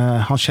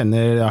han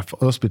kjenner,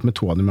 og har spilt med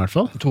 2 av dem I hvert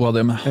fall. 2 av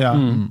dem, ja.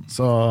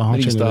 Så han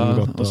Ringstad kjenner dem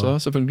godt. også,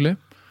 selvfølgelig.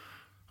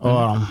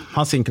 Og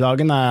Hans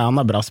Sinkedagen,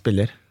 han bra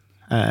spiller.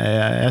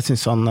 Jeg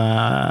synes han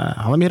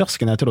mye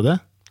raskere enn jeg trodde.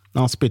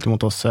 Når han spilte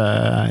mot oss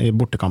I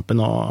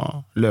bortekampen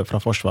og løp fra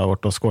forsvaret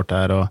vårt og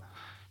skårte her.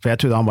 For jeg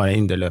trodde han var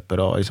en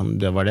indreløper, og liksom,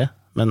 det var det.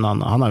 Men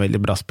han veldig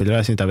bra spiller, og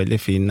jeg synes det veldig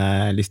fin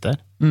liste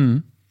her.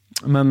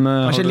 Men,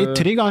 kanskje litt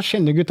trygg, han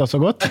kjenner gutta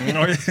så godt.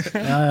 Ja,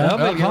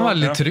 det kan være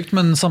litt trygt,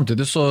 men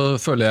samtidig så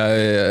føler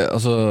jeg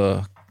altså,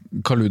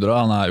 Karl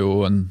Ludra, han jo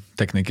en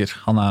tekniker.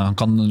 Han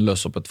kan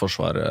løse opp et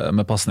forsvar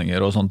med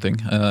passninger og sånne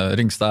ting.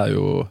 Ringstad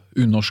jo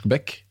unorsk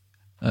bekk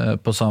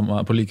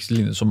på like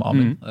linje som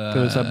Amin.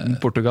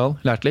 Portugal,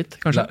 lært litt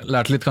kanskje?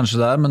 Lært litt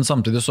kanskje der, men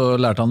samtidig så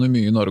lærte han jo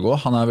mye I Norge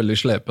også. Han veldig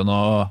slepen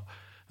og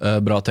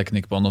bra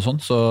teknikk på han og sånn,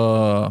 så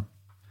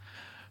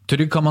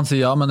trygg kan man si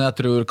ja, men jeg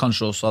tror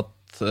kanskje også at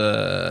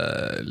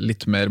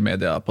litt mer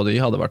media på de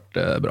hadde vært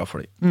bra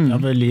for de. Ja,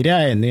 Liri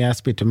enig, jeg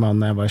spilte med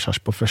han jeg var I Sars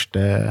på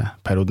første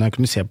perioden, jeg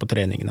kunne se på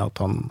treningene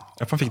at han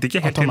fikk det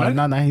ikke helt til der?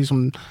 Nei,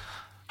 liksom,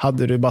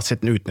 hadde du bare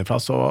sett den utenfra,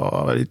 så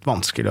var det litt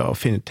vanskelig å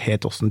finne ut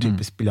helt hvordan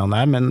type spill han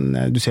men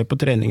du ser på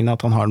treningene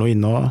at han har noe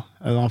inne, og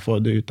han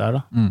får det ut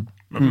der da.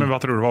 Men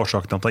hva tror du var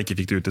årsaken til at han ikke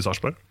fikk det ut I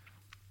Sarpsborg?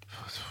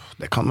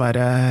 Det kan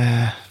være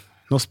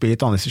nå spiller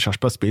et annet I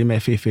Sarpsborg, spiller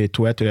med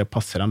 4-4-2, jeg tror det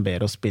passer han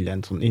bedre å spille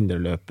en sånn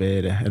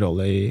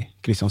indreløperrolle I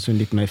Kristiansund,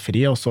 litt mer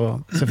fri, og så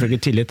selvfølgelig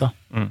tillit da.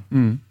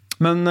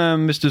 Men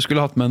hvis du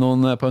skulle hatt med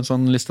noen på en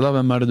sånn liste da,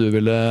 hvem det du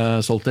ville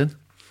solgt inn?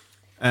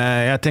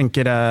 Jeg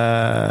tenker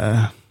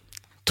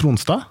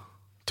Tronstad.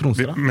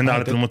 Men det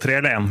dette nummer 3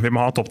 eller 1? Vi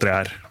må ha topp 3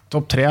 her.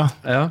 Topp 3,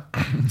 ja.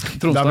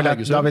 Tronstad,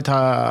 da vil jeg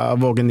ta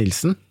Våge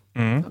Nilsen.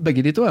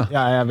 Begge de to, ja.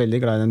 Ja, jeg er veldig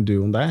glad i den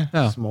duoen der.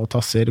 Små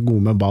tasser,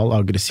 gode med ball,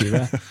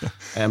 aggressive.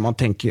 Man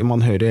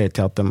hører jo helt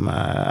til at de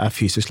er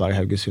fysisk lag i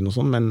Haugesund og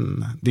sånn, men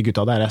de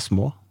gutta der er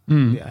små.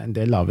 De er en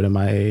del lavere enn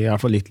meg, i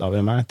hvert fall litt lavere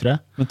enn meg, tror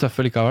jeg. Men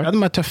tøffe likevel? Ja, de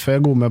er tøffe,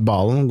 gode med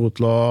ballen, gode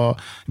til å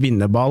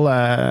vinne ball.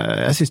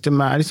 Jeg synes de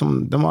har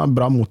en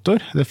bra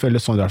motor. Det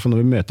føles sånn i hvert fall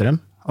når vi møter dem.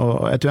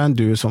 Og jeg tror det er en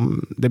duo som,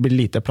 det blir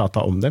lite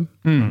pratet om dem,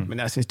 men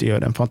jeg synes de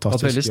gjør en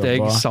fantastisk jobb. Og et veldig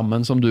steg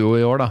sammen som duo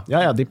i år da.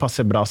 Ja, de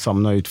passer bra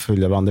sammen og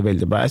utfyller hverandre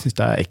veldig bra. Jeg synes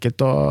det er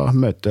ekkelt å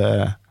møte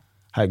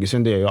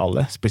Haugesund, det gjør jo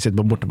alle, spesielt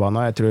på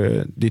bortebane. Jeg tror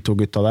de to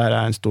gutta der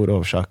er en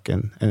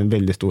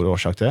veldig stor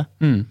årsak til det.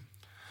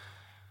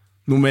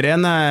 Nummer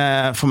 1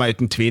 for meg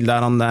uten tvil, det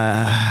er han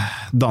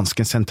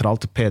dansken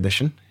sentralt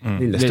Pedersen,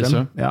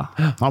 Lillestrøm. Ja.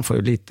 Han får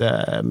jo litt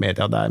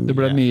media der. Det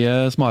ble mye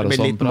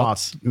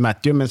Smarason-prat.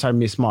 Matthew, men så er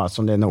det mye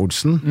Smarason, Lene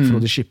Olsen,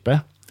 Frode Skippe.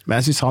 Men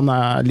jeg synes han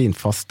er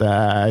linfast,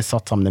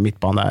 satt sammen i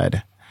midtbanen,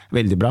 er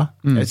veldig bra.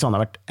 Jeg synes han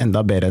har vært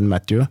enda bedre enn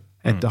Matthew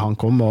etter han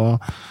kom,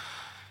 og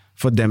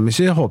for dem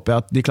så håper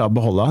jeg at de klarer å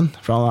beholde han,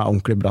 for han er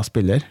ordentlig bra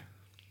spiller.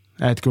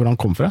 Jeg vet ikke hvor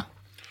han kom fra.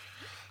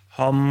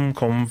 Han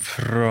kom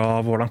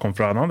fra, hvor han kom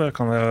fra nå, det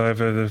kan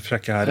jeg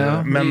frekke her. Ja,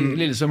 men i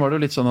Lillestrøm var det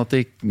jo litt sånn at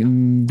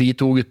de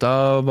to gutta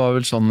var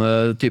vel sånne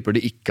typer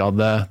de ikke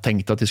hadde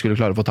tenkt at de skulle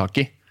klare å få tak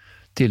i.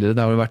 Tidligere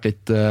det har jo vært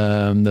litt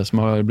det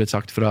som har blitt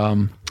sagt fra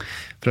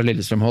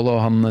Lillestrøm-hold,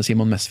 og han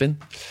Simon Mesvin,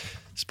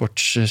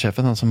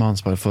 sportssjefen, han som har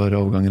ansvar for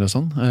overganger og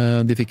sånn.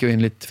 De fikk jo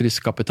inn litt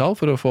frisk kapital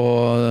for å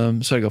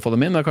sørge å få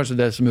dem inn, men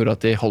kanskje det som gjorde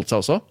at de holdt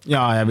seg også?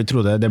 Ja, jeg vil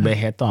tro det. Det ble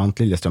helt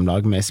annet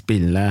Lillestrøm-lag med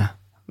spillene,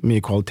 mye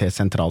kvalitet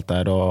sentralt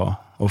der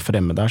og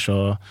fremme der,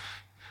 så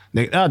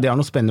de har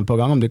noe spennende på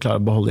gang om de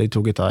klarer å beholde de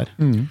to gutta her.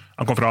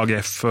 Han kom fra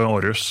AGF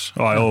Aarhus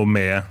og er jo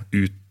med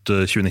ut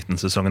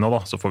 2019-sesongen nå da,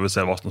 så får vi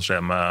se hva som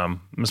skjer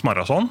med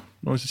Smarason.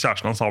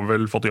 Kjæresten hans har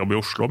vel fått jobb i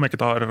Oslo, om jeg ikke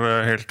tar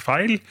helt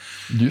feil.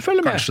 Du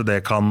følger med. Kanskje det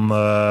kan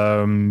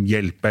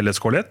hjelpe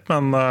LSK litt,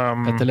 men...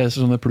 Etter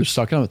leser sånne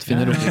plussaker,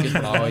 finner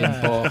Romerike bla inn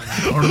på...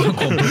 Har du noen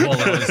konto på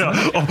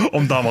det?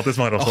 Om dama til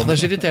Smarason. Det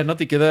er så irriterende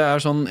at ikke det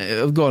er sånn,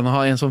 går an å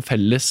ha en sånn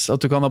felles,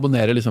 at du kan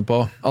abonnere liksom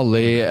på alle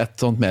i et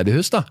sånt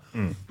mediehus da.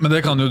 Men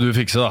det kan jo du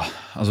fikse da.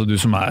 Altså du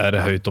som er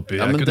høyt oppi.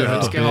 Ja, men det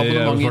skal jeg ha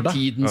abonnement i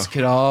Tidens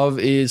Krav,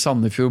 i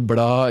Sandefjord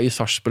Blad, i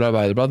Sarpsborg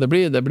Arbeiderblad.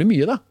 Det blir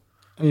mye da.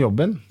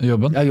 Jobben?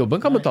 Ja, jobben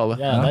kan betale.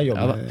 Ja, det er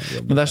jobben.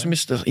 Men det er så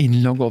mye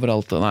innlogg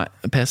overalt. Nei,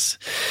 pes.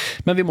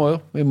 Men vi må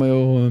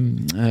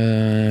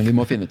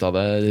finne ut av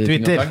det.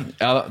 Twitter.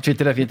 Ja,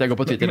 Twitter er fint, jeg går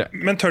på Twitter.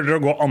 Men tør dere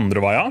å gå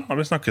andre veien? Har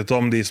vi snakket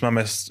om de som er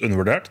mest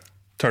undervurdert?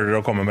 Tør dere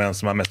å komme med en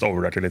som er mest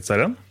overvurdert i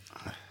Eliteserien?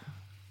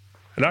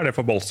 Eller er det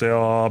for ballsy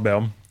å be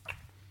om?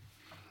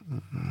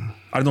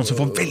 Er det noen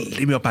som får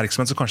veldig mye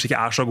oppmerksomhet som kanskje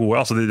ikke er så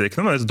gode? Altså, de er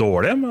ikke nødvendigvis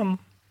dårlige, men...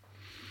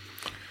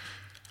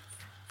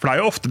 For det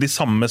er jo ofte de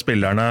samme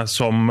spillerne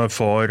som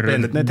får...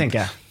 Bentner, tenker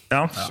jeg.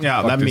 Ja,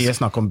 det er mye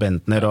snakk om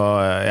Bentner, og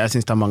jeg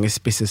synes det er mange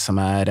spisser som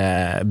er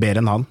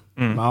bedre enn han.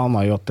 Men han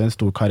har jo hatt en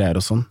stor karriere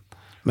og sånn.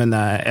 Men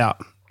det er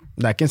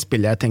ikke en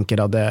spiller jeg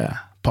tenker hadde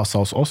passet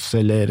hos oss,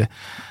 eller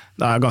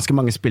det er ganske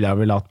mange spillere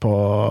jeg vil ha på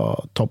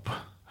topp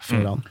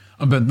før han.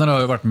 Bentner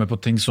har jo vært med på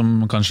ting som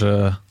kanskje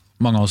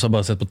mange av oss har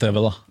bare sett på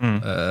TV da.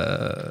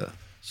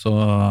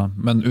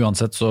 Men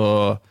uansett så,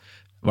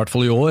 i hvert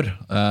fall i år,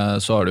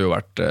 så har det jo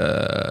vært...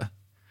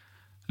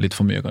 litt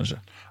for mye, kanskje.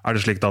 Er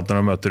det slik at når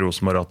du møter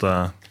Rosenborg,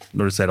 at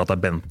når du ser at det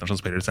er Bentner som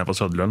spiller i stedet for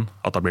Søderlund,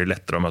 at det blir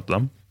lettere å møte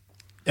dem?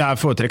 Jeg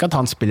foretrekker at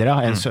han spiller,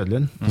 enn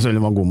Søderlund.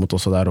 Søderlund var god mot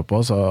oss der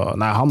oppe, så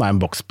nei, han er en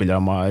boksspiller,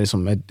 han er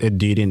liksom et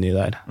dyr inni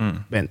der.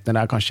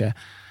 Bentner er kanskje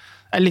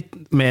litt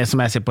mer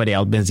som jeg ser på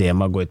Real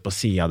Benzema, gå ut på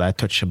siden der,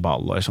 touche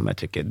ball, og liksom,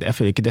 jeg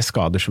føler ikke det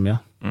skader så mye.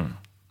 Men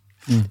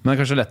det er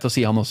kanskje lett å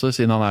si han også,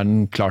 siden han er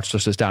den klart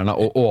største stjerna,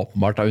 og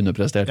åpenbart har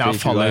underprestert. Ja,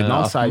 fallhøyden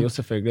hans er jo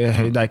selvfølgelig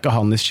høy. Det er ikke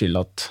hans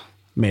skyld at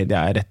media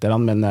er etter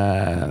han, men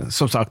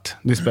som sagt,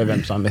 du spør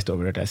hvem som er mest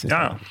overhørt, jeg synes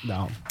det er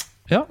han.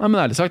 Ja, men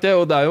ærlig sagt,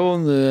 og det er jo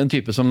en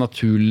type som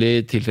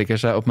naturlig tiltrekker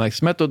seg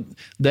oppmerksomhet, og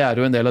det er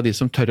jo en del av de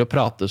som tør å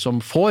prate som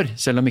får,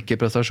 selv om ikke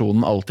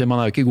prestasjonen alltid,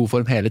 man er jo ikke i god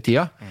form hele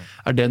tida.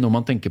 Er det noe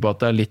man tenker på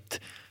at det er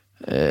litt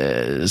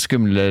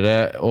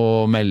skumlere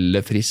å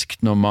melde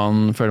friskt når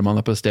man føler man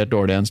har prestert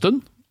dårlig en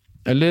stund?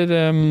 Eller?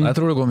 Jeg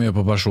tror det går mye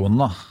på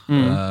personen da.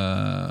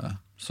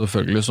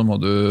 Selvfølgelig så må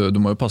du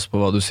må jo passe på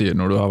hva du sier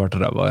når du har vært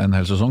ræva en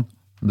hel sesong.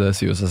 Det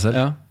sier jo seg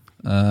selv.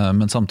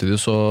 Men samtidig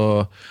så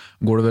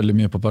går det veldig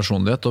mye på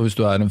personlighet, og hvis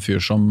du er en fyr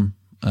som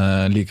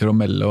liker å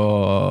melde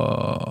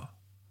og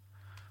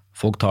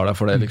folk tar deg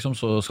for det, liksom,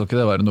 så skal ikke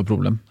det være noe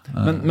problem.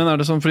 Men er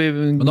det sånn,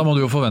 men da må du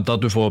jo forvente at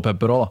du får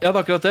pepper også da. Ja,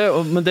 det er akkurat det,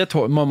 men det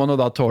må man jo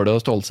da tåle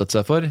å stålsette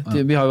seg for.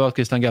 Vi har jo hatt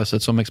Christian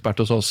Gauseth som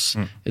ekspert hos oss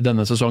i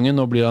denne sesongen,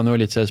 nå blir han jo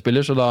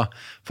eliteseriespiller, så da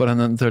får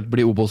han eventuelt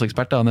bli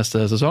Obos-ekspert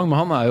neste sesong,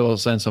 men han er jo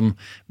også en som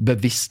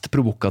bevisst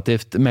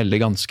provokativt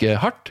melder ganske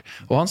hardt,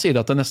 og han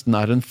sier at det nesten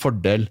er en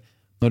fordel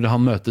når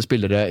han møter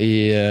spillere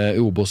i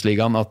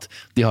Obos-ligaen, at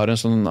de har en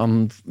sånn, han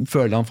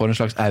føler han får en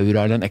slags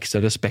aura eller en ekstra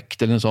respekt,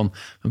 eller en sånn,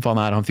 men faen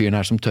er han fyren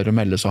her som tør å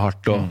melde så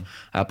hardt og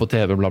er på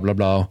TV, bla bla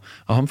bla,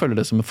 og han føler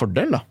det som en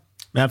fordel da.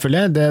 Men jeg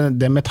føler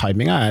det med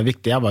timingen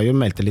viktig. Jeg var jo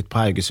meldte litt på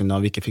Haugesund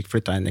når vi ikke fikk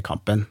flyttet inn I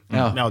kampen.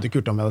 Men jeg hadde ikke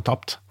gjort det om vi hadde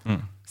tapt.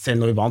 Selv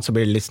når vi vant så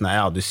blir det litt sånn,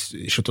 du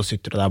slutter å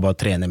sytte, og det bare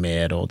å trene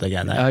mer og det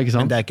greiene.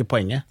 Men det ikke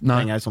poenget.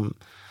 Poenget som,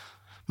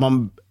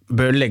 man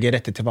bør legge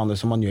rette til hverandre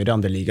som man gjør I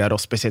andre ligaer, og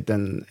spesielt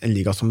en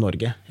liga som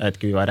Norge. Jeg vet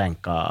ikke, vi var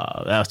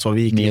ranket, så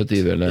vi gikk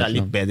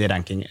litt bedre I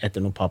ranking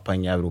etter noen par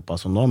poeng I Europa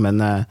som nå, men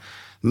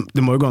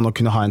det må jo gå an å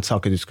kunne ha en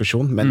saklig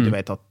diskusjon, men du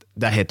vet at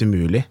det helt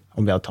umulig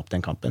om vi hadde tapt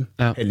den kampen.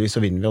 Heldigvis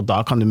så vinner vi, og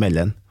da kan du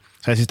melde den.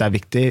 Så jeg synes det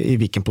viktig I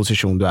hvilken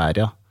posisjon du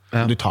I.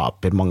 Om du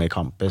taper mange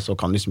kamper, så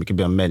kan du liksom ikke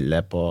begynne å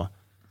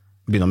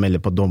melde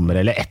på dommer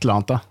eller et eller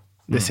annet da.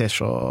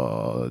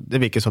 Det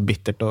virker så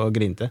bittert og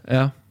grinte.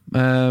 Ja.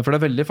 For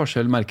det veldig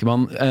forskjell, merker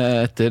man,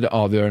 etter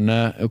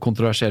avgjørende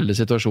kontroversielle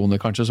situasjoner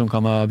kanskje, som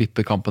kan ha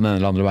vippet kampen en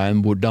eller andre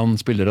veien, hvordan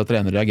spillere og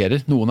trenere reagerer.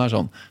 Noen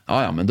sånn,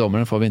 ja, men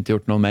dommeren får vi ikke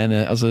gjort noe med.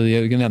 Altså,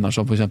 Jørgen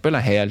Lennarsson for eksempel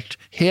helt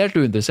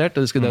uinteressert,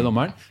 det skulle det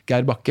dommeren.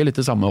 Geir Bakke, litt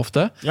det samme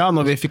ofte. Ja,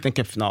 når vi fikk den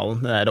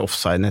cupfinalen, det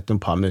offsiden etter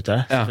en par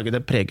minutter, selvfølgelig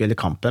det preger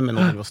litt kampen, men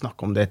når vi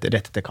snakker om det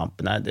rett etter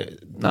kampen, det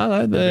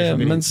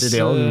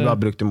har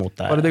brukt imot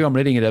det. Bare de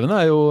gamle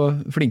ringrevene jo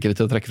flinkere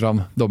til å trekke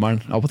fram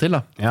dommeren av og til,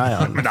 da.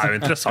 Ja. Men det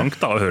jo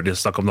interessant da, å høre de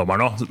snakke om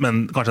dommeren nå, men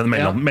kanskje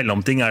en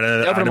mellomting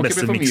det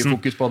beste miksen.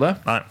 Fokus på det.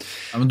 Nei.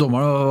 Ja, men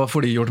dommerne, hva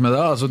får de gjort med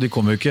det? Altså, de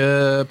kommer jo ikke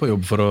på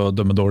jobb for å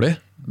dømme dårlig.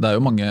 Det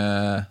jo mange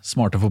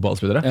smarte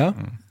fotballspillere. Ja.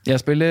 Jeg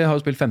har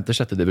jo spilt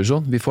 5.-6.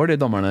 divisjon. Vi får de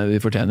dommerne vi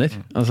fortjener.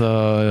 Altså,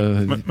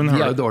 de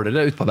jo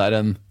dårligere utpå der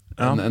enn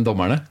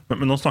dommerne.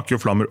 Men nå snakker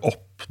jo Flammer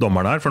opp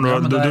dommerne her, for nå,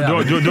 det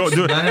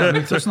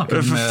jævlig til å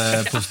snakke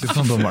med positivt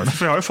om dommerne.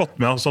 For jeg har jo fått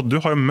med altså,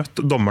 du har jo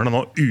møtt dommerne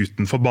nå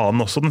utenfor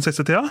banen også den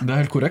siste tida.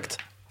 Det helt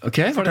korrekt. Ok,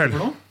 hva det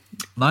for noe?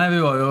 Nei,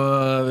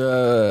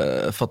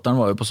 fatteren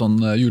var jo på sånn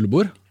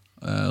julebord,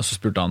 og så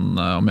spurte han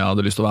om jeg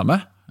hadde lyst til å være med.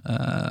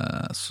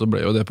 Så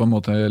ble jo det på en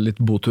måte litt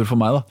botur for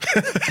meg da.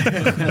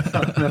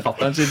 Med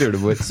fatteren sitt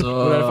julebord.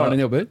 Hvor faren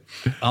din jobber?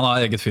 Han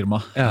har eget firma.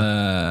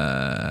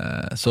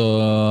 Så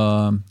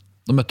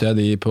da møtte jeg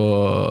de på,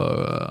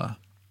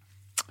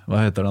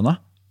 hva heter den da?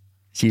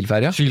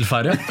 Kielferja.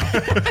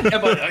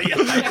 Jeg bare,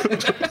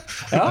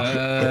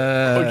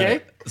 ok.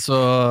 Så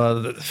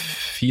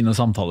fine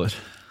samtaler.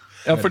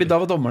 Ja, fordi da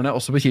var dommerne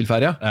også på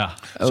Kielferja. Ja.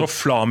 Så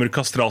Flamur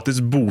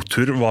Kastratis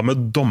botur var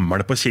med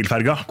dommerne på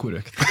Kielferga.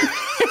 Korrekt.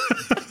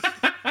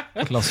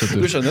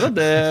 Du skjønner at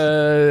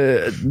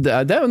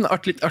det jo en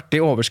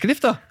artig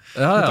overskrift da.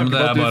 Ja, men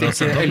det bare å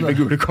sette 11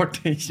 gule kort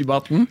I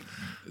 2018.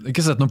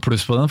 Ikke sett noe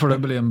pluss på den, for det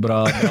blir en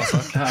bra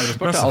sak.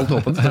 Alt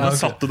åpent. Men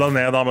satt du da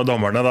ned da med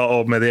dommerne da,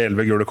 og med de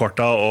 11 gule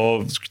korta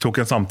og tok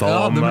en samtale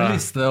om... Jeg hadde en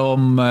liste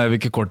om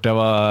hvilke kort jeg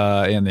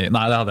var enig I.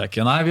 Nei, det hadde jeg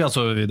ikke. Nei,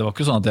 det var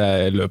ikke sånn at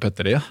jeg løp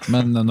etter de.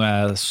 Men når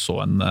jeg så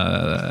en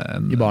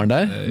I baren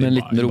der, med en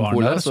liten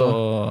romcola, så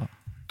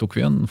tok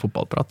vi en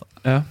fotballprat.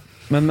 Ja.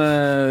 Men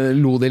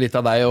lo de litt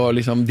av deg, og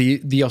liksom,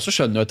 de også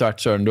skjønner jo etter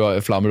hvert, Søren,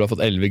 Flammer, du har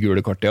fått 11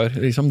 gule kort I år.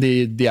 Liksom,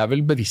 de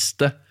vel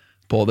bevisste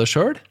på det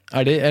selv?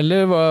 De,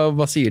 eller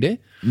hva sier de?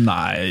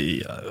 Nei,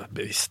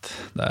 bevisst.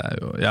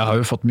 Jeg har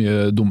jo fått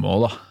mye dumme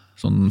også da,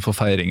 sånn for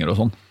feiringer og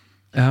sånn.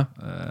 Ja.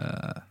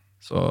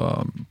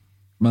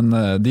 Men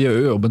de gjør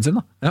jo jobben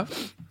sin da. Ja.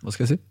 Hva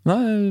skal jeg si?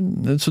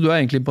 Nei, så du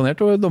egentlig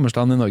imponert over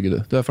dommerstanden I Norge,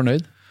 du? Du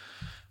fornøyd?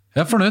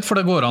 Jeg fornøyd, for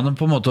det går an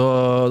på en måte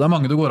det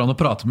mange det går an å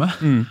prate med.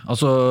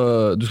 Altså,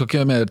 du skal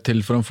ikke mer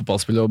til for en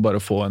fotballspiller å bare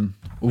få en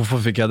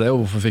hvorfor fikk jeg det, og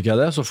hvorfor fikk jeg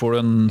det? Så får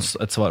du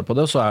et svar på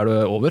det, og så det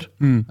over.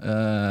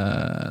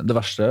 Det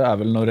verste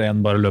vel når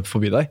en bare løper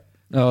forbi deg.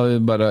 Ja,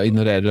 bare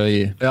ignorerer og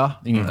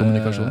ingen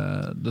kommunikasjon.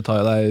 Det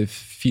tar deg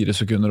 4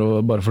 sekunder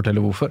å bare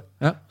fortelle hvorfor.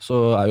 Ja.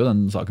 Så jo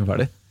den saken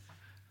ferdig.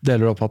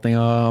 Deler du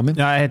oppfatningen, Amin?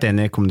 Ja, jeg helt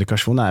enig.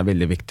 Kommunikasjon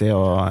veldig viktig,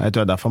 og jeg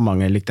tror derfor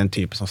mange liker den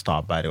type som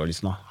Stabberg. Og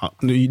liksom,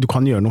 du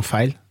kan gjøre noe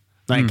feil.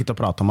 Det enkelt å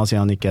prate om, han sier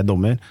han ikke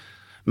dommer.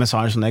 Men så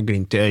han sånn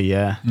glimt I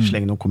øyet,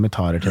 slenger noen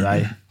kommentarer til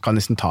deg, kan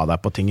nesten ta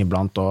deg på ting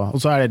iblant. Og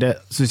så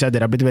synes jeg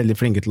dere har blitt veldig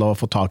flinke til å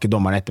få tak I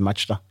dommerne etter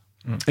match da.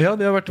 Ja,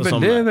 de har vært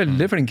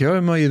veldig flinke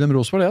med å gi dem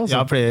ros for det. Altså.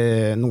 Ja, for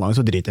noen ganger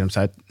så driter de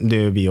seg,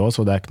 det gjør vi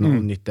også, så det ikke noe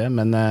nytt det.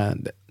 Men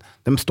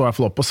de står I hvert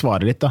fall opp og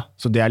svarer litt da,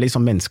 så det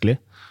liksom menneskelig.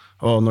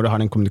 Og når du har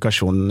den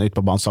kommunikasjonen ute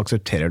på banen, så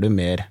aksepterer du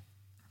mer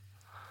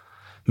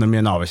når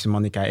mye en avgjørelse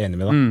man ikke enig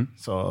med da.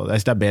 Så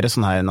det bedre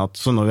sånn her enn at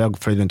så når vi har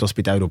fløyd rundt og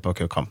spilt I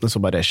Europa-kampene, så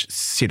bare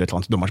sier du et eller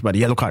annet til dommeren, så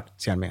bare yellow card,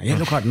 sier han med.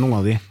 Yellow card, noen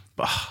av de.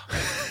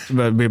 Så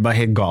blir bare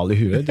helt gal I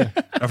huet.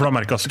 Ja, for du har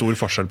merket stor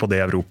forskjell på det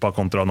I Europa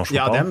kontra norsk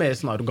fotball? Ja, det mer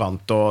sånn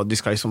arrogant, og de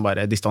skal liksom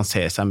bare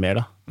distansere seg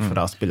mer da,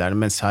 fra spillerne.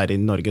 Mens her I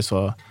Norge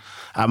så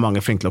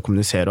mange flinke til å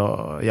kommunisere,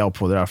 og jeg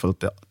oppfordrer I hvert fall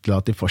til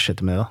at de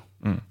fortsetter med det da.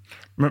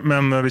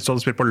 Men hvis du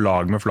hadde spilt på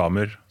lag med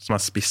Flamur, som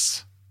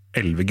spiss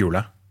 11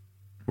 gule,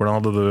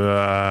 hvordan hadde du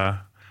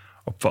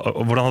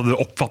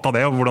oppfattet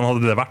det, og hvordan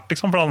hadde det vært?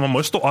 Liksom? For man må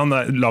jo stå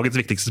lagets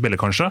viktigste spiller,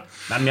 kanskje.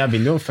 Nei, men jeg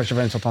vil jo først og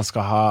fremst at han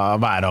skal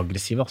være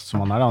aggressiv, da,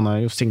 som han Han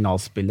jo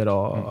signalspiller,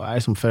 og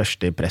som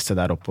første I presset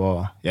der oppe,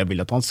 og jeg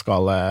vil at han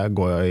skal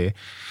gå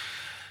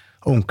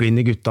ordentlig inn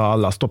I gutta,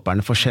 la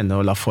stopperne få kjenne,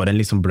 og la foran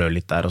liksom blø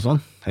litt der og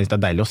sånn. Jeg synes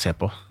det deilig å se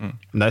på.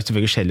 Men det jo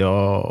selvfølgelig kjedelig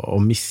å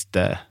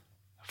miste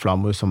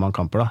flammer som han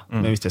kamper da.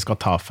 Men hvis jeg skal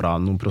ta fra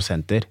noen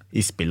prosenter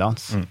I spillet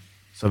hans,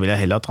 så vil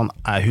jeg heller at han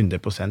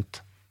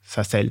 100%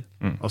 seg selv,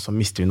 og så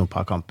mister vi noen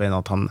par kamper enn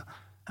at han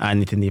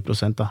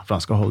 99% da, for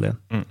han skal holde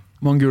igjen.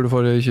 Hvor mange gule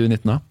får du I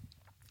 2019 da?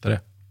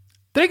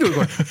 3 gule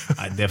kort?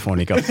 Nei, det får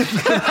han ikke.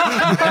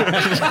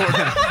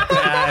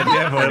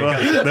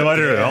 Det var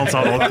røde han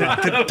sa nå.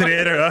 3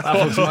 røde.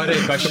 Folk som har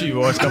røyka 20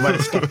 år skal bare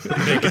stoppe.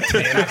 Røyka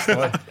 3 neste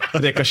år.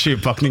 Røyka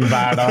 20-pakning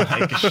hver dag.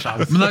 Ikke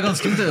sjans. Men det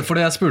ganske,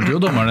 for jeg spurte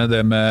jo dommerne det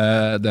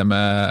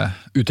med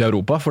ute I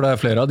Europa, for det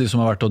flere av de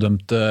som har vært og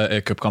dømt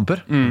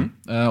E-Cup-kamper.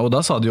 Og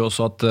da sa de jo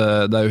også at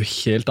det jo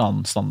helt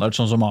annen standard,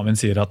 sånn som Amin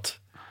sier at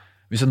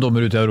hvis en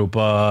dommer ute I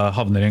Europa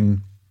havner I en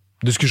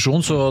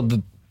diskusjon, så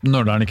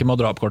nøler han ikke med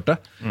å dra opp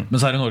kortet.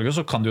 Mens her I Norge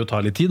så kan det jo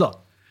ta litt tid da.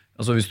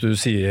 Altså hvis du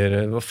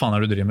sier, hva faen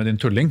du driver med din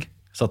tulling?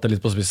 Satt det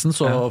litt på spissen,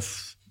 så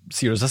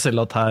sier du seg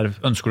selv at her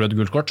ønsker du et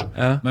gult kort.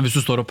 Men hvis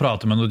du står og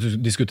prater med en og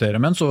diskuterer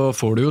med en, så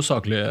får du jo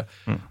saklige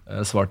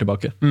svar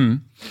tilbake.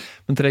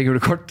 Men 3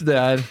 gule kort, det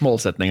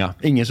målsetninga.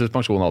 Ingen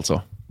suspensjon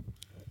altså.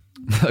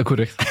 Det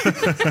korrekt.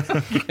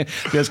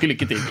 Vi ønsker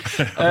lykke til.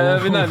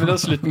 Vi nærmer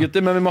oss slutten, gutter,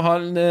 men vi må ha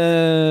en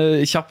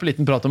kjapp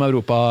liten prat om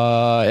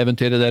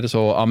Europa-eventyret deres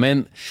og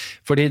Amin.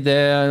 Fordi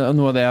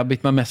noe av det jeg har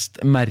bitt meg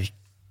mest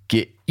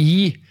merke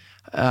I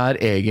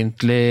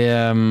egentlig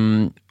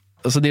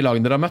altså de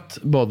lagene dere har møtt,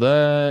 både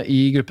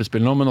I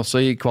gruppespillet nå, men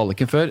også I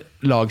kvaliken før,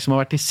 lag som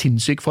har vært I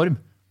sinnssyk form.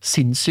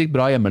 Sinnssykt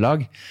bra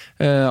hjemmelag.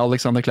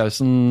 Alexander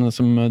Clausen,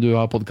 som du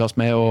har podcast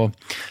med, og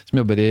som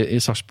jobber I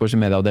Sarpsborgs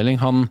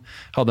medieavdeling, han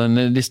hadde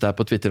en liste her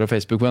på Twitter og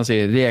Facebook hvor han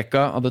sier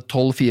Rijeka hadde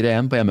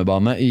 12-4-1 på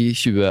hjemmebane I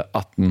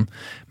 2018.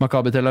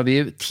 Maccabi Tel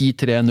Aviv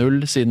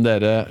 10-3-0 siden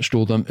dere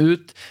slo dem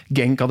ut.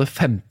 Genk hadde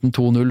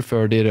 15-2-0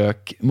 før de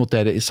røk mot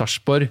dere I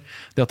Sarpsborg.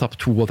 De har tapt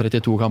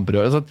 32 kamper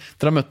I år. Altså,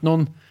 dere har møtt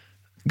noen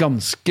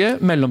ganske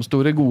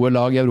mellomstore gode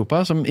lag I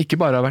Europa, som ikke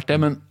bare har vært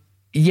det, men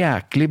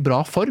jæklig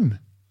bra form.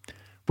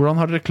 Hvordan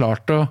har dere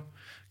klart å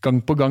gang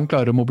på gang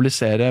klare å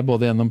mobilisere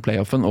både gjennom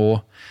playoffen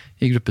og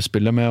I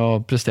gruppespillet med å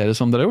prestere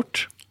som dere har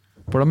gjort?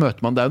 Hvordan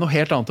møter man? Det jo noe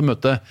helt annet å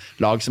møte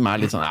lag som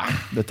litt sånn,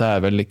 dette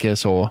vel ikke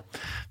så,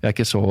 vi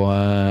ikke så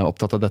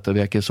opptatt av dette,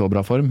 vi ikke så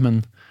bra form,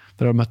 men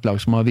dere har møtt lag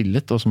som har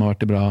villet og som har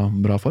vært I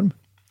bra form.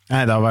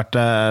 Nei, det har vært,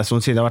 som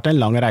sier, det har vært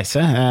en lang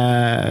reise.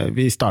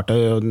 Vi startet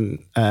jo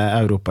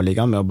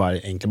Europaligaen med å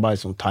egentlig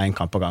bare sånn, ta en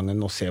kamp på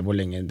gangen og se hvor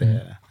lenge det...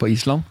 På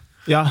Island?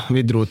 Ja, vi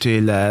dro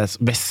til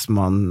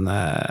Vestmann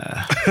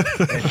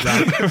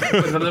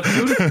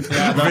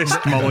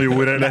Vestmann og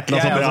jord eller et eller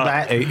annet sånt.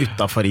 Det øy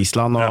utenfor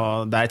Island,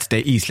 og det et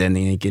sted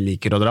islendingen ikke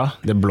liker å dra.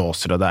 Det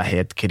blåser, og det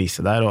helt krise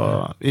der,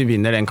 og vi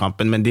vinner den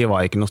kampen, men de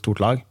var ikke noe stort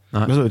lag.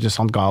 Vi så ut til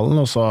St. Gallen,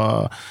 og så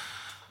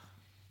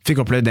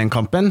fikk oppleve den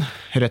kampen.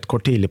 Rødt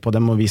kort tidlig på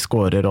dem, og vi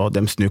skårer, og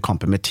de snur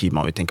kampen med team,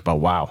 og vi tenker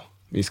bare, wow.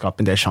 Vi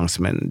skaper en del sjanser,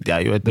 men det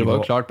jo et nivå... Det var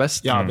jo klart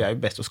best. Ja, vi jo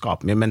best å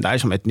skape mye, men det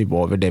som et nivå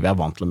over det vi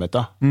vant til å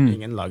møte.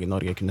 Ingen lag I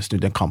Norge kunne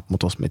snudd en kamp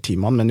mot oss med 10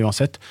 mann, men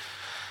uansett.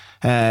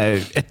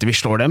 Etter vi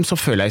slår dem, så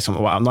føler jeg som,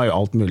 wow, nå jo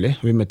alt mulig.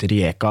 Vi møter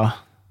Rijeka,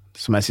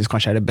 som jeg synes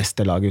kanskje det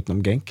beste laget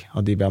utenom Genk,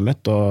 av de vi har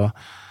møtt, og...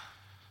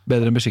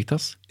 Bedre enn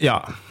Besiktas?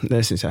 Ja,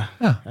 det synes jeg.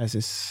 Ja. Jeg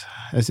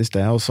synes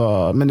det. Også,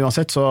 men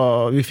uansett, så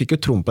vi fikk jo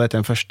troen på dette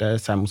den første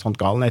seier mot St.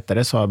 Gallen. Etter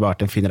det så har det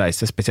vært en fin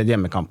reise, spesielt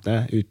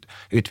hjemmekampene,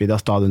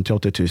 utvidet stadion til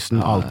 80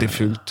 000, alltid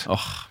fullt.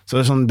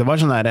 Så det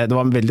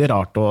var veldig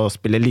rart å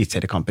spille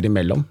elitseriekamper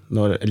imellom,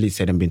 når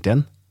elitserien begynte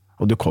igjen.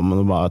 Og du kom og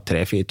det var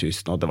 3-4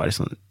 000, og det var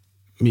sånn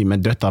mye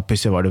mer dødt. Da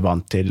plutselig var du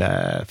vant til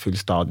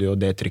full stadion og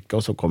det trykket,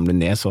 og så kom du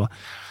ned, så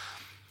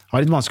det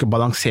var litt vanskelig å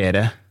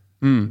balansere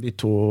de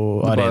to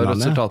arenaene. Det var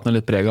resultatene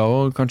litt prega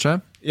også, kanskje?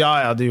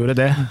 Ja, det gjorde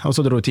det. Og så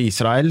dro vi til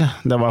Israel.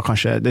 Det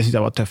synes jeg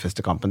var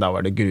tøffeste kampen. Da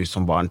var det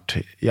grusomt varmt.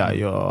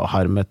 Jeg og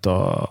Harmet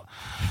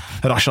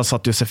og Rasha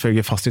satt jo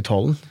selvfølgelig fast I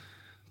tollen,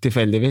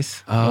 tilfeldigvis.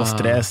 Og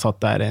stress satt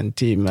der en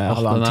time,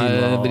 halvannen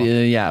time.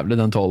 Den jævlig,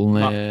 den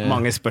tollen.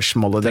 Mange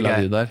spørsmål. Og det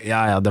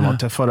var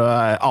tøff. For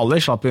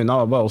alle slapp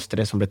unna, det var bare oss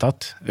 3 som ble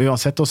tatt.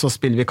 Uansett, og så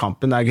spiller vi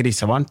kampen, det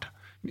grisevarmt.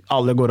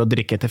 Alle går og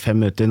drikker etter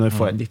 5 minutter når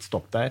vi får litt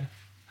stopp der.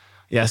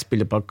 Jeg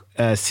spiller på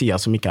siden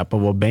som ikke på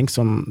vår benk,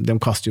 de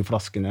kaster jo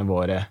flaskene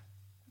våre,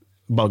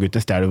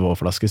 ballguttene stjeler våre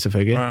flasker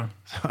selvfølgelig,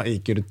 så jeg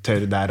gikk jo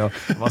tørr der og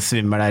var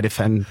svimmer der I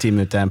 5-10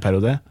 minutter en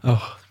periode.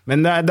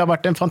 Men det har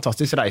vært en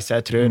fantastisk reise,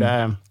 jeg tror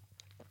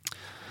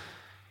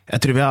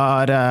vi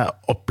har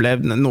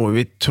opplevd noe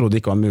vi trodde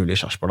ikke var mulig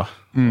I Sarpsborg da,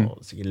 og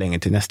sikkert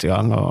lenge til neste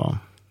gang.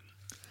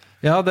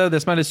 Ja, det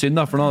det som litt synd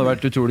da, for nå hadde det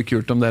vært utrolig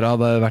kult om dere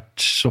hadde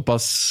vært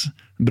såpass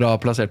bra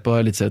plassert på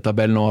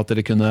elitserietabellen nå, at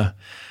dere kunne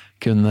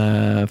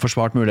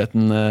forsvart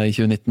muligheten I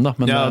 2019 da.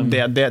 Men ja,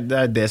 det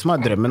det som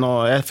drømmen,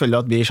 og jeg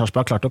føler at vi I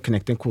Sarpsborg har klart å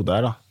knekke en kode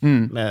her da.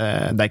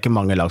 Det ikke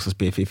mange lag som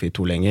spiller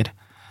 4-4-2 lenger.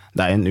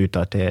 Det en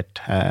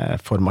utdatert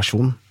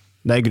formasjon.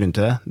 Det grunn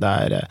til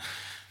det.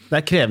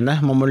 Det krevende.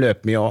 Man må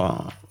løpe mye,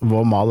 og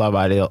vår mal å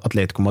være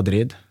Atletico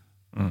Madrid.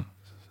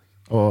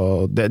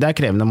 Og det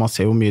krevende, man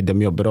ser hvor mye de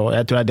jobber, og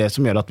jeg tror det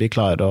som gjør at vi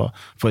klarer å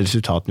få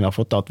resultatene vi har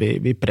fått, at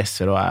vi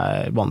presser og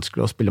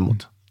vanskelig å spille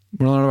mot.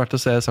 Hvordan har det vært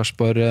å se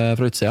Sarpsborg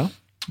fra utsida?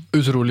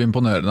 Utrolig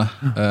imponerende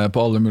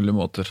på alle mulige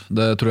måter.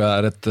 Det tror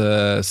jeg et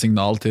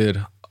signal til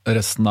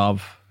resten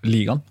av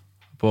ligaen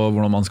på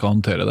hvordan man skal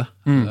håndtere det.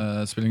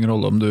 Det spiller ingen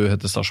rolle om du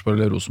heter Sarpsborg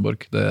eller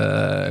Rosenborg,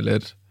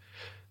 eller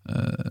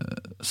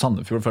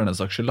Sandefjord for den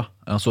saks skyld.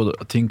 Altså,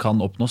 ting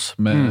kan oppnås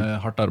med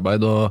hardt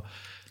arbeid, og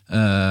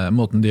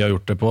måten de har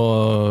gjort det på.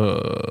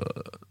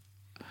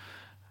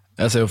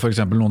 Jeg ser jo for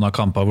eksempel noen av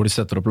kampene hvor de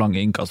setter opp lange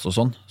innkast og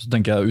sånn. Så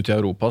tenker jeg ute i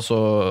Europa så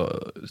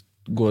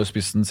går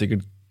spissen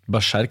sikkert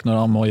berserk når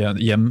han må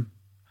hjem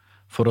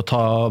for å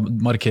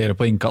markere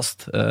på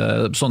innkast.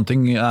 Sånne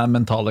ting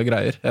mentale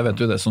greier. Jeg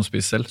vet jo det som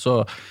spiss selv.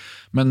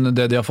 Men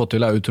det de har fått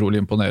til utrolig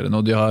imponerende,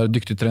 og de har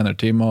dyktig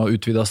trenerteam og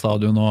utvidet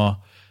stadion, og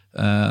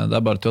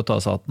det bare til å ta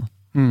seg hatten.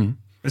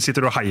 Men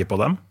sitter du og heier på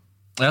dem?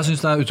 Jeg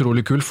synes det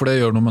utrolig kult, for det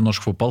gjør noe med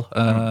norsk fotball.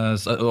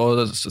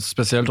 Og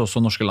spesielt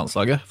også norske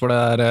landslaget. For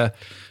det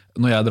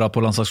når jeg drar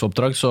på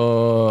landslagsoppdrag, så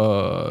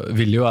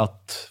vil jo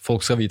at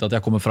folk skal vite at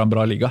jeg kommer fra en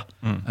bra liga.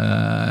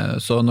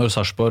 Så når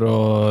Sarpsborg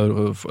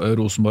og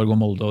Rosenborg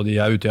og Molde og de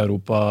ute i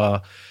Europa,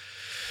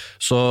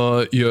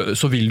 så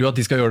vil du at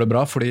de skal gjøre det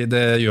bra, fordi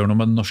det gjør noe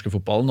med den norske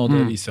fotballen, og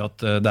det viser at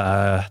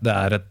det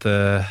er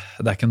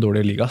ikke en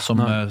dårlig liga,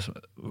 som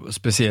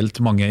spesielt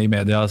mange i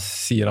media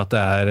sier at det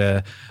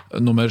er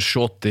nummer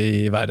 28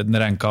 i verden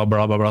ranka,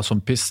 bla bla bla,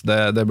 som piss.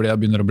 Jeg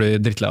begynner å bli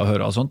drittlei av å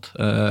høre av sånt.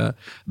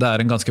 Det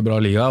er en ganske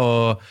bra liga,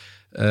 og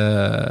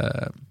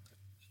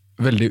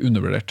veldig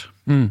undervurdert.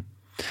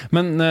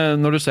 Men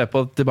når du ser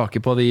tilbake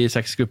på de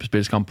 6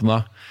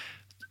 gruppespillskampene,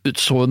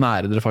 så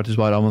nære dere faktisk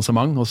bare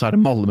avansement, og så det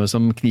Malmö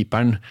som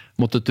kniperen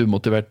mot et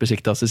umotivert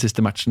Besiktas i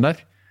siste matchen der.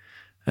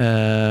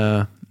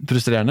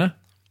 Frustrerende?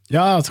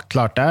 Ja, altså,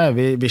 klart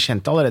det. Vi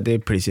kjente allerede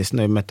i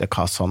preseason når vi møtte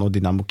Kazan og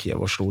Dynamo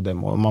Kiev og slo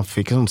dem, og man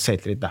fikk sånn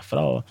selvtillit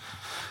derfra, og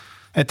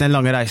etter den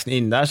lange reisen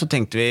inn der, så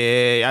tenkte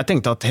jeg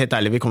tenkte at helt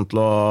ærlig vi kom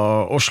til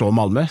å slå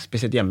Malmö,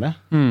 spesielt hjemme,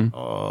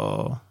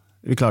 og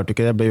vi klarte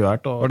ikke det, ble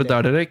uært. Var det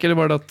der dere ikke, eller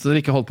var det at dere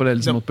ikke holdt på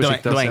ledelsen mot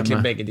Besiktas? Det var egentlig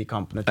begge de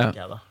kampene, tenker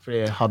jeg da. Fordi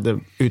hadde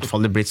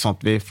utfallet blitt sånn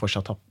at vi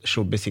fortsatt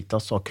slo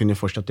Besiktas, så kunne vi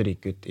fortsatt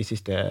ryke ut i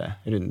siste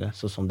runde,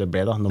 så som det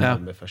ble da, når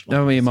Malmö først vant. Ja,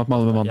 i og med at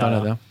Malmö vant der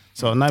nede,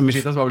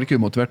 Besiktas var vel ikke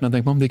umotivert, når jeg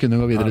tenker meg om. De kunne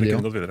gå videre, de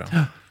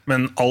også.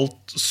 Men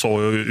alt så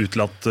jo ut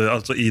til at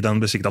altså, i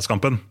den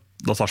Besiktas-kampen,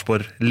 da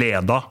Sarpsborg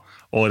leda,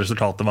 og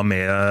resultatet var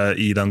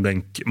med i den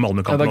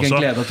Malmö-kampen også,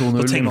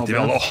 så tenkte vi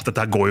alle,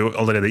 dette går jo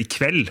allerede i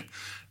kveld.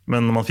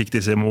 Men når man fikk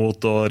disse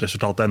imot, og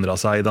resultatet endret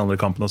seg i de andre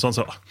kampene, og sånn,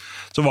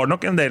 så var det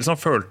nok en del som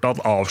følte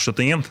at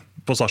avslutningen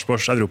på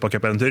Sarpsborgs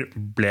Europacup-eventyr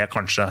ble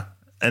kanskje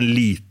en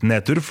liten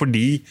nedtur,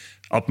 fordi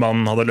at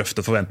man hadde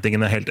løftet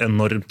forventningene helt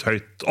enormt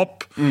høyt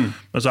opp.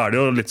 Men så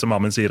det jo litt som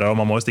Amin sier, og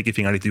man må jo stikke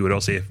fingeren litt i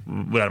jorda og si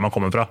hvor det man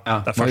kommer fra.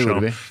 Det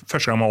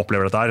første gang man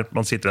opplever dette her,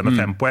 man sitter igjen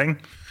med 5 poeng.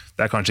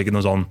 Det kanskje ikke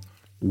noe sånn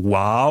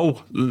wow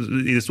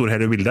i det store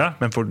hele bildet,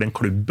 men for den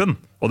klubben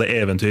og det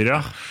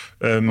eventyret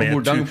med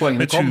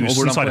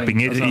 1000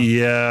 sarpinger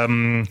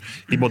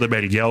i både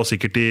Belgia og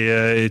sikkert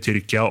i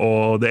Tyrkia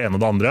og det ene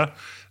og det andre,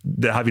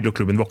 det her vil jo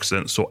klubben vokse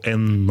så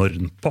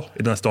enormt på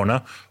i de neste årene.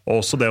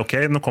 Og også det,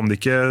 nå kom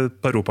det ikke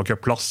på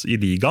Europacup-plass i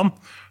ligaen,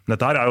 men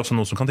dette her jo også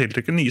noe som kan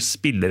tiltrekke nye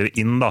spillere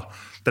inn da.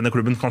 Denne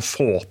klubben kan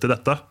få til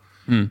dette,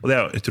 og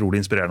det jo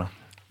utrolig inspirerende.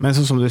 Men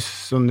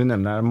som du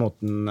nevner,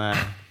 måten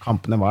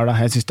kampene var da,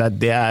 jeg synes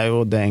det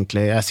jo det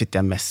egentlig jeg sitter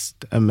igjen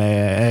mest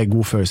med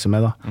god følelse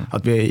med da,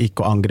 at vi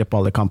gikk og angrep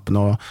alle kampene,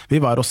 og vi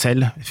var oss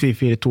selv,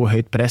 4-4-2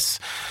 høyt press,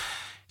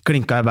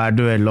 klinka i hver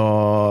duell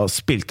og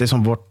spilte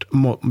som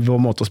vår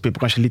måte å spille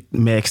på, kanskje litt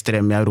mer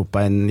ekstrem i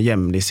Europa enn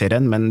hjemlig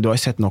serien, men du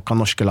har sett nok av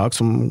norske lag,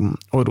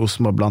 og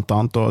Rosenborg blant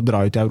annet, og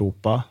dra ut i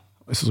Europa,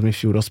 sånn som i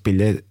fjor, og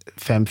spille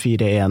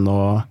 5-4-1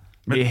 og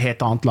bli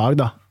helt annet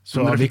lag da.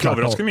 Men dere fikk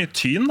overraskende mye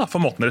tyn da,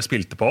 for måten dere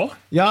spilte på?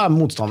 Ja,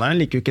 motstanderen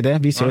liker jo ikke det.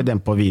 Vi ser jo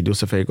dem på video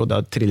selvfølgelig, og da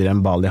triller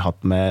en ball i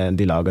hatt med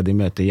de lagene de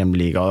møter i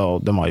hjemmeliga,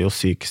 og de har jo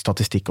syk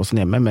statistikk også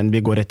hjemme, men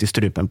vi går rett i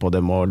strupen på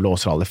dem og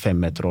låser alle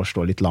 5 meter og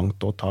slår litt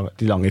langt og tar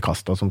de lange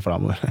kastene som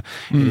fremover.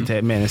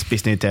 Mener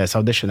spissen irriterer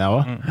seg, det skjønner jeg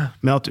også.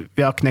 Men at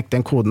vi har knekt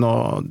den koden,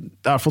 og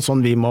det i hvert fall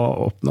sånn vi må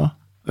oppnå.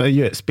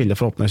 Spille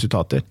for å oppnå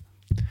resultater.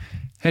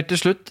 Helt til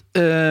slutt,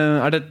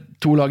 det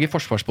 2 lag i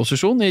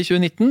forsvarsposisjon i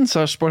 2019.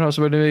 Sarpsborg har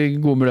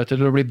selvfølgelig gode muligheter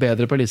til å bli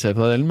bedre på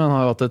elitseriepadellen, men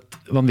har hatt et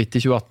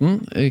vanvittig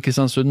 2018.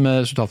 Kristiansund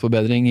med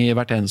resultatforbedring i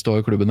hvert eneste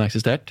år klubben har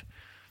eksistert.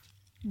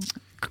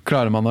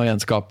 Klarer man å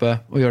gjenskape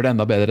og gjøre det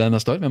enda bedre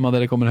neste år? Hvem av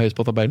dere kommer høyest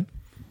på tabellen?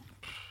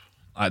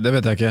 Nei, det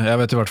vet jeg ikke.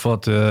 Jeg vet i hvert fall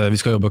at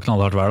vi skal jobbe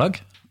knallhardt hver dag.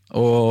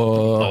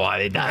 Og nå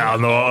vi der. Ja,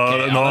 nå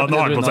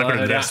har det på seg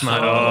klubbdressen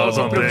her.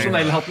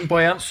 Profesjonellhatten på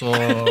igjen.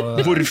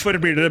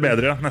 Hvorfor blir dere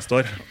bedre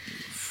neste år?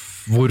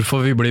 Hvorfor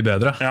vi blir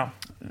bedre? Ja.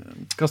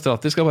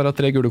 Kastrati skal bare ha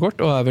 3 gule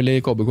kort, og vel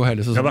i KBK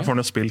hele sesongen. Ja, der får han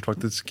jo spilt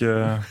faktisk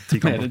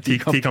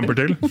 10 kamper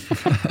til.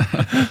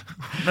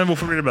 Men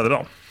hvorfor blir det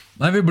bedre da?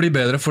 Nei, vi blir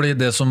bedre, fordi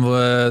det som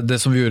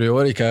vi gjorde I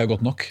år ikke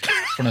godt nok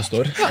for neste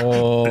år.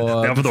 Og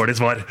det for dårlig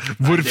svar.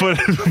 Hvorfor?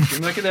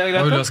 Men ikke det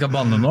greit? Vil du skal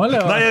banne nå,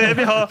 eller? Nei, jeg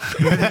vil ha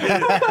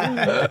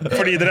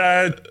fordi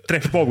dere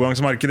treffer på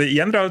overgangsmarkedet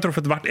igjen. Dere har jo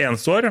truffet hvert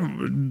eneste år.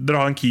 Dere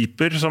har en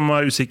keeper som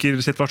usikker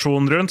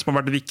situasjon rundt, som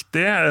har vært viktig.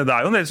 Det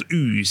jo en del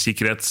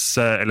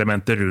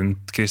usikkerhetselementer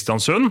rundt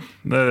Kristiansund.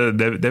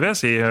 Det vil jeg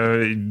si.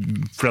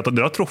 Fordi at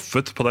dere har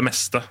truffet på det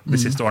meste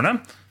de siste årene.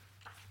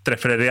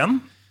 Treffer dere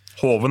igjen?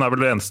 Hoven vel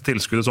det eneste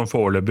tilskuddet som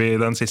foreløpig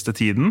den siste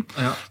tiden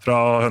fra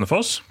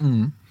Hønefoss.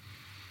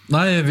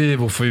 Nei,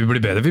 hvorfor vi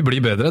blir bedre? Vi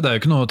blir bedre. Det jo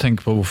ikke noe å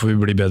tenke på hvorfor vi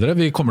blir bedre.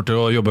 Vi kommer til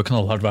å jobbe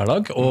knallhardt hver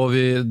dag, og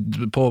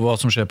på hva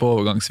som skjer på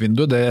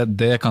overgangsvinduet,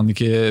 det kan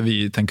ikke vi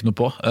tenke noe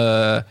på.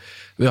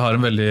 Vi har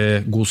en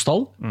veldig god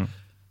stall,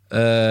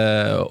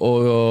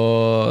 og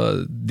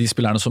de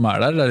spillerne som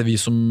der, det vi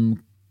som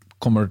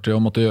kommer til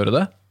å måtte gjøre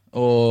det.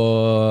 Og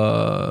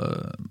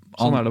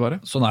sånn det bare.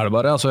 Sånn det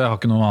bare. Altså, jeg har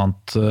ikke noe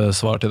annet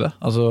svar til det.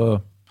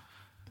 Altså,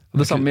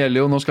 det samme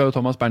gjelder jo, nå skal jo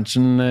Thomas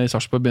Berntsen I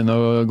Sarpsborg begynne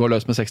å gå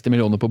løs med 60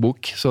 millioner på bok,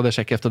 så det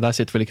sjekket der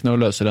sitter vel ikke noe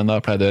løsere enn det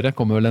pleide å gjøre.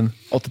 Kommer vel en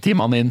 8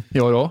 timer inn I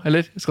år også,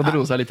 eller skal det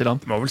roe seg litt I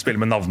land? Må vel spille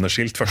med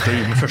navneskilt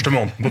første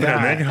måneden på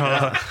trening.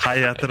 Hei,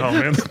 jeg heter han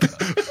min.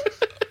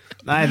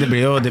 Nei, det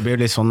blir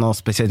jo litt sånn, og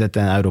spesielt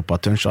etter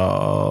Europaturen, så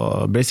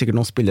blir det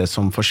sikkert noen spillere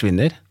som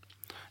forsvinner.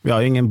 Vi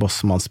har jo ingen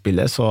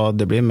bossmannsspiller, så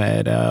det blir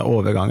mer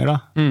overganger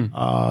da.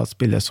 Av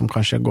spillere som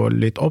kanskje går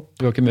litt opp.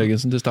 Joakim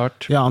Jørgensen til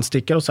start. Ja, han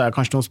stikker, og så det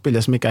kanskje noen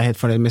spillere som ikke helt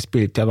fornøyd med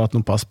spilletid, av at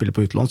noen par spiller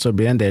på utlån, så det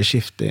blir en del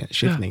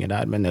skiftninger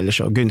der. Men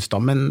ellers så,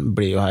 Gunnstammen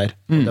blir jo her.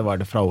 Det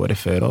var det fra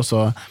året før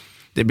også, så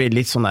det blir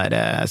litt sånn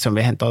der, som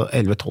vi hentet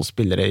 11-12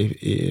 spillere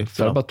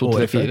fra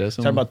året før.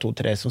 Så det bare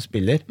 2-3 som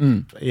spiller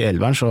I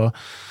 11-eren, så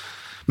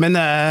men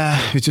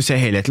hvis du ser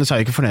helheten, så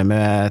jeg ikke fornøyd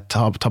med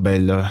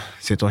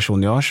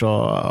tabellsituasjonen I år, så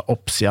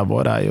oppsiden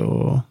vår jo,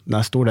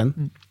 den stor den.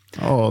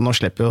 Og nå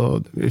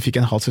slipper vi fikk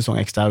en halv sesong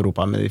ekstra I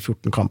Europa med de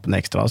 14 kampene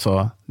ekstra,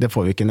 så det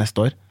får vi ikke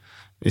neste år.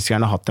 Vi skulle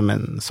gjerne hatt det,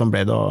 men sånn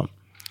ble det, og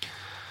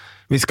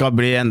vi skal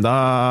bli enda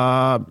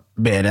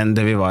bedre enn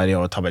det vi var I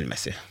år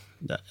tabellmessig.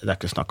 Det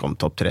ikke snakk om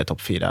topp 3,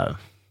 topp 4.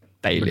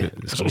 Deilig.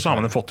 Så har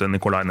man fått inn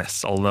Nicolai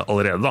Næss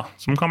allerede da,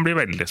 som kan bli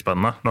veldig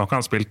spennende. Nå har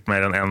han spilt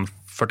mer enn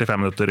 45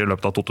 minutter I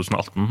løpet av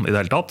 2018 I det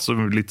hele tatt, så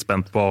litt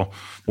spent på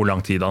hvor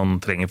lang tid han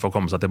trenger for å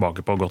komme seg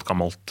tilbake på godt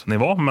gammelt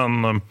nivå,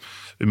 men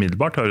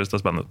umiddelbart høres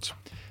det spennende ut.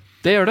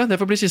 Det gjør det. Det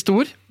får bli siste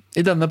ord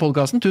I denne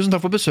podcasten. Tusen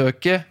takk for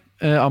besøket,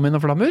 Amin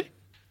og Flammer.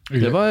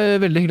 Det var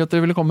veldig hyggelig at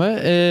dere ville komme.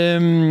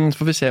 Så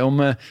får vi se om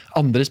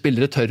andre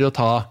spillere tør å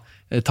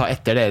ta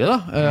etter dere da.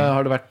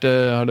 Har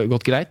det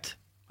gått greit?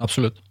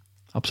 Absolutt.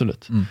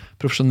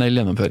 Profesjonell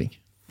gjennomføring.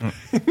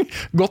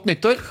 Godt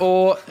nyttår,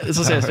 og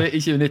så ses vi I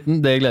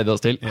 2019. Det gleder vi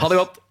oss til. Ha det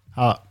godt.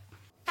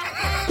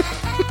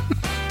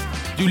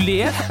 Du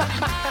ler?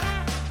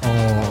 Nå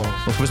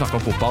skal vi snakke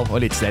om fotball og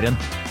eliteserien.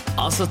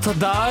 Altså, ta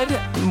der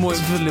må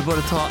jeg selvfølgelig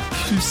bare ta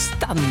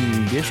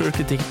fullstendig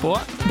selvkritikk på.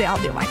 Det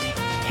hadde jo vært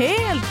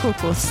helt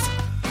kokos.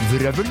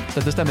 Vrøvel,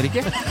 dette stemmer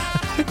ikke.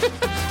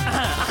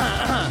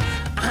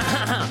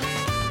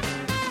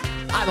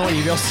 Nei, nå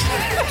gir vi oss.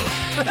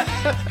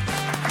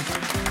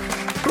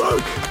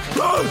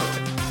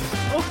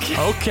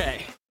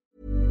 Okay.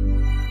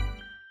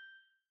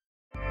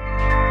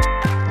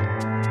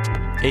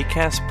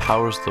 Acast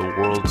powers the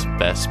world's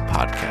best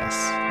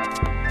podcasts.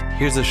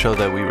 Here's a show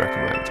that we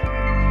recommend.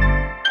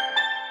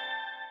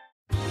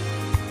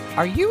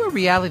 Are you a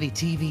reality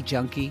TV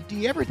junkie? Do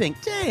you ever think,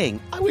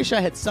 dang, I wish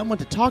I had someone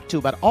to talk to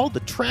about all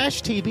the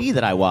trash TV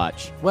that I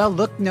watch? Well,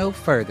 look no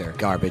further,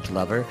 garbage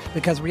lover,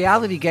 because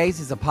Reality Gaze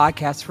is a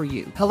podcast for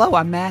you. Hello,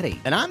 I'm Maddie.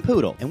 And I'm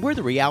Poodle, and we're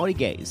the Reality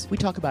Gaze. We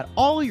talk about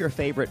all your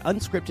favorite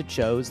unscripted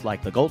shows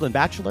like The Golden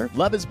Bachelor,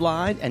 Love is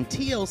Blind, and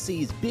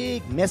TLC's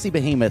big, messy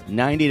behemoth,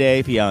 90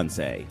 Day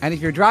Fiancé. And if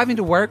you're driving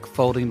to work,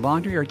 folding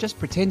laundry, or just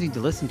pretending to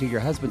listen to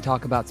your husband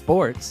talk about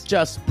sports,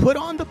 just put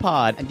on the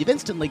pod, and you've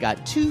instantly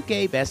got two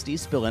gay besties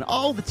spilling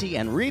all the tea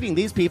and reading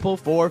these people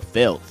for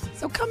filth.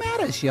 So come at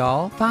us,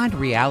 y'all. Find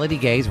Reality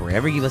Gaze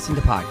wherever you listen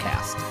to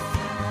podcasts.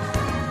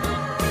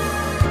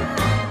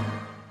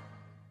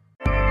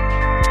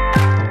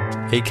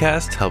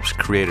 Acast helps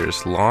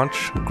creators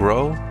launch,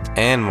 grow,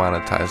 and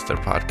monetize their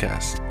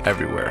podcasts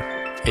everywhere.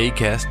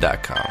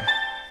 Acast.com.